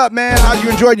 what's up, man? How you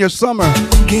enjoying your summer? I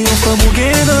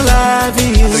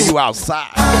know you outside.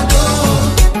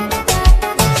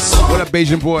 What up,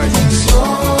 Asian boy?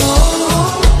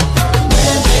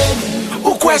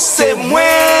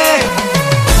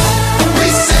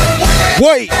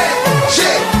 Wait.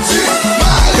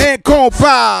 Men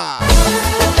compa.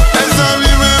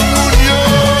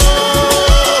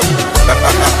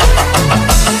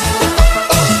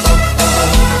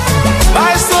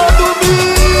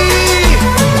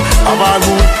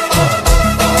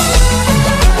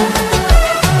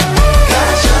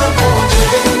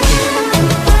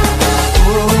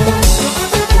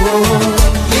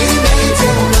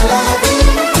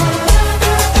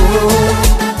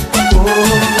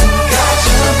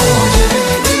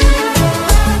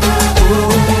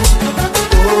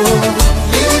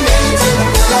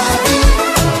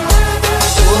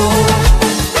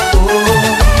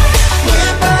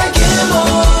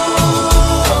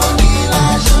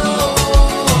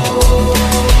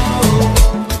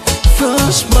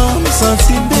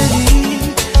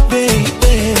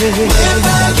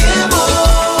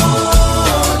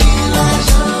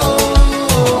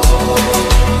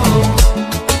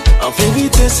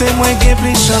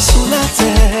 Sous la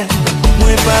terre, moi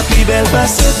pas plus belle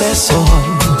passe personne.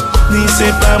 Ni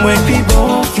c'est pas moi qui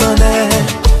bon flaner,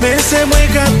 mais c'est moi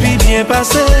qui bien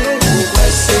passé.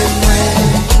 C'est moi.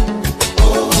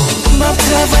 Ma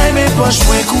travail mes poches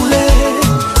moins coulé.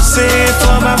 C'est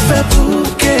toi m'a fait pour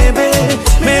Québec,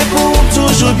 mais pour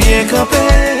toujours bien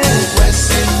camper.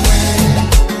 C'est moi.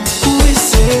 Oui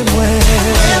c'est moi.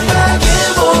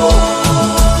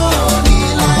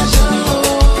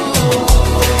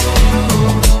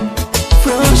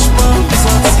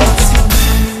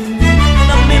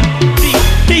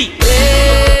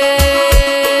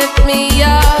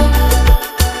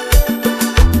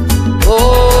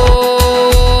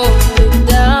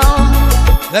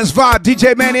 Let's vibe,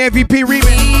 DJ Manny MVP remix.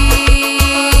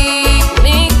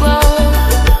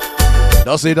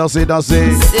 Dansez.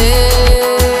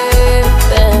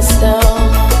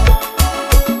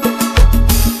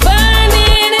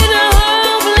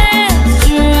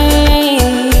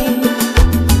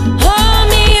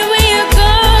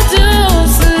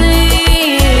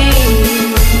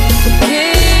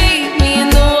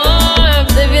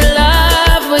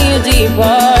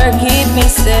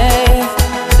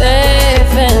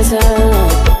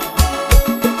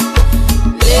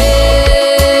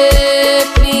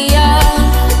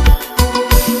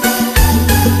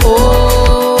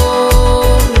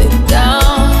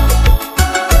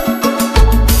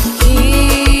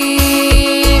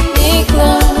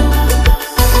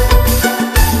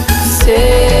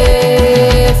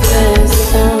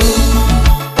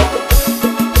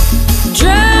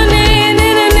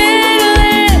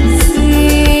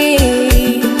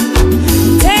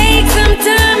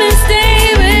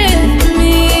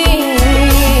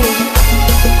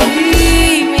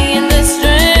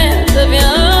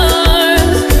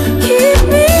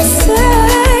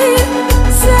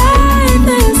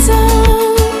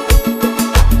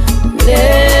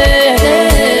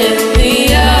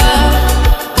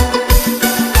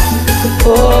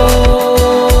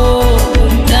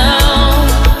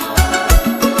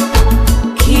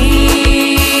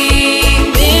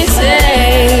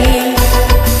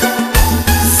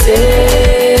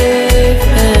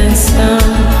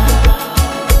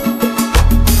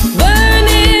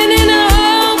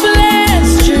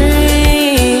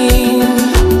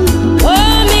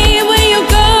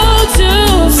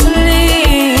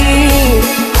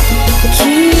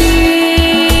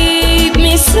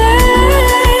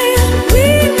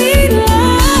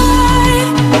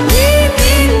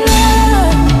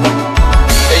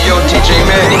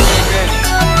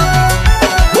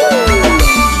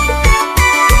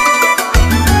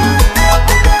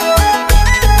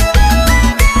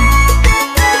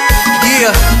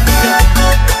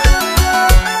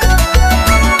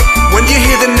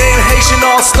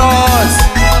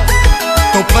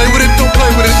 Don't play with it, don't play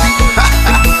with it.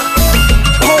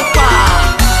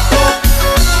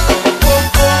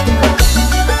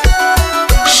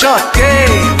 Short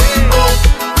game.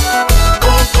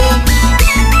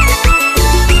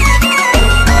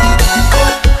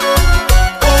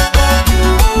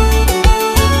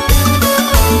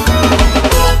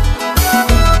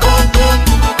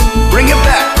 Bring it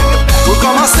back. We'll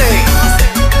come on stage.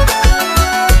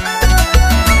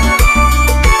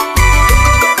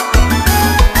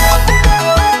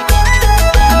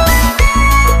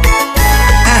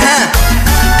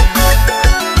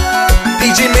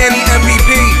 DJ Manny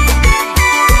MVP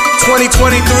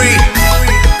 2023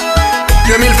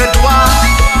 2023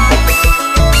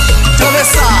 Donnez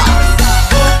ça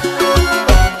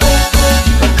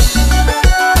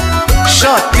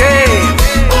Shot game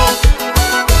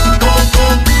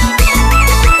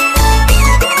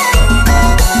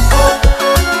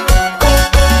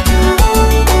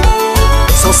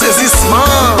Son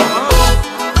saisissement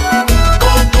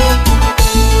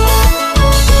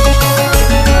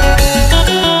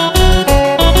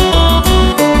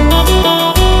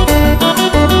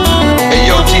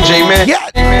DJ Man. Yeah.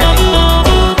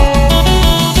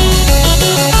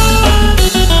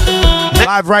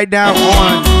 Live right now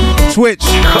on Twitch.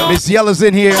 Miss Yella's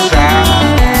in here.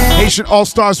 Haitian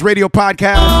All-Stars Radio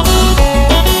Podcast.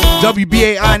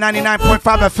 WBAI 99.5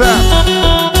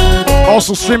 FM.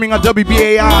 Also streaming on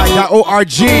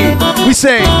WBAI.org. We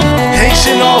say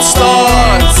Haitian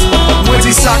All-Stars.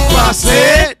 Petit sac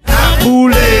passé.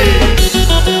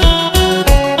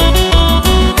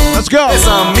 Let's go. It's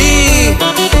on me.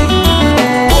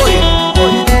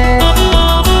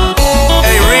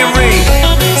 Hey, Riri,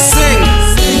 sing.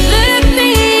 Lift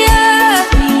me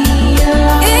up in your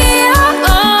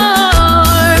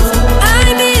arms. I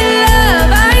need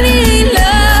love, I need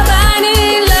love, I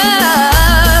need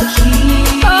love.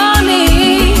 For me,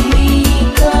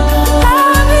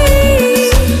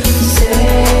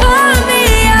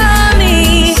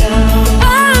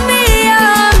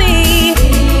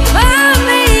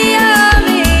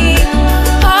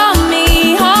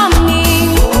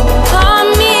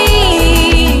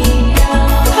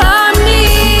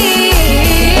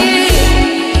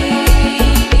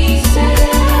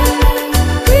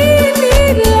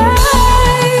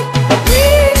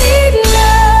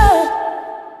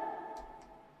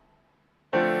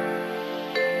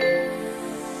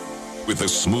 With the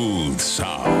smooth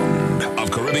sound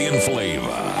of Caribbean flavor,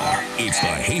 it's the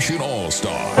Haitian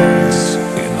All-Stars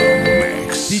in the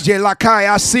mix. DJ Lakai,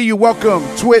 I see you. Welcome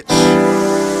Twitch.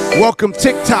 Welcome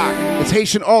TikTok. It's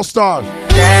Haitian All-Stars. I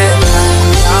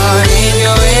need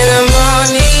you in the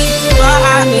morning, but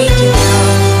I need you now.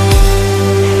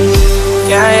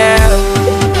 Yeah.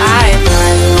 I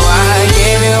know I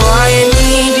gave you all you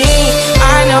needed. I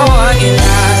know what you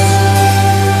like.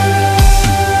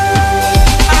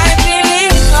 I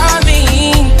believe for me.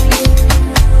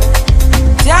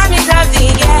 Time is of the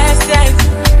essence.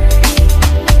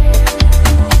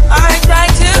 I try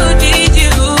to teach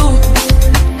you,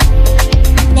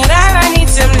 but I need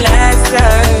some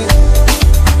lessons.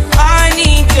 I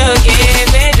need to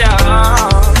give it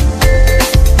all.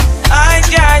 I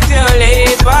try to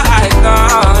live, but I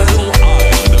can't.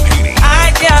 I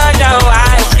don't know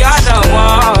why you're the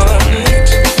one.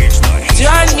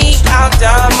 Turn me out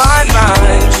of my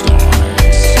mind.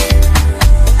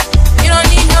 You don't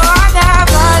need no other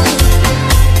body.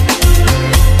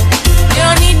 You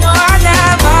don't need no other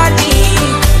body.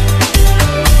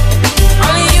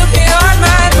 Only you feel on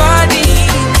my body.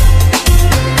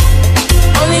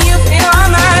 Only you feel on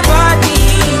my body.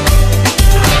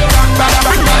 You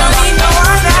don't need no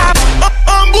other.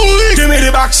 Give me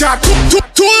the back shot.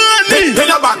 In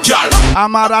the back, y'all.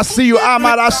 Ahmad, I see you.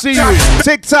 Ahmad, I see you.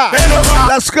 TikTok.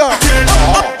 Let's go.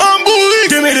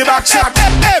 Give me the back shot.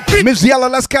 Miss Yella,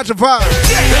 let's catch a vibe.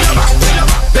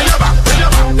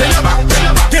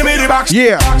 Give me the back.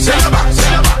 Yeah.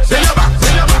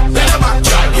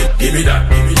 Give me that.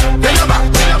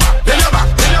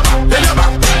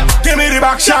 Give me the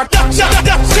back shot.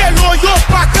 C'est l'oyo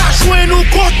pas qu'à jouer nous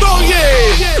cotonnier.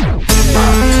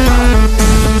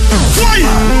 Oui.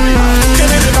 Give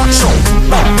me the back shot.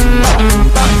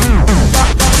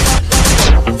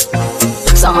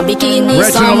 Sans bikini,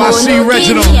 Reginald, sans I mono, see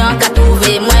Reginald. Kini en qu'a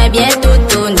trouvé moins bien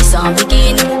tout. Ni sans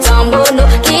bikini, sans mono,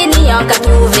 Kini en qu'a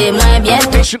trouvé moins bien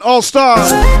tout. Haitian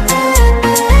All-Stars.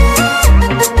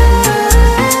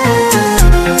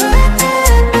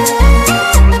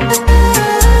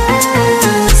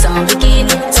 Sans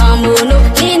bikini, sans mono,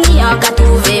 Kini en qu'a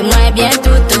trouvé moins bien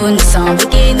tout. Ni sans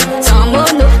bikini, sans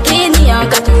mono, Kini en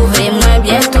qu'a trouvé moins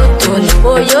bien tout.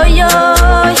 Oh yo yo,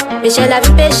 péché la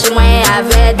vie, péché moins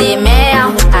avec des mères.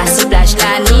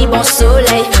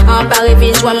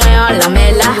 Arrive joie moi en la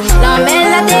mela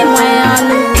témoin en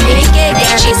nous. Et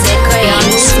quelqu'un qui secret en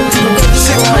nous.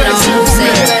 C'est quoi l'amour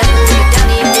secret?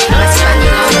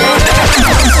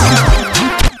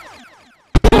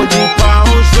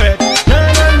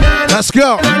 Let's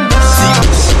go.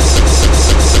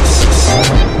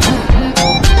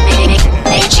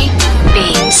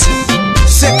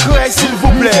 Secret s'il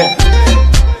vous plaît.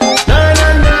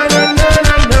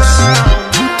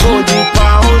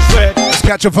 Let's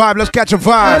catch a vibe, let's catch a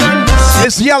vibe.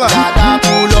 It's yellow.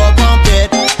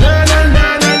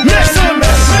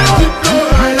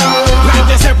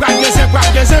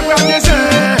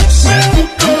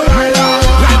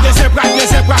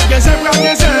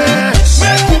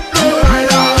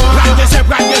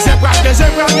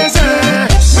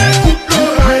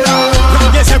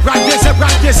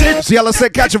 Yellow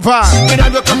said catch a vibe.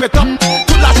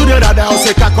 Toute la journée là-dedans, on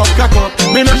s'est cacop.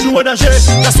 Maintenant, je suis au danger,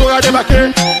 la soirée a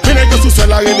débarqué. Maintenant, que sous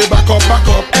cela, il est back up.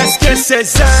 Est-ce que c'est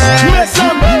ça?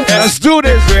 Let's do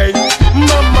this.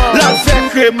 Maman, la fait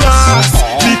crémasse.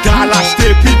 L'Ital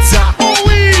acheté pizza. Oh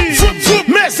oui.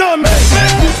 Mes hommes.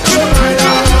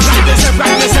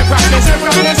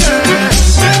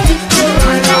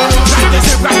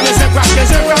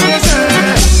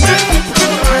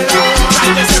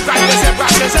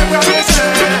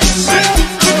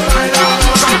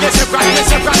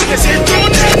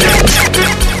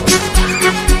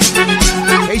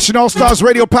 Haitian All-Stars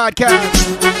Radio Podcast.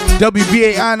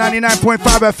 WBAI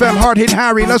 99.5 FM. Hard Hitting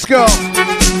Harry. Let's go.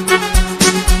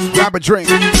 Grab a drink.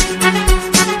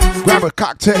 Grab a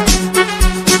cocktail.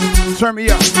 Turn me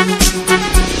up.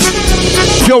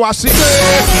 Yo, I see.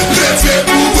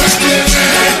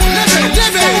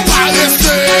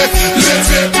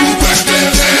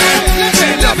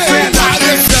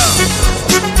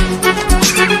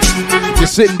 You're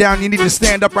sitting down, you need to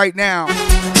stand up right now.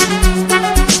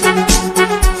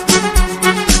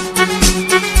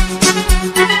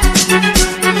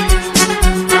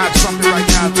 Grab something right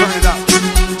now, turn it up.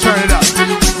 Turn it up.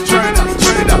 Turn it up.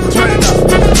 Turn it up. Turn it up.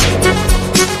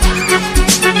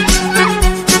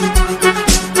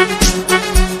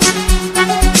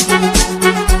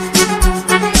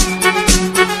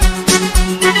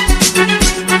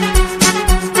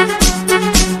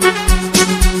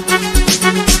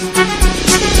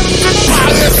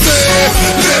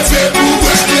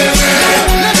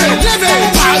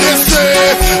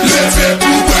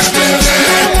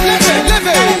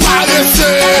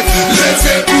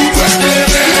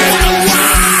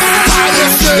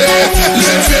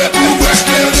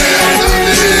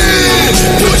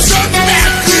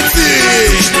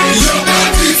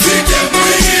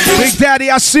 Big Daddy,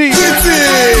 I see you.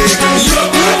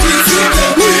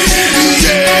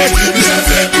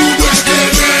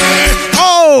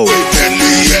 Oh!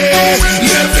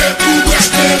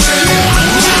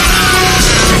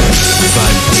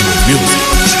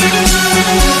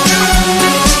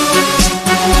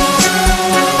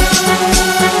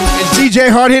 It's DJ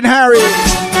Hard Hitting Harry.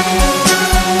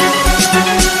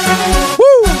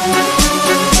 Woo!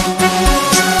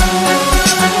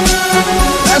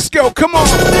 Let's go, come on.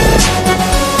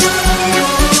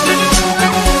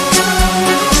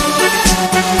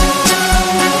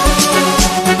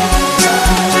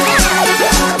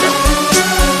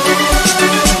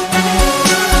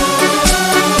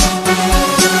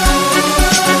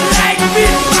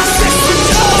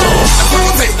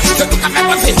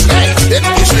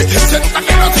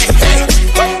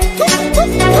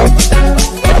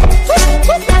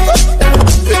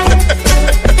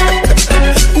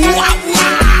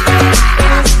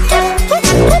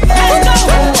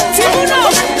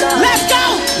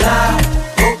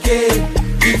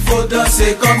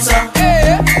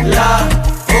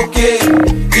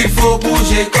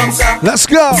 Let's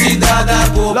go.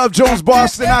 Love Jones,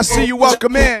 Boston. I see you.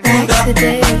 Welcome in.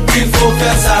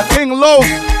 King Loaf.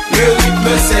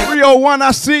 301.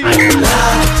 I see you.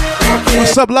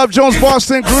 What's up, Love Jones,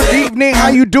 Boston? Good evening. How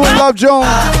you doing, Love Jones?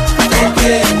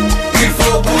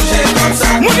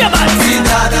 Move your body.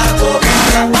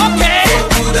 Okay.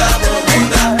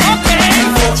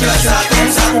 Put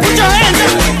your hands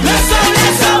up.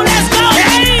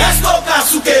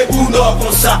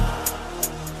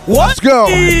 Let's go.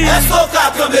 Let's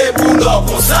go.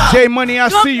 J Money, I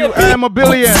see you. I am a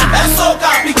billion.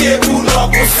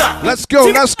 Let's go.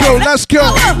 Let's go. Let's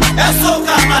go.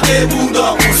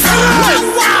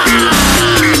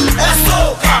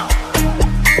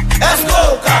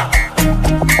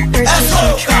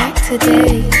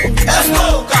 Today.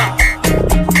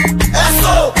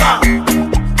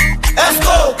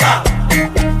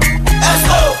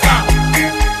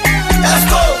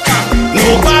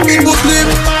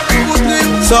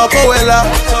 Sopoela,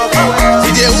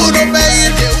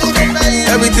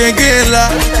 thinking la.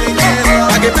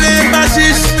 I can play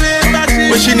bashish,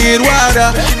 but she need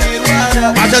water.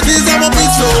 I just need some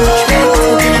pizza.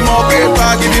 Give me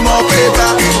more paper.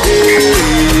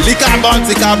 Liquor bounce.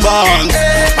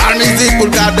 Par musique pour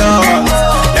le cadence.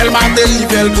 Elle m'a dit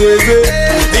qu'elle brisait.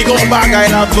 Dis qu'on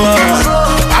bagaille la bonne.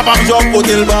 Papa me joue pour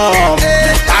le bon.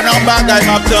 Pas non bagaille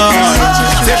ma tonne.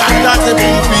 C'est pas là, c'est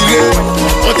bon filet.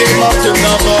 On t'est mort, je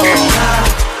n'en vois.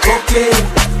 Ok,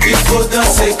 il faut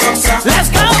danser comme ça. Let's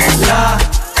go. Là,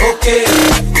 ok,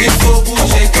 il faut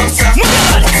bouger comme ça.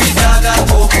 Si dada,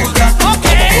 bokuda. Ok,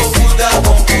 bokuda,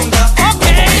 bokuda. Ok,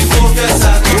 il faut faire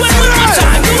ça. Do it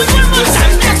one more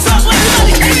time. Next up,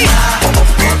 everybody, baby.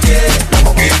 Ok,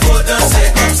 il faut danser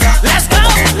comme ça. Let's go.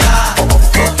 Là,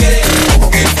 ok,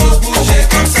 il faut bouger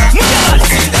comme ça.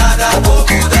 Si dada,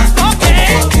 bokuda. Ok,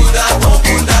 bokuda,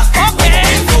 bokuda. Ok,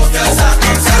 il faut faire ça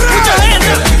comme ça. Put your hands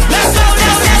up. Let's go.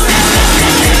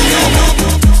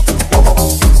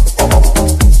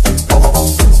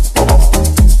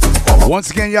 Once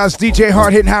again, y'all, it's DJ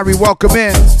Hard Hitting Harry. Welcome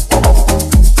in.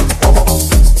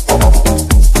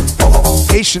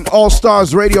 Haitian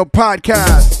All-Stars Radio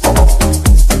Podcast.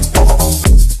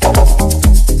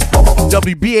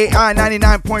 WBAI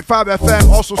 99.5 FM.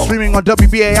 Also streaming on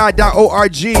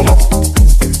WBAI.org.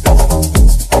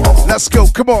 Let's go.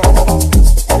 Come on.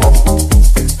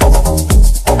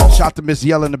 Shout to Miss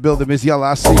Yella in the building. Miss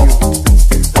Yella, I see you.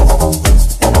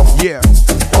 Yeah.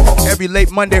 Every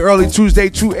late Monday, early Tuesday,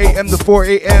 2 a.m. to 4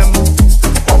 a.m.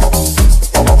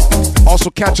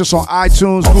 Also catch us on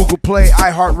iTunes, Google Play,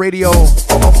 iHeartRadio,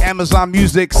 Amazon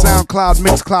Music, SoundCloud,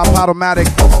 Mixcloud, Podomatic.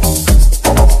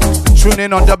 Tune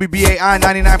in on WBAI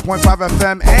 99.5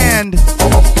 FM and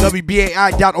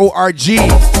WBAI.org.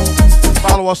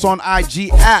 Follow us on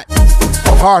IG at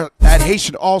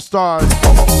Haitian All-Stars.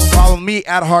 Follow me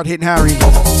at Hard Hitting Harry.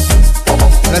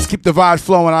 Let's keep the vibe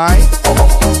flowing, all right?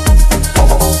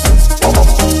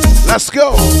 Let's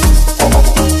go.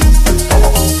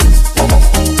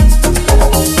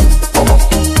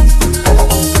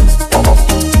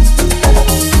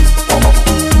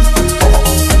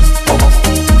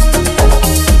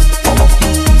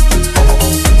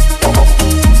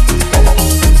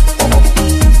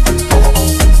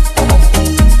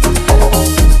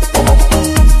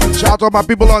 Shout out to all my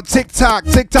people on TikTok.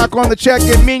 TikTok on the check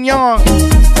and Mignon.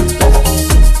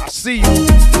 I see you.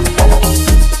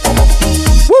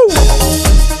 Woo!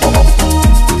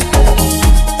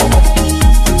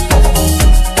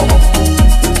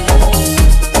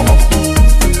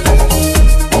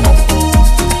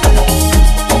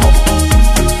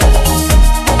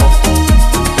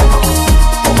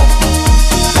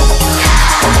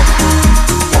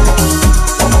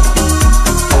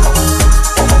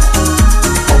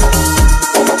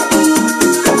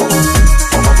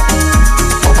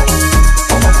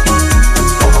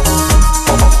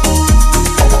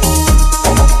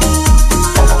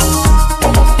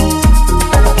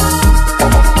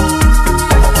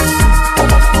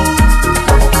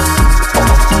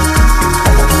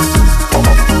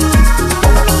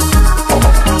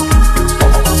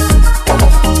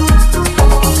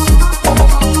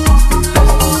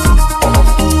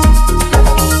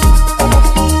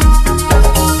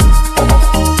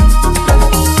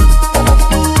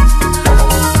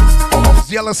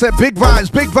 I said big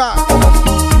vibes, big vibes.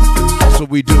 That's what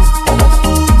we do.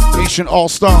 Haitian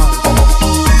All-Stars.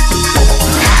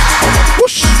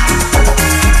 Whoosh.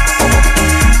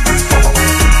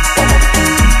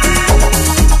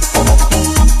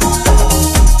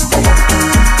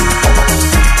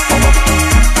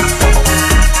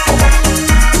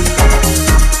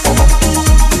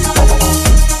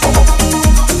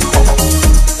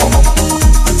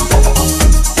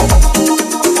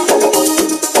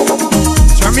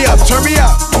 Turn me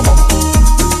up.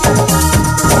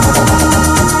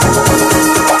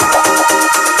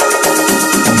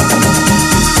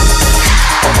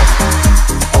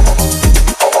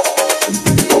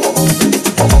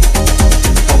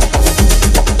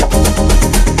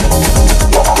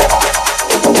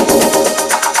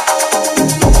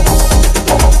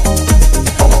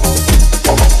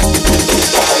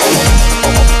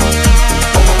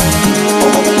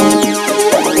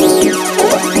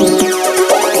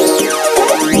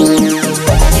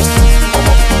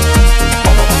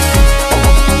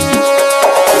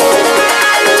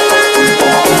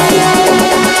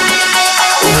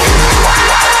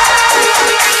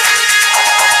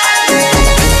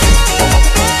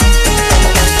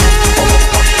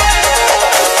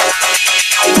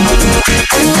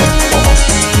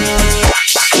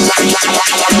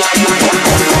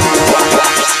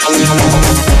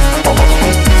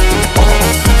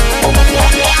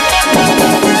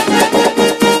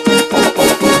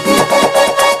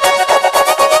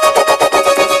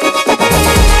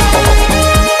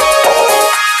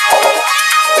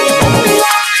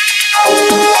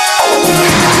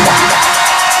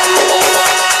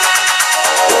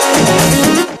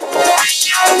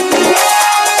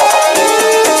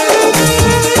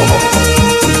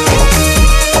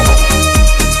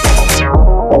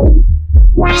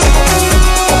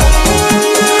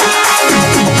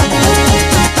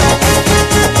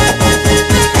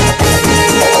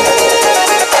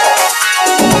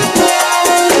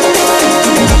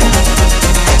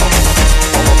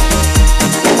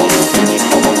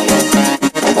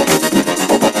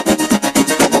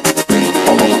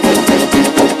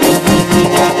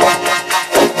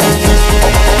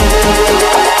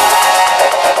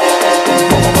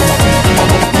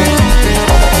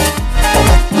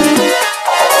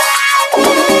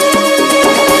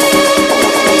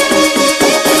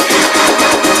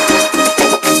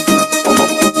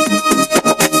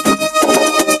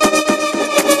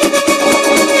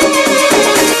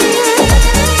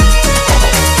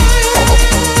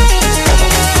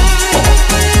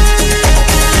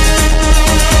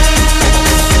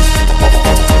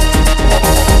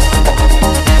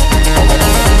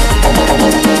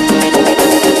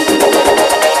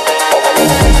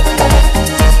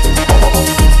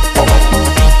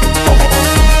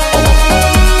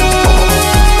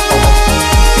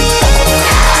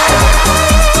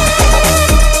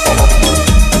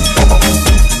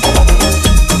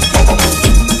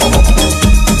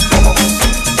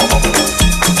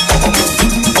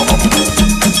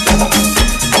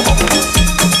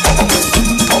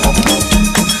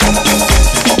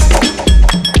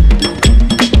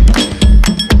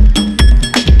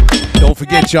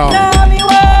 tonight,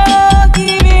 y'all.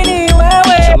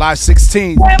 July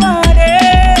 16th.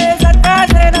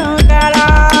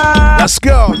 Let's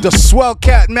go. The Swell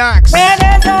Cat Max.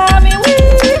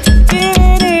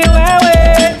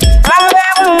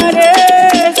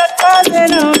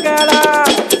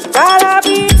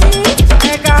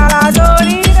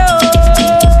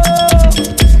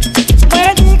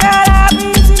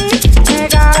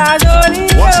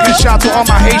 Once again, shout out to all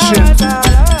my Haitians.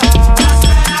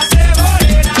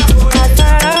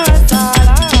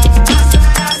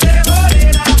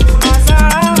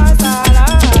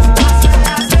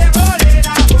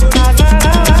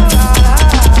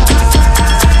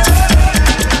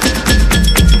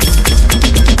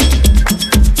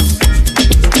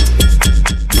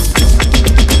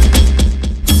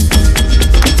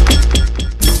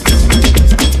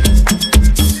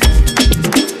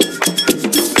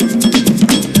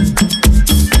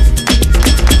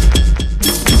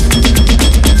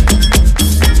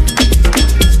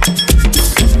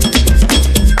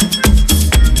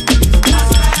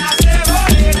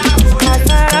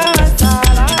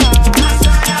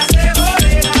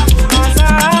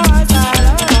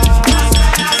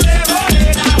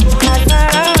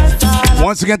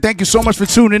 Once again, thank you so much for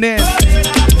tuning in.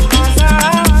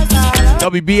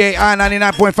 WBAI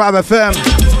 99.5 FM.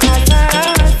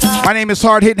 My name is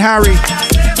Hard Hitting Harry.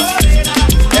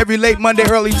 Every late Monday,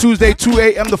 early Tuesday, 2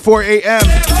 a.m. to 4 a.m.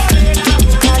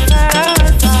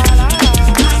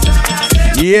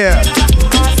 Yeah.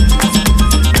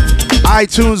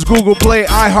 iTunes, Google Play,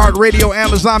 iHeartRadio,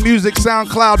 Amazon Music,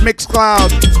 SoundCloud, Mixcloud,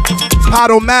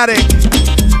 Podomatic.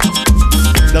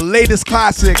 The latest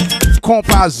classic.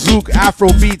 Compa Zouk,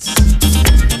 Afro Beats,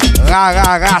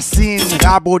 Racine,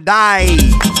 Rabodai.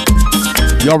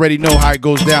 You already know how it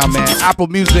goes down, man. Apple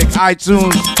Music,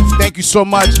 iTunes, thank you so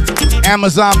much.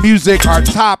 Amazon Music, our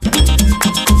top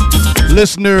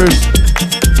listeners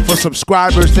for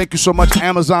subscribers. Thank you so much,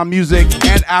 Amazon Music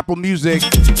and Apple Music.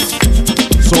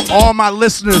 So all my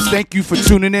listeners, thank you for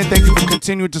tuning in. Thank you for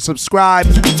continuing to subscribe.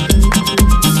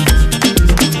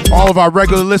 All of our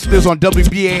regular listeners on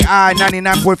WBAI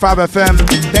 99.5 FM.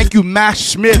 Thank you, Max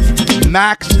Schmidt.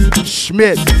 Max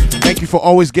Schmidt. Thank you for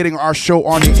always getting our show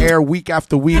on the air week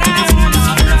after week.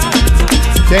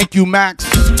 Thank you, Max,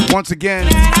 once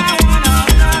again.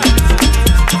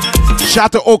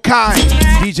 Shout to Okai,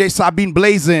 DJ Sabine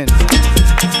Blazin.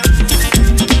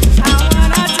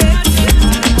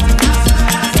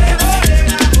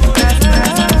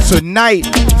 Tonight,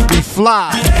 we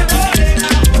fly.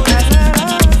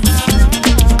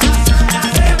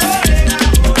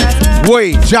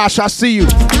 Wait, Josh, I see you.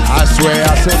 I swear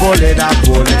I say bole na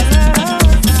bole.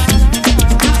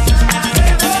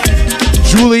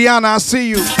 Juliana, I see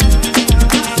you.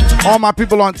 All my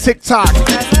people on TikTok,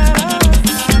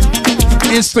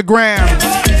 Instagram,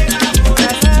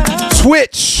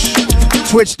 Twitch,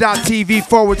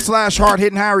 twitch.tv/Hard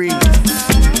Hitting Harry.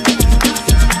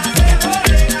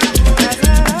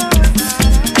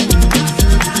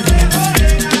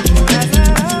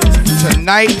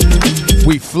 Tonight,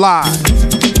 we fly.